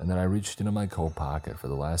 and then I reached into my coat pocket for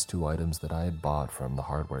the last two items that I had bought from the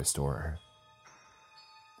hardware store.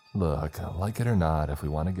 "Look, like it or not, if we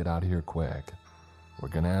want to get out of here quick, we're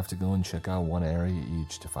gonna have to go and check out one area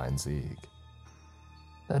each to find Zeke.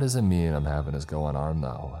 That doesn't mean I'm having us go unarmed,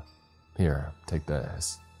 though. Here, take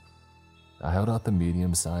this." I held out the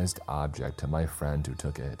medium-sized object to my friend, who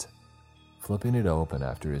took it, flipping it open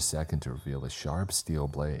after a second to reveal a sharp steel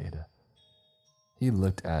blade. He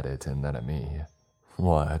looked at it and then at me.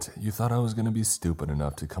 "What, you thought I was going to be stupid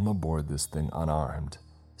enough to come aboard this thing unarmed,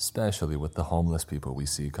 especially with the homeless people we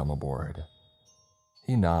see come aboard?"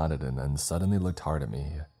 He nodded and then suddenly looked hard at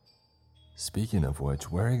me. "Speaking of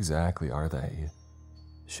which, where exactly are they?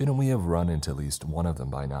 Shouldn't we have run into at least one of them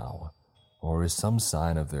by now, or is some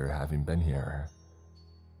sign of their having been here?"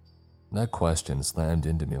 That question slammed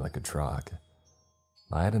into me like a truck.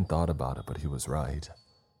 I hadn't thought about it, but he was right.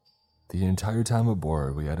 The entire time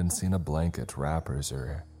aboard, we hadn't seen a blanket, wrappers,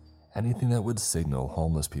 or anything that would signal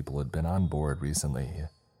homeless people had been on board recently.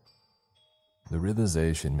 The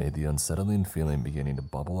realization made the unsettling feeling beginning to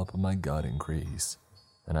bubble up in my gut increase,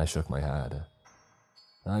 and I shook my head.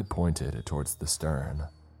 I pointed towards the stern.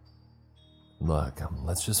 "Look,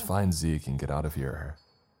 let's just find Zeke and get out of here.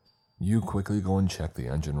 You quickly go and check the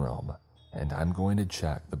engine room, and I'm going to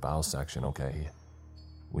check the bow section, okay?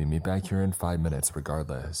 We meet back here in 5 minutes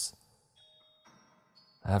regardless."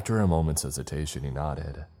 After a moment's hesitation, he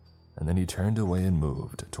nodded, and then he turned away and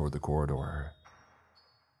moved toward the corridor.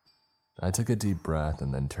 I took a deep breath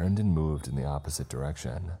and then turned and moved in the opposite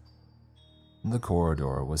direction. The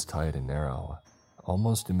corridor was tight and narrow,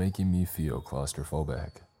 almost making me feel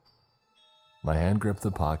claustrophobic. My hand gripped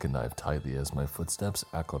the pocket knife tightly as my footsteps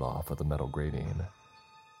echoed off of the metal grating.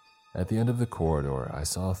 At the end of the corridor, I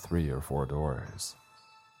saw 3 or 4 doors.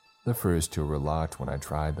 The first 2 were locked when I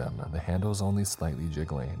tried them, the handles only slightly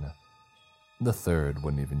jiggling. The third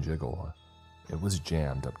wouldn't even jiggle. It was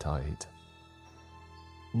jammed up tight.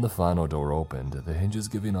 The final door opened, the hinges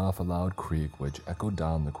giving off a loud creak which echoed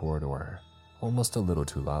down the corridor, almost a little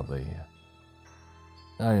too loudly.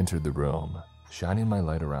 I entered the room, shining my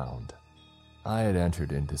light around. I had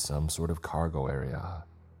entered into some sort of cargo area.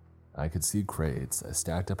 I could see crates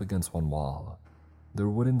stacked up against one wall, their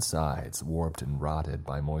wooden sides warped and rotted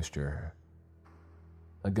by moisture.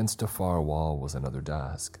 Against a far wall was another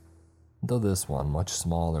desk, though this one much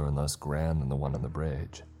smaller and less grand than the one on the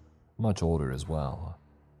bridge, much older as well.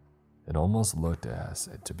 It almost looked as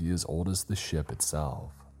to be as old as the ship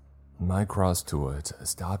itself. I crossed to it,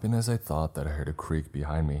 stopping as I thought that I heard a creak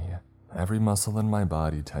behind me. Every muscle in my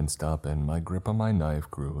body tensed up and my grip on my knife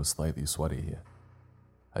grew slightly sweaty.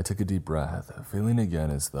 I took a deep breath, feeling again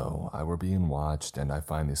as though I were being watched, and I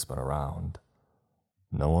finally spun around.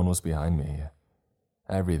 No one was behind me.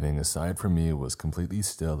 Everything aside from me was completely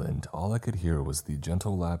still, and all I could hear was the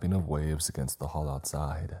gentle lapping of waves against the hull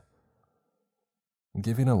outside.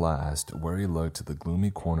 Giving a last, wary look to the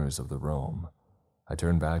gloomy corners of the room, I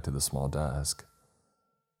turned back to the small desk.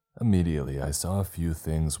 Immediately, I saw a few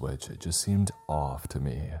things which just seemed off to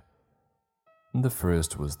me. The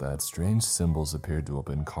first was that strange symbols appeared to have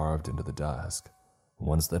been carved into the desk,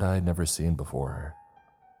 ones that I had never seen before.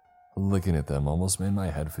 Looking at them almost made my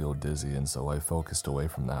head feel dizzy, and so I focused away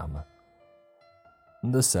from them.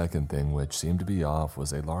 The second thing which seemed to be off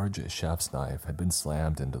was a large chef's knife had been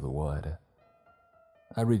slammed into the wood.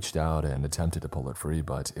 I reached out and attempted to pull it free,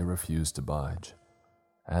 but it refused to budge,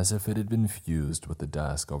 as if it had been fused with the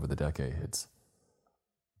desk over the decades.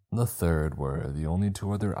 The third were the only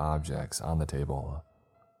two other objects on the table.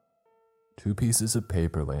 2 pieces of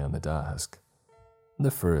paper lay on the desk.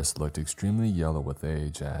 The first looked extremely yellow with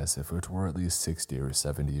age, as if it were at least 60 or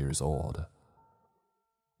 70 years old.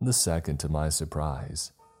 The second, to my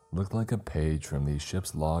surprise, looked like a page from the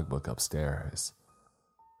ship's logbook upstairs.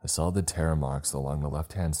 I saw the tear marks along the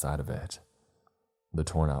left-hand side of it, the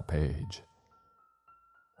torn-out page.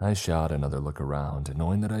 I shot another look around,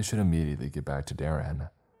 knowing that I should immediately get back to Darren.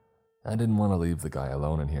 I didn't want to leave the guy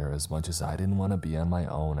alone in here as much as I didn't want to be on my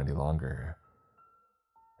own any longer.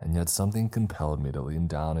 And yet something compelled me to lean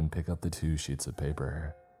down and pick up the 2 sheets of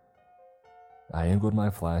paper. I angled my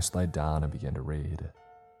flashlight down and began to read.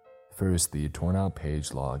 First the torn-out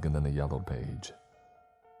page log and then the yellowed page.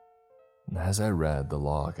 As I read the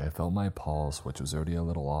log, I felt my pulse, which was already a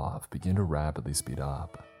little off, begin to rapidly speed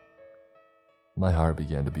up. My heart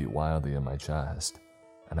began to beat wildly in my chest,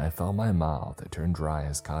 and I felt my mouth turn dry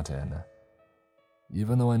as cotton.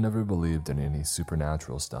 Even though I never believed in any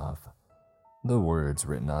supernatural stuff, the words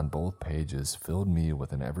written on both pages filled me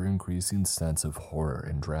with an ever-increasing sense of horror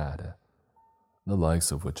and dread, the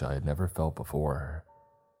likes of which I had never felt before.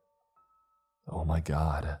 "Oh my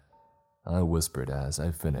God," I whispered as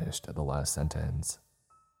I finished the last sentence.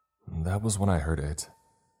 That was when I heard it.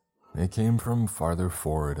 It came from farther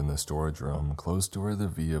forward in the storage room, close to where the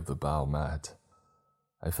V of the bow met.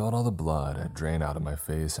 I felt all the blood drain out of my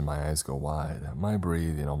face and my eyes go wide, my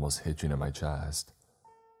breathing almost hitching in my chest.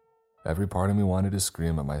 Every part of me wanted to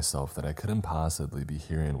scream at myself that I couldn't possibly be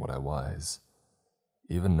hearing what I was.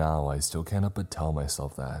 Even now, I still can't help but tell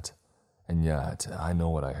myself that, and yet I know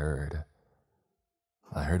what I heard.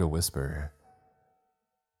 I heard a whisper.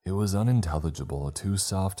 It was unintelligible, too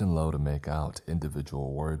soft and low to make out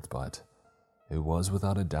individual words, but it was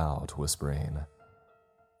without a doubt whispering.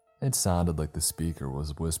 It sounded like the speaker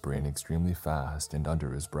was whispering extremely fast and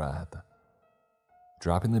under his breath.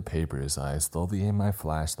 Dropping the papers, I slowly aimed my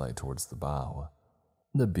flashlight towards the bow,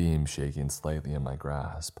 the beam shaking slightly in my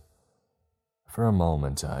grasp. For a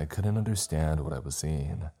moment, I couldn't understand what I was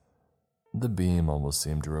seeing. The beam almost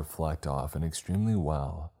seemed to reflect off and extremely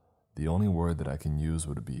well. The only word that I can use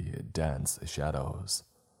would be dense shadows,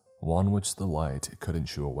 one which the light couldn't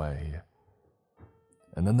shoo away.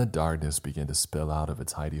 And then the darkness began to spill out of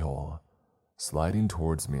its hidey hole, sliding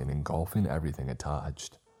towards me and engulfing everything it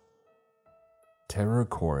touched. Terror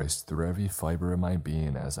coursed through every fiber of my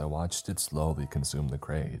being as I watched it slowly consume the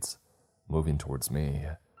crates, moving towards me.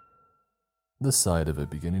 The sight of it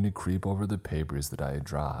beginning to creep over the papers that I had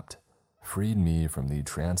dropped freed me from the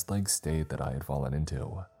trance-like state that I had fallen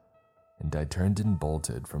into, and I turned and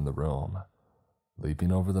bolted from the room,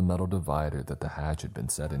 leaping over the metal divider that the hatch had been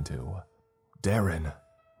set into. "Darren!"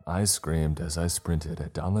 I screamed as I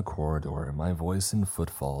sprinted down the corridor, my voice and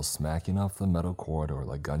footfalls smacking off the metal corridor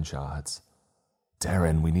like gunshots.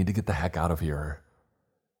 "Darren, we need to get the heck out of here."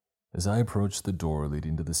 As I approached the door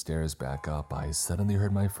leading to the stairs back up, I suddenly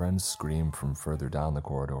heard my friend scream from further down the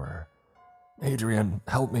corridor. "Adrian,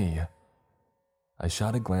 help me!" I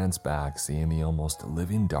shot a glance back, seeing the almost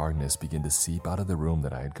living darkness begin to seep out of the room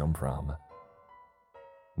that I had come from.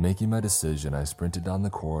 Making my decision, I sprinted down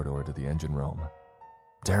the corridor to the engine room.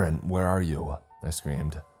 "Darren, where are you?" I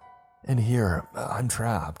screamed. "In here, I'm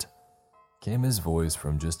trapped," came his voice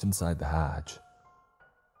from just inside the hatch.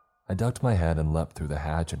 I ducked my head and leapt through the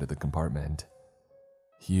hatch into the compartment.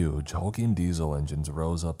 Huge, hulking diesel engines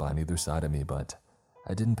rose up on either side of me, but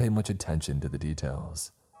I didn't pay much attention to the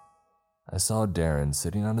details. I saw Darren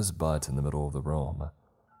sitting on his butt in the middle of the room.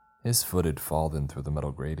 His foot had fallen through the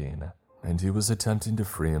metal grating, and he was attempting to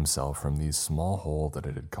free himself from the small hole that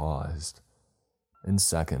it had caused. In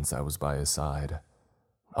seconds, I was by his side.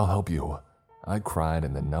 "I'll help you," I cried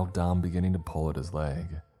and then knelt down, beginning to pull at his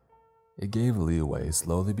leg. It gave leeway,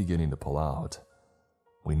 slowly beginning to pull out.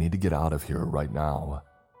 "We need to get out of here right now,"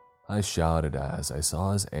 I shouted as I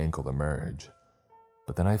saw his ankle emerge.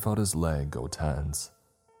 But then I felt his leg go tense.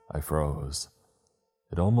 I froze.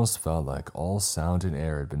 It almost felt like all sound and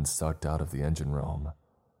air had been sucked out of the engine room.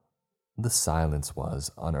 The silence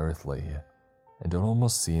was unearthly, and it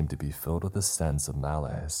almost seemed to be filled with a sense of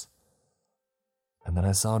malice. And then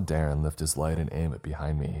I saw Darren lift his light and aim it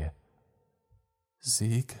behind me.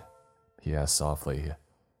 "Zeke?" he asked softly.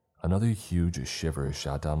 Another huge shiver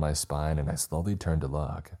shot down my spine and I slowly turned to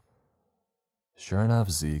look. Sure enough,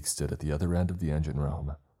 Zeke stood at the other end of the engine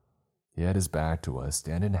room. He had his back to us,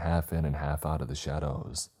 standing half in and half out of the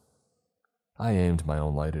shadows. I aimed my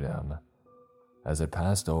own light at him. As it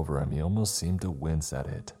passed over him, he almost seemed to wince at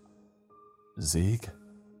it. "Zeke?"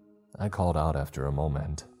 I called out after a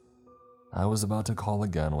moment. I was about to call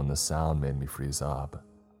again when the sound made me freeze up,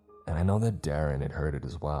 and I know that Darren had heard it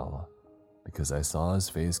as well, because I saw his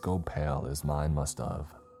face go pale as mine must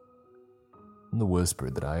have. The whisper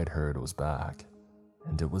that I had heard was back,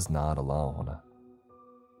 and it was not alone.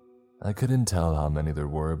 I couldn't tell how many there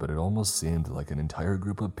were, but it almost seemed like an entire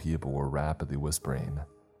group of people were rapidly whispering.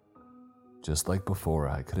 Just like before,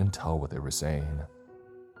 I couldn't tell what they were saying,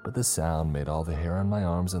 but the sound made all the hair on my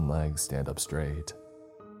arms and legs stand up straight.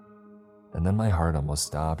 And then my heart almost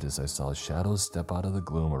stopped as I saw shadows step out of the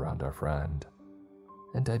gloom around our friend.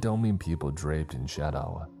 And I don't mean people draped in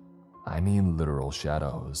shadow. I mean literal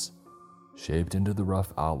shadows, shaped into the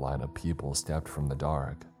rough outline of people stepped from the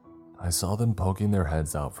dark. I saw them poking their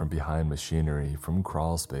heads out from behind machinery, from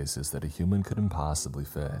crawl spaces that a human couldn't possibly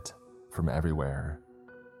fit, from everywhere.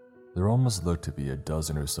 There almost looked to be a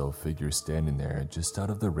dozen or so figures standing there just out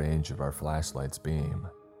of the range of our flashlight's beam.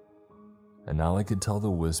 And now I could tell the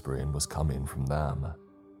whispering was coming from them.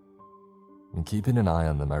 And keeping an eye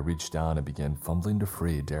on them, I reached down and began fumbling to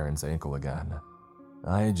free Darren's ankle again.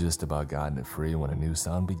 I had just about gotten it free when a new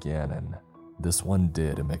sound began, and this one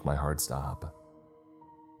did make my heart stop.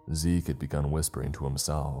 Zeke had begun whispering to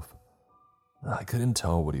himself. I couldn't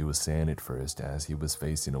tell what he was saying at first as he was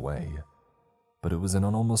facing away, but it was in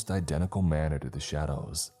an almost identical manner to the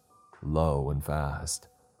shadows, low and fast.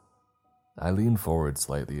 I leaned forward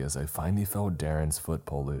slightly as I finally felt Darren's foot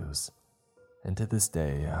pull loose, and to this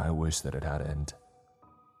day I wish that it hadn't,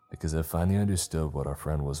 because I finally understood what our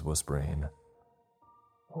friend was whispering.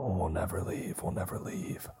 "Oh, we'll never leave, we'll never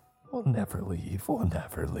leave, we'll never leave, we'll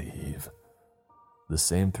never leave." The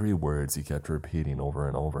same 3 words he kept repeating over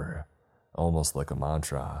and over, almost like a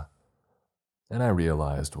mantra. And I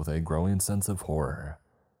realized with a growing sense of horror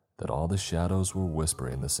that all the shadows were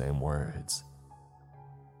whispering the same words.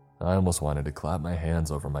 I almost wanted to clap my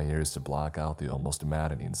hands over my ears to block out the almost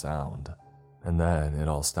maddening sound. And then it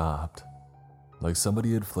all stopped. Like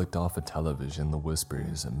somebody had flicked off a television, the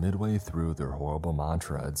whispers midway through their horrible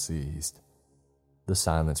mantra had ceased. The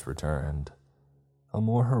silence returned. A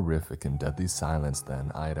more horrific and deadly silence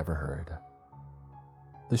than I had ever heard.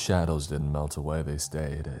 The shadows didn't melt away, they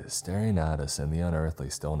stayed, staring at us in the unearthly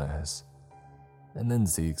stillness. And then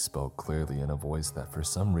Zeke spoke clearly in a voice that for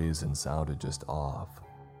some reason sounded just off.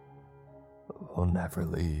 "We'll never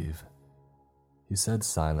leave," he said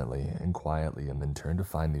silently and quietly, and then turned to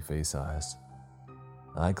finally face us.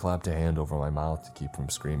 I clapped a hand over my mouth to keep from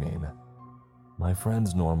screaming. My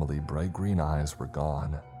friend's normally bright green eyes were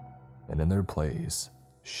gone, and in their place,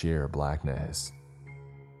 sheer blackness.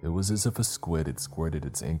 It was as if a squid had squirted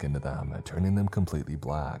its ink into them, turning them completely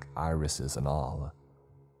black, irises and all.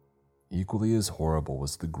 Equally as horrible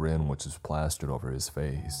was the grin which was plastered over his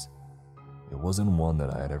face. It wasn't one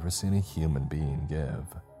that I had ever seen a human being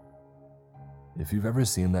give. If you've ever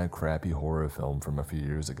seen that crappy horror film from a few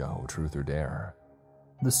years ago, Truth or Dare,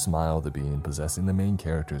 the smile the being possessing the main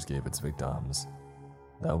characters gave its victims,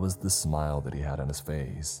 that was the smile that he had on his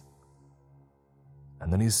face.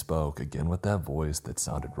 And then he spoke again with that voice that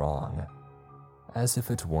sounded wrong, as if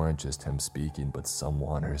it weren't just him speaking but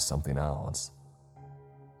someone or something else.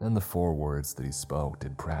 And the 4 words that he spoke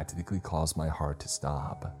did practically cause my heart to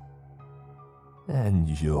stop. "And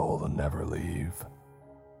you'll never leave."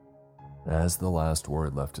 As the last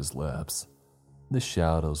word left his lips, the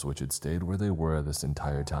shadows which had stayed where they were this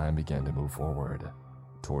entire time began to move forward,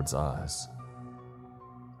 towards us.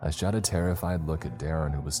 I shot a terrified look at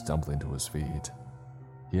Darren, who was stumbling to his feet.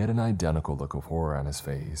 He had an identical look of horror on his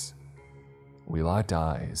face. We locked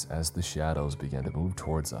eyes as the shadows began to move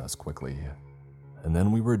towards us quickly, and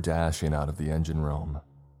then we were dashing out of the engine room.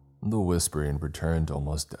 The whispering returned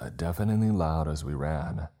almost deafeningly loud as we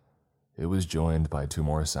ran. It was joined by 2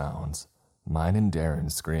 more sounds, mine and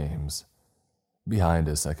Darren's screams. Behind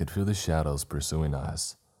us, I could feel the shadows pursuing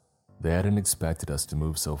us. They hadn't expected us to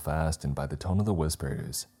move so fast, and by the tone of the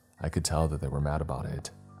whispers, I could tell that they were mad about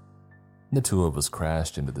it. The 2 of us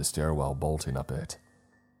crashed into the stairwell, bolting up it.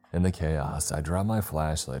 In the chaos, I dropped my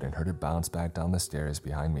flashlight and heard it bounce back down the stairs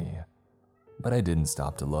behind me. But I didn't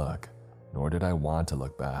stop to look, nor did I want to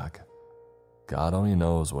look back. God only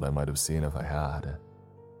knows what I might have seen if I had.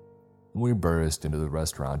 We burst into the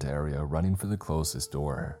restaurant area, running for the closest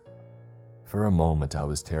door. For a moment, I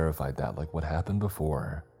was terrified that, like what happened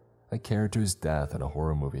before, a character's death in a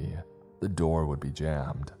horror movie, the door would be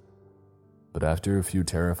jammed, But after a few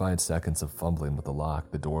terrified seconds of fumbling with the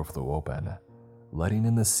lock, the door flew open, letting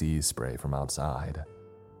in the sea spray from outside.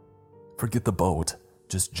 "Forget the boat,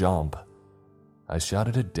 just jump," I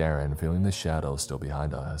shouted at Darren, feeling the shadows still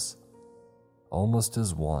behind us. Almost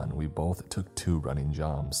as one, we both took 2 running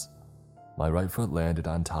jumps. My right foot landed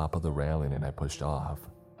on top of the railing and I pushed off.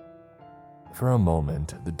 For a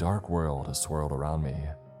moment, the dark world swirled around me,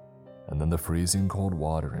 and then the freezing cold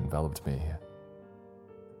water enveloped me.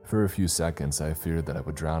 For a few seconds, I feared that I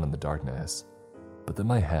would drown in the darkness, but then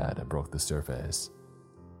my head broke the surface.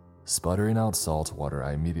 Sputtering out salt water,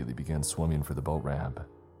 I immediately began swimming for the boat ramp,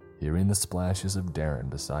 hearing the splashes of Darren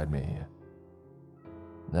beside me.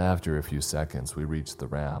 After a few seconds, we reached the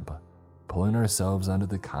ramp, pulling ourselves onto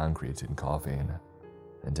the concrete and coughing,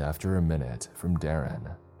 and after a minute, from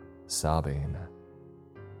Darren, sobbing.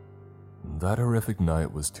 That horrific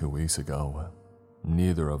night was 2 weeks ago.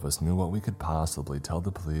 Neither of us knew what we could possibly tell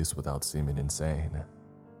the police without seeming insane,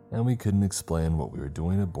 and we couldn't explain what we were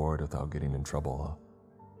doing aboard without getting in trouble,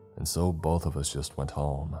 and so both of us just went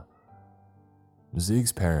home.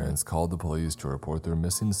 Zeke's parents called the police to report their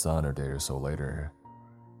missing son a day or so later.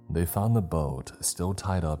 They found the boat still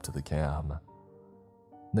tied up to the cam.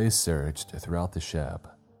 They searched throughout the ship.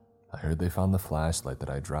 I heard they found the flashlight that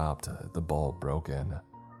I dropped, the bulb broken,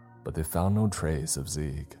 but they found no trace of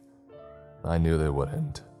Zeke. I knew they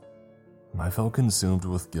wouldn't. I felt consumed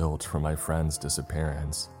with guilt for my friend's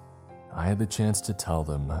disappearance. I had the chance to tell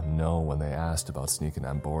them no when they asked about sneaking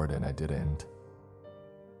on board, and I didn't.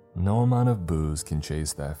 No amount of booze can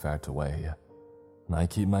chase that fact away. I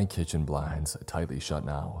keep my kitchen blinds tightly shut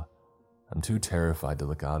now. I'm too terrified to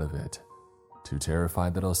look out of it. Too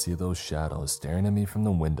terrified that I'll see those shadows staring at me from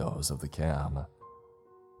the windows of the cam.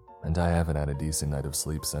 And I haven't had a decent night of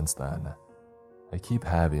sleep since then. I keep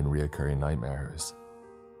having reoccurring nightmares.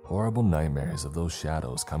 Horrible nightmares of those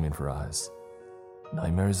shadows coming for us.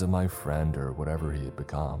 Nightmares of my friend or whatever he had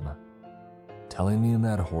become, telling me in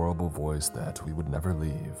that horrible voice that we would never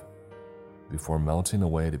leave, before melting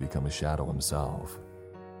away to become a shadow himself.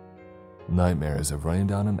 Nightmares of running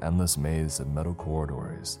down an endless maze of metal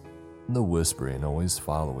corridors, the whispering always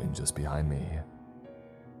following just behind me.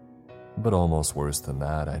 But almost worse than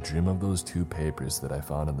that, I dream of those 2 papers that I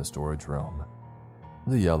found in the storage room.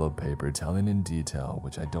 The yellow paper telling in detail,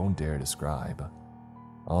 which I don't dare describe,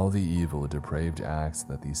 all the evil, depraved acts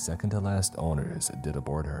that the second-to-last owners did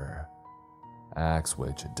aboard her. Acts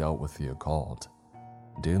which dealt with the occult,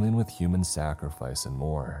 dealing with human sacrifice and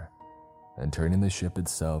more, and turning the ship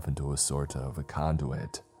itself into a sort of a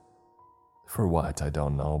conduit. For what, I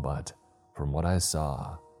don't know, but from what I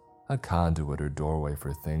saw, a conduit or doorway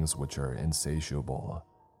for things which are insatiable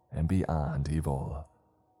and beyond evil.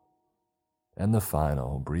 And the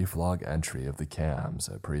final, brief log entry of the cam's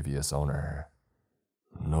previous owner.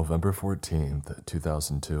 November 14th,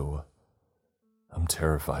 2002. I'm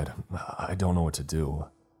terrified. I don't know what to do.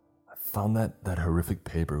 I found that horrific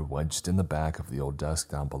paper wedged in the back of the old desk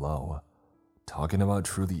down below, talking about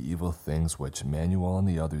truly evil things which Manuel and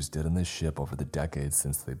the others did in this ship over the decades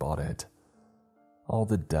since they bought it. All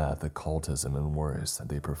the death, occultism, and worse that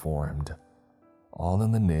they performed, all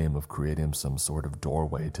in the name of creating some sort of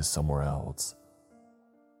doorway to somewhere else.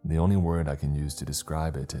 The only word I can use to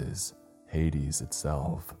describe it is Hades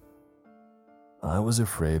itself. I was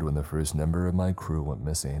afraid when the first member of my crew went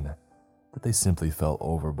missing that they simply fell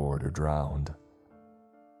overboard or drowned.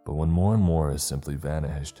 But when more and more simply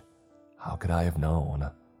vanished, how could I have known?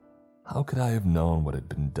 How could I have known what had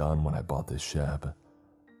been done when I bought this ship?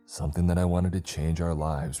 Something that I wanted to change our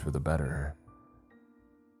lives for the better.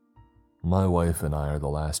 My wife and I are the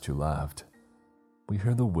last 2 left. We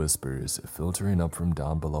hear the whispers filtering up from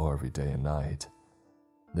down below every day and night.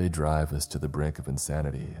 They drive us to the brink of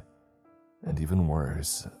insanity. And even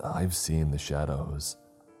worse, I've seen the shadows,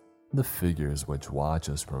 the figures which watch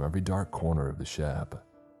us from every dark corner of the ship.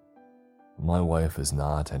 My wife is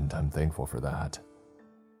not, and I'm thankful for that.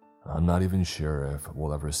 I'm not even sure if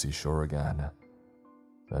we'll ever see shore again.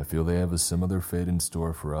 I feel they have a similar fate in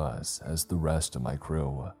store for us as the rest of my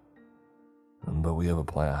crew. But we have a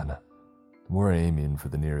plan. We're aiming for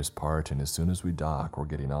the nearest part, and as soon as we dock, we're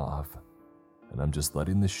getting off. And I'm just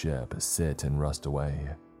letting the ship sit and rust away.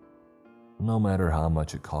 No matter how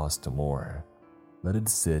much it costs to moor, let it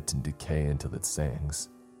sit and decay until it sinks.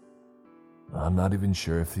 I'm not even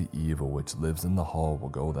sure if the evil which lives in the hull will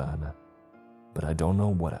go then, but I don't know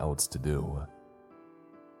what else to do.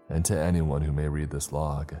 And to anyone who may read this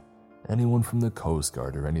log, anyone from the Coast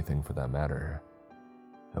Guard or anything for that matter,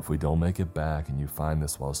 if we don't make it back and you find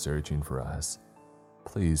this while searching for us,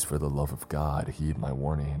 please, for the love of God, heed my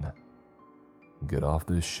warning. Get off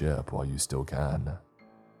this ship while you still can.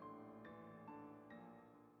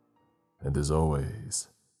 And as always,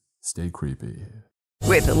 stay creepy.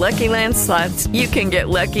 With the Lucky Land Slots, you can get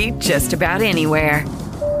lucky just about anywhere.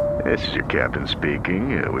 This is your captain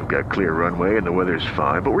speaking. We've got clear runway and the weather's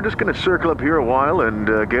fine, but we're just going to circle up here a while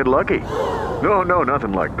and get lucky. No,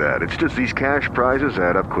 nothing like that. It's just these cash prizes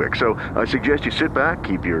add up quick. So I suggest you sit back,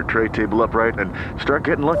 keep your tray table upright, and start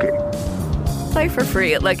getting lucky. Play for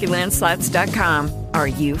free at LuckyLandSlots.com. Are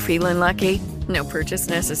you feeling lucky? No purchase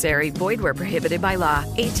necessary. Void where prohibited by law.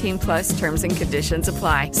 18+ terms and conditions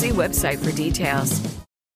apply. See website for details.